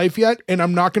want in life yet, and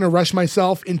I'm not going to rush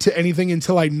myself into anything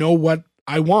until I know what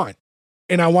I want.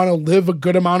 And I want to live a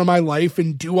good amount of my life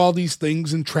and do all these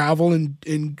things and travel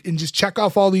and just check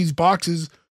off all these boxes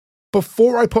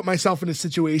before I put myself in a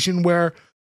situation where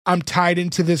I'm tied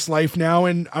into this life now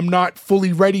and I'm not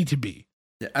fully ready to be.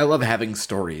 I love having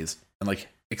stories and like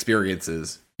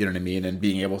experiences, you know what I mean? And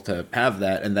being able to have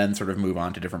that and then sort of move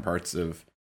on to different parts of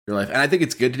your life. And I think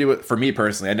it's good to do it for me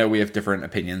personally. I know we have different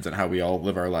opinions on how we all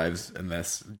live our lives in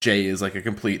this. Jay is like a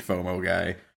complete FOMO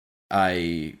guy.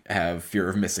 I have fear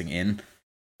of missing in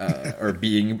or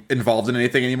being involved in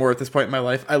anything anymore at this point in my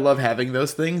life. I love having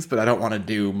those things, but I don't want to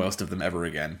do most of them ever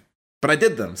again. But I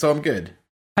did them, so I'm good.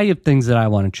 I have things that I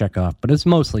want to check off, but it's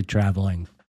mostly traveling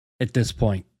at this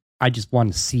point. I just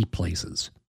want to see places.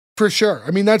 For sure.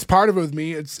 I mean, that's part of it with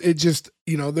me. It just,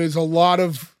 there's a lot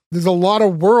of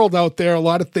world out there, a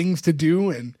lot of things to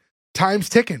do, and time's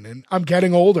ticking, and I'm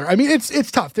getting older. I mean,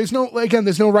 it's tough. There's no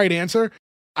right answer.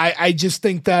 I just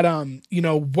think that,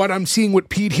 what I'm seeing with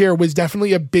Pete here was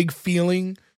definitely a big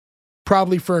feeling,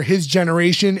 probably for his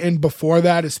generation and before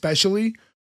that, especially,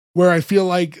 where I feel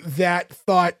like that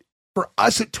thought for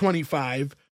us at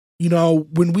 25,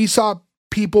 when we saw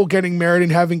people getting married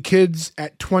and having kids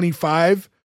at 25,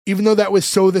 even though that was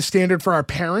so the standard for our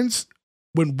parents,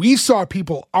 when we saw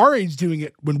people our age doing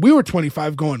it when we were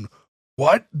 25 going,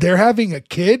 what? They're having a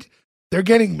kid? They're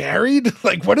getting married?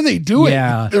 Like, what are they doing?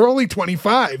 Yeah. They're only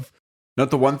 25. Not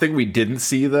the one thing we didn't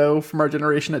see, though, from our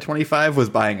generation at 25 was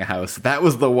buying a house. That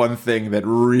was the one thing that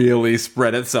really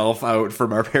spread itself out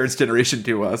from our parents' generation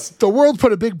to us. The world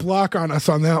put a big block on us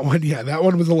on that one. Yeah, that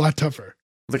one was a lot tougher.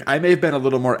 Like, I may have been a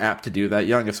little more apt to do that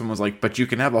young if someone was like, but you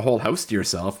can have a whole house to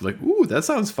yourself. Like, ooh, that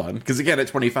sounds fun. Because again, at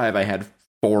 25, I had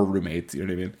 4 roommates. You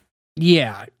know what I mean?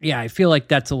 Yeah. I feel like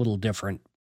that's a little different.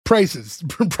 Prices,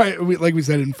 like we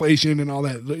said, inflation and all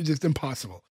that, just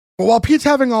impossible. But while Pete's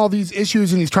having all these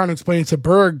issues and he's trying to explain it to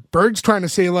Berg's trying to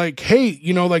say like, hey,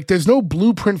 you know, like there's no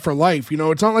blueprint for life. You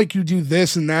know, it's not like you do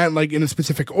this and that, like in a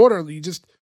specific order. You just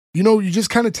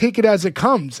kind of take it as it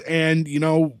comes and, you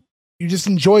know, you just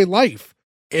enjoy life.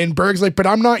 And Berg's like, but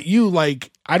I'm not you.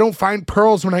 Like, I don't find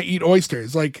pearls when I eat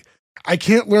oysters. Like, I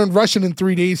can't learn Russian in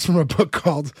 3 days from a book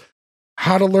called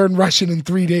How to Learn Russian in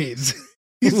 3 Days.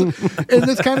 And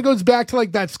this kind of goes back to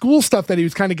like that school stuff that he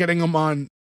was kind of getting him on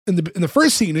in the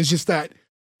first scene, is just that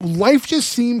life just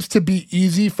seems to be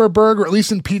easy for Berg, or at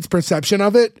least in Pete's perception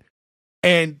of it.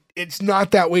 And it's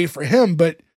not that way for him,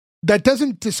 but that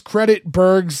doesn't discredit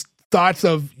Berg's thoughts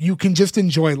of you can just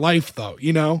enjoy life though,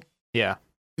 you know? Yeah.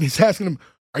 And he's asking him,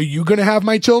 are you going to have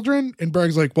my children? And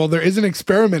Berg's like, well, there is an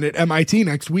experiment at MIT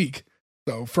next week.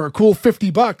 So for a cool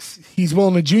 $50, he's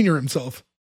willing to junior himself.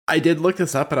 I did look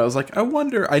this up and I was like, I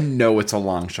wonder, I know it's a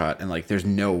long shot and like there's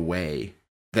no way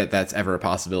that that's ever a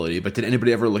possibility, but did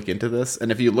anybody ever look into this?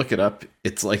 And if you look it up,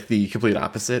 it's like the complete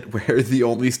opposite, where the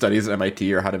only studies at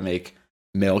MIT are how to make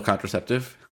male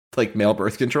contraceptive, like male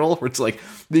birth control, where it's like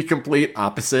the complete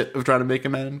opposite of trying to make a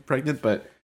man pregnant, but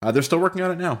they're still working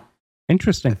on it now.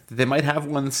 Interesting. They might have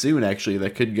one soon, actually,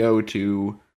 that could go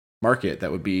to market.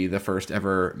 That would be the first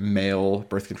ever male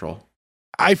birth control.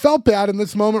 I felt bad in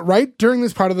this moment. Right during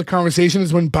this part of the conversation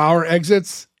is when Bauer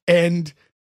exits, and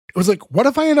it was like, what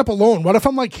if I end up alone? What if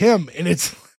I'm like him? And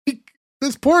it's like,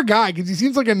 this poor guy, because he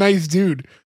seems like a nice dude,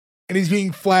 and he's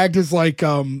being flagged as like,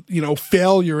 you know,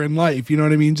 failure in life. You know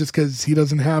what I mean? Just because he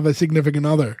doesn't have a significant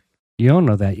other. You don't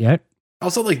know that yet.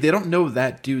 Also, like, they don't know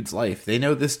that dude's life. They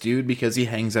know this dude because he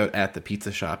hangs out at the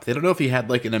pizza shop. They don't know if he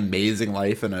had, like, an amazing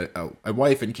life and a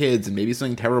wife and kids and maybe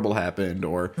something terrible happened,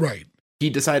 or right. He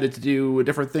decided to do a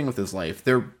different thing with his life.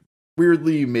 They're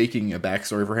weirdly making a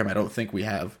backstory for him I don't think we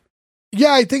have.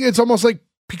 Yeah, I think it's almost like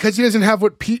because he doesn't have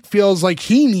what Pete feels like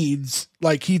he needs,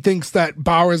 like he thinks that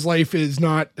Bauer's life is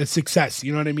not a success.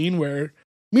 You know what I mean? Where,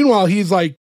 meanwhile, he's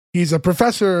a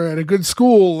professor at a good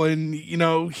school and, you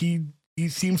know, he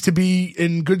seems to be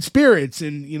in good spirits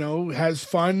and, you know, has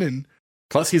fun. And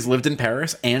plus he's lived in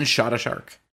Paris and shot a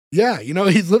shark. Yeah, you know,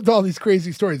 he's lived all these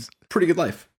crazy stories. Pretty good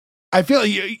life. I feel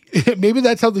maybe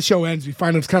that's how the show ends. We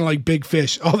find it's kind of like Big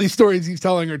Fish. All these stories he's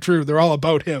telling are true. They're all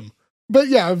about him. But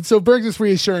yeah, so Berg's just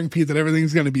reassuring Pete that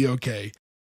everything's going to be okay.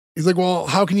 He's like, well,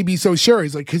 how can you be so sure?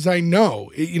 He's like, because I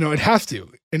know, it has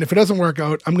to. And if it doesn't work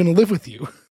out, I'm going to live with you.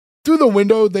 Through the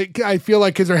window, I feel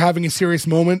like because they're having a serious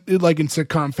moment, like in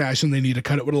sitcom fashion, they need to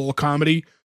cut it with a little comedy.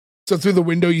 So through the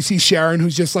window, you see Sharon,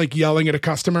 who's just like yelling at a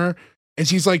customer. And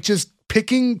she's like just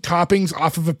picking toppings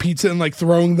off of a pizza and like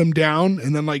throwing them down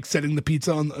and then like setting the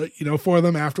pizza on, for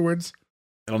them afterwards.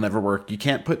 It'll never work. You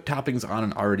can't put toppings on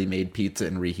an already made pizza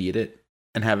and reheat it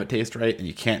and have it taste right. And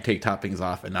you can't take toppings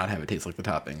off and not have it taste like the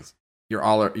toppings. You're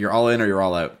all in or you're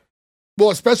all out. Well,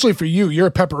 especially for you, you're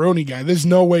a pepperoni guy. There's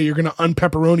no way you're going to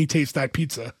unpepperoni taste that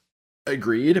pizza.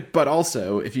 Agreed. But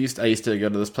also, I used to go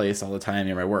to this place all the time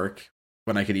near my work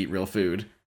when I could eat real food.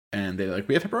 And they're like,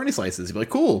 we have pepperoni slices. You'd be like,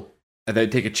 cool. And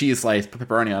they'd take a cheese slice, put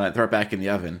pepperoni on it, throw it back in the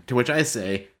oven. To which I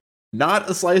say, not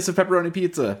a slice of pepperoni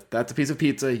pizza. That's a piece of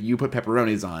pizza you put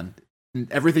pepperonis on.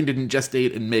 Everything didn't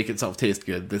gestate and make itself taste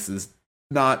good. This is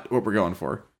not what we're going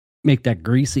for. Make that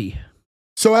greasy.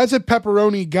 So as a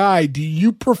pepperoni guy, do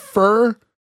you prefer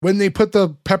when they put the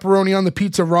pepperoni on the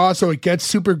pizza raw so it gets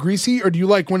super greasy? Or do you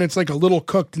like when it's like a little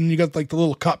cooked and you got like the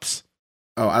little cups?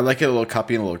 Oh, I like it a little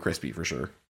cuppy and a little crispy for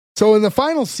sure. So in the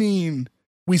final scene,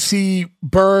 we see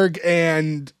Berg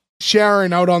and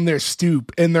Sharon out on their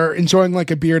stoop and they're enjoying like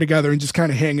a beer together and just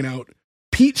kind of hanging out.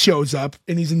 Pete shows up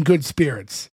and he's in good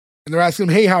spirits. And they're asking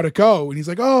him, hey, how'd it go? And he's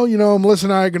like, oh, Melissa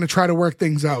and I are going to try to work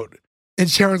things out. And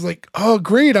Sharon's like, oh,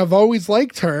 great. I've always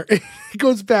liked her. It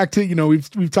goes back to,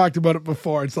 we've talked about it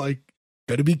before. It's like,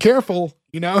 better be careful.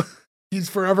 He's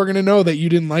forever going to know that you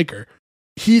didn't like her.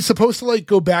 He's supposed to like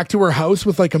go back to her house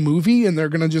with like a movie and they're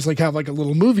going to just like have like a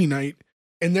little movie night.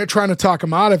 And they're trying to talk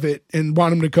him out of it and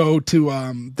want him to go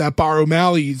to that bar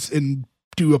O'Malley's and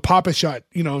do a Papa Shot,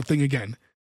 thing again.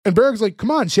 And Berg's like,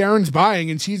 come on, Sharon's buying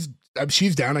and she's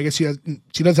she's down. I guess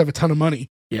she does have a ton of money.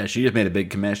 Yeah, she just made a big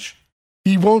commish.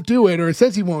 He won't do it, or it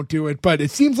says he won't do it, but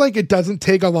it seems like it doesn't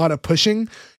take a lot of pushing.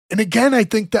 And again, I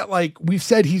think that, like we've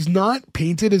said, he's not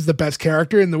painted as the best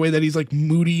character in the way that he's like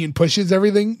moody and pushes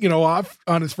everything, off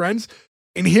on his friends.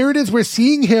 And here it is, we're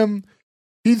seeing him.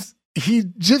 He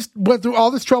just went through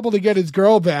all this trouble to get his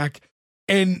girl back,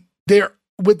 and they're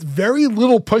with very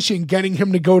little pushing getting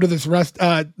him to go to this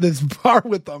this bar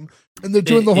with them. And they're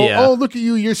doing the whole, oh, look at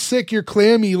you, you're sick, you're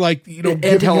clammy, like,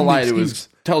 and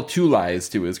tell two lies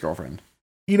to his girlfriend.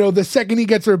 The second he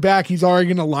gets her back, he's already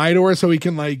going to lie to her so he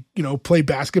can, like, play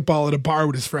basketball at a bar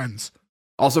with his friends.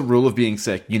 Also, rule of being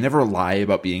sick. You never lie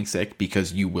about being sick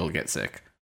because you will get sick.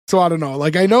 So I don't know.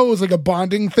 Like, I know it was like a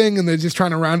bonding thing and they're just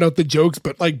trying to round out the jokes,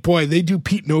 but like, boy, they do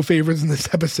Pete no favors in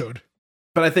this episode.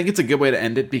 But I think it's a good way to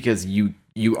end it because you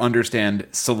understand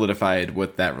solidified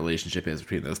what that relationship is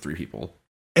between those three people.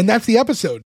 And that's the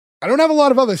episode. I don't have a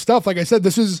lot of other stuff. Like I said,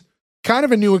 this is kind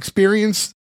of a new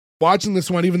experience watching this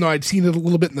one, even though I'd seen it a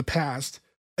little bit in the past.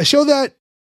 A show that,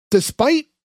 despite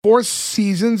 4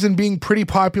 seasons and being pretty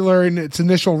popular in its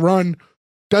initial run,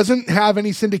 doesn't have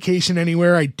any syndication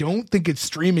anywhere. I don't think it's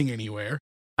streaming anywhere.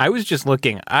 I was just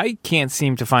looking. I can't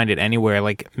seem to find it anywhere.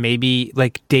 Like maybe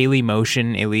like Daily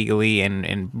Motion illegally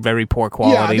and very poor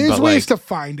quality. Yeah, there's ways to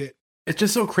find it. It's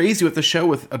just so crazy with the show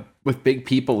with big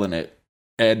people in it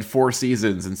and 4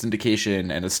 seasons and syndication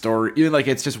and a story. Even like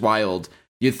it's just wild.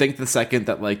 You'd think the second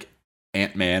that like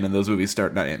Ant-Man and those movies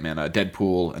start, not Ant-Man,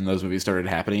 Deadpool and those movies started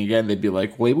happening again, they'd be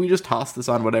like, well, we just toss this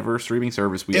on whatever streaming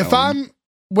service we own.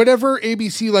 Whatever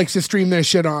ABC likes to stream their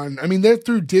shit on. I mean, they're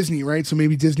through Disney, right? So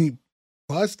maybe Disney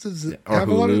Plus does it or have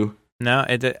Hulu. A lot of...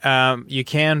 No, you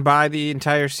can buy the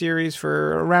entire series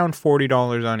for around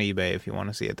 $40 on eBay if you want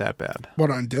to see it that bad.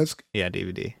 What, on disc? Yeah,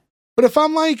 DVD. But if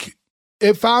I'm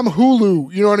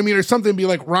Hulu, you know what I mean, or something, be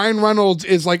like Ryan Reynolds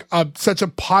is like such a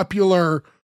popular,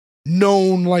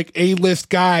 known like A-list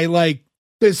guy. Like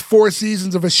there's 4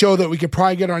 seasons of a show that we could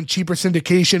probably get on cheaper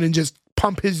syndication and just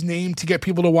pump his name to get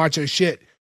people to watch our shit.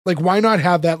 Like, why not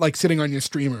have that like sitting on your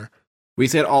streamer? We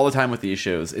say it all the time with these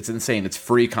shows. It's insane. It's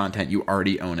free content. You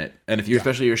already own it. And if you're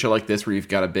especially your show like this where you've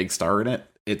got a big star in it,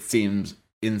 it seems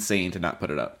insane to not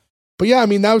put it up. But yeah, I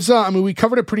mean, that was, we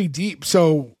covered it pretty deep.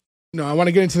 So, I want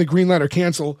to get into the green light or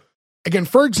cancel. Again,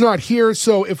 Ferg's not here.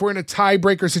 So if we're in a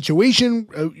tiebreaker situation,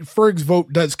 Ferg's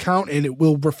vote does count and it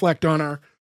will reflect on our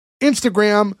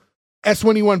Instagram.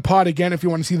 S1E1 pod again if you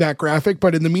want to see that graphic,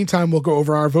 but in the meantime we'll go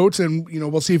over our votes and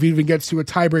we'll see if it even gets to a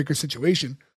tiebreaker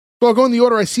situation. So I'll go in the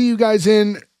order I see you guys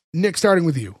in. Nick, starting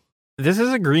with you. This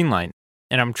is a green light,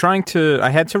 and I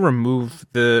had to remove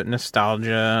the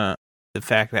nostalgia, the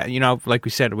fact that, like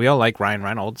we said, we all like Ryan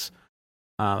Reynolds.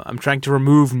 I'm trying to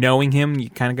remove knowing him.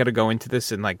 You kind of got to go into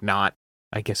this and like not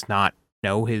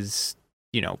know his,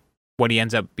 what he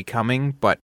ends up becoming,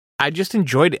 but I just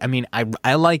enjoyed it. I mean,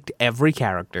 I liked every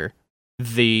character.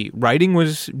 The writing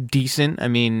was decent. I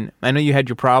mean, I know you had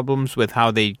your problems with how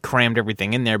they crammed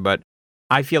everything in there, but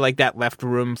I feel like that left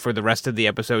room for the rest of the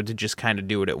episode to just kind of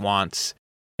do what it wants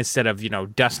instead of,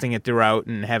 dusting it throughout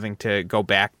and having to go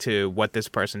back to what this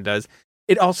person does.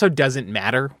 It also doesn't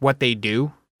matter what they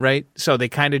do, right? So they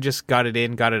kind of just got it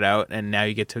in, got it out, and now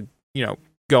you get to,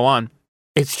 go on.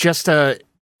 It's just a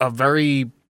very,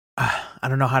 I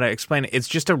don't know how to explain it. It's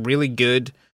just a really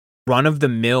good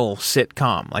run-of-the-mill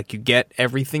sitcom. Like, you get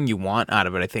everything you want out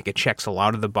of it. I think it checks a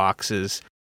lot of the boxes,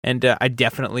 and I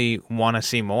definitely want to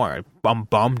see more. I'm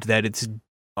bummed that it's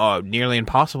nearly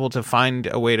impossible to find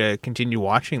a way to continue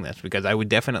watching this, because I would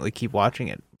definitely keep watching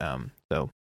it.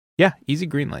 So, yeah, easy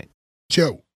green light.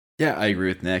 Joe. Yeah, I agree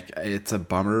with Nick. It's a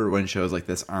bummer when shows like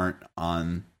this aren't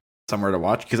on somewhere to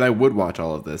watch, because I would watch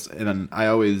all of this, and I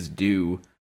always do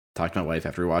talk to my wife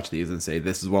after we watch these and say,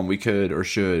 this is one we could or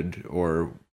should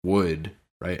or would,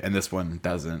 right? And this one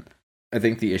doesn't. I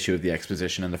think the issue of the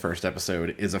exposition in the first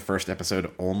episode is a first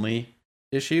episode only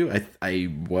issue.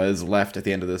 I was left at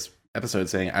the end of this episode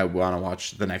saying I want to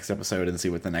watch the next episode and see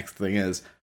what the next thing is.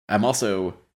 I'm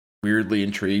also weirdly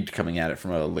intrigued coming at it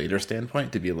from a later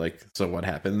standpoint to be like, so what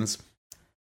happens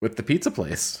with the pizza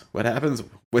place? What happens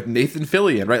with Nathan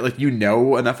Fillion, right? Like,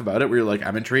 enough about it where you're like,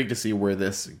 I'm intrigued to see where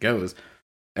this goes.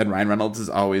 And Ryan Reynolds is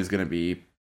always going to be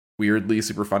weirdly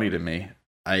super funny to me.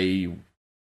 I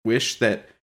wish that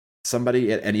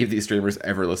somebody at any of these streamers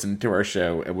ever listened to our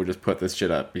show and would just put this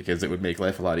shit up, because it would make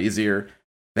life a lot easier.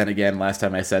 Then again, last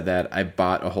time I said that, I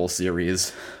bought a whole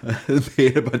series,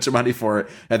 paid a bunch of money for it,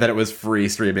 and then it was free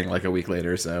streaming like a week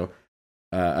later. So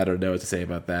I don't know what to say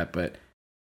about that, but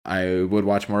I would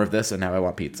watch more of this, and now I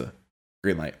want pizza.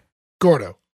 Green light.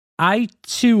 Gordo. I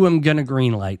too am going to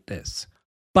green light this,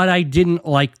 but I didn't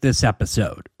like this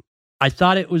episode. I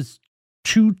thought it was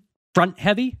too front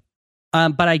heavy,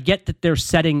 but I get that they're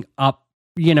setting up,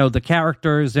 the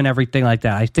characters and everything like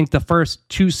that. I think the first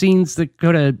two scenes they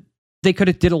could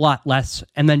have did a lot less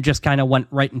and then just kind of went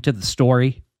right into the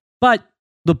story. But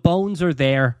the bones are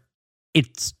there.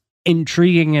 It's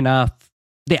intriguing enough.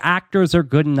 The actors are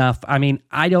good enough. I mean,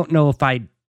 I don't know if I'd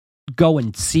go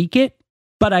and seek it,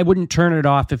 but I wouldn't turn it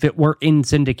off if it were in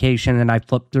syndication and I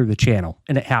flipped through the channel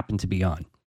and it happened to be on.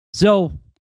 So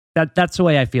that's the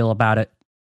way I feel about it.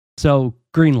 So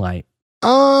green light.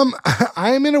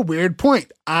 I'm in a weird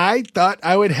point. I thought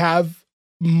I would have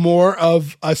more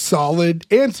of a solid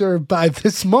answer by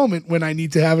this moment when I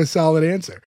need to have a solid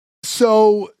answer.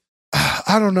 So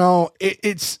I don't know.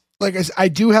 It's like I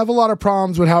do have a lot of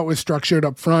problems with how it was structured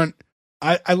up front.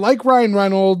 I like Ryan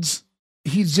Reynolds.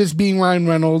 He's just being Ryan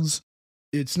Reynolds.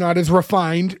 It's not as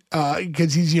refined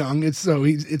because he's young. It's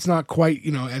not quite,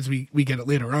 as we get it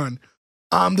later on.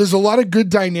 There's a lot of good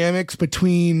dynamics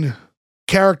between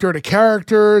character to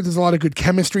character. There's a lot of good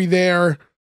chemistry there.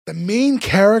 The main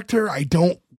character I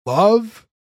don't love.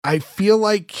 I feel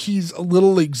like he's a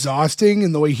little exhausting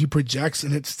in the way he projects,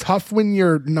 and it's tough when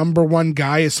your number one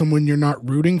guy is someone you're not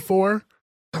rooting for.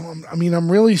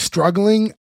 I'm really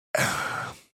struggling.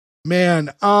 Man,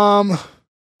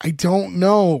 I don't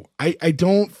know. I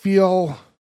don't feel...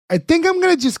 I think I'm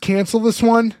going to just cancel this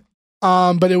one.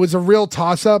 But it was a real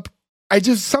toss-up.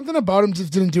 Something about him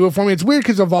just didn't do it for me. It's weird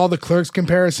because of all the Clerks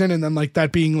comparison and then like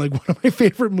that being like one of my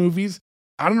favorite movies.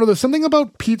 I don't know. There's something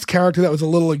about Pete's character that was a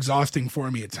little exhausting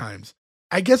for me at times.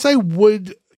 I guess I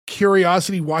would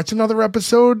curiosity watch another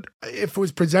episode if it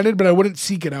was presented, but I wouldn't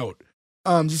seek it out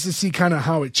just to see kind of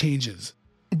how it changes.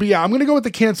 But yeah, I'm going to go with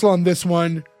the cancel on this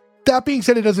one. That being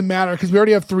said, it doesn't matter because we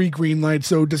already have 3 green lights.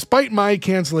 So despite my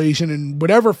cancellation and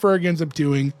whatever Ferg ends up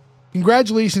doing,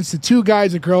 congratulations to 2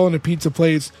 guys, a girl, and a pizza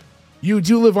place. You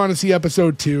do live on to see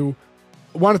episode 2.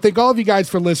 I want to thank all of you guys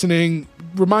for listening.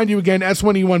 Remind you again,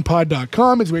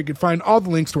 S1E1pod.com is where you can find all the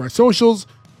links to our socials.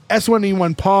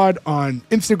 S1E1pod on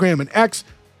Instagram and X.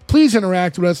 Please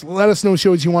interact with us. Let us know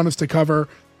shows you want us to cover.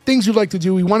 Things you'd like to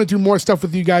do. We want to do more stuff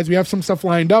with you guys. We have some stuff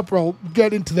lined up. We'll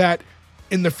get into that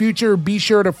in the future. Be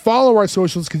sure to follow our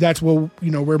socials because that's where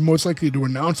we're most likely to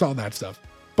announce all that stuff.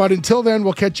 But until then,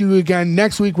 we'll catch you again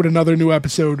next week with another new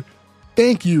episode.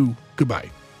 Thank you. Goodbye.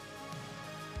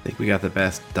 I think we got the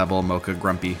best double mocha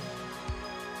grumpy.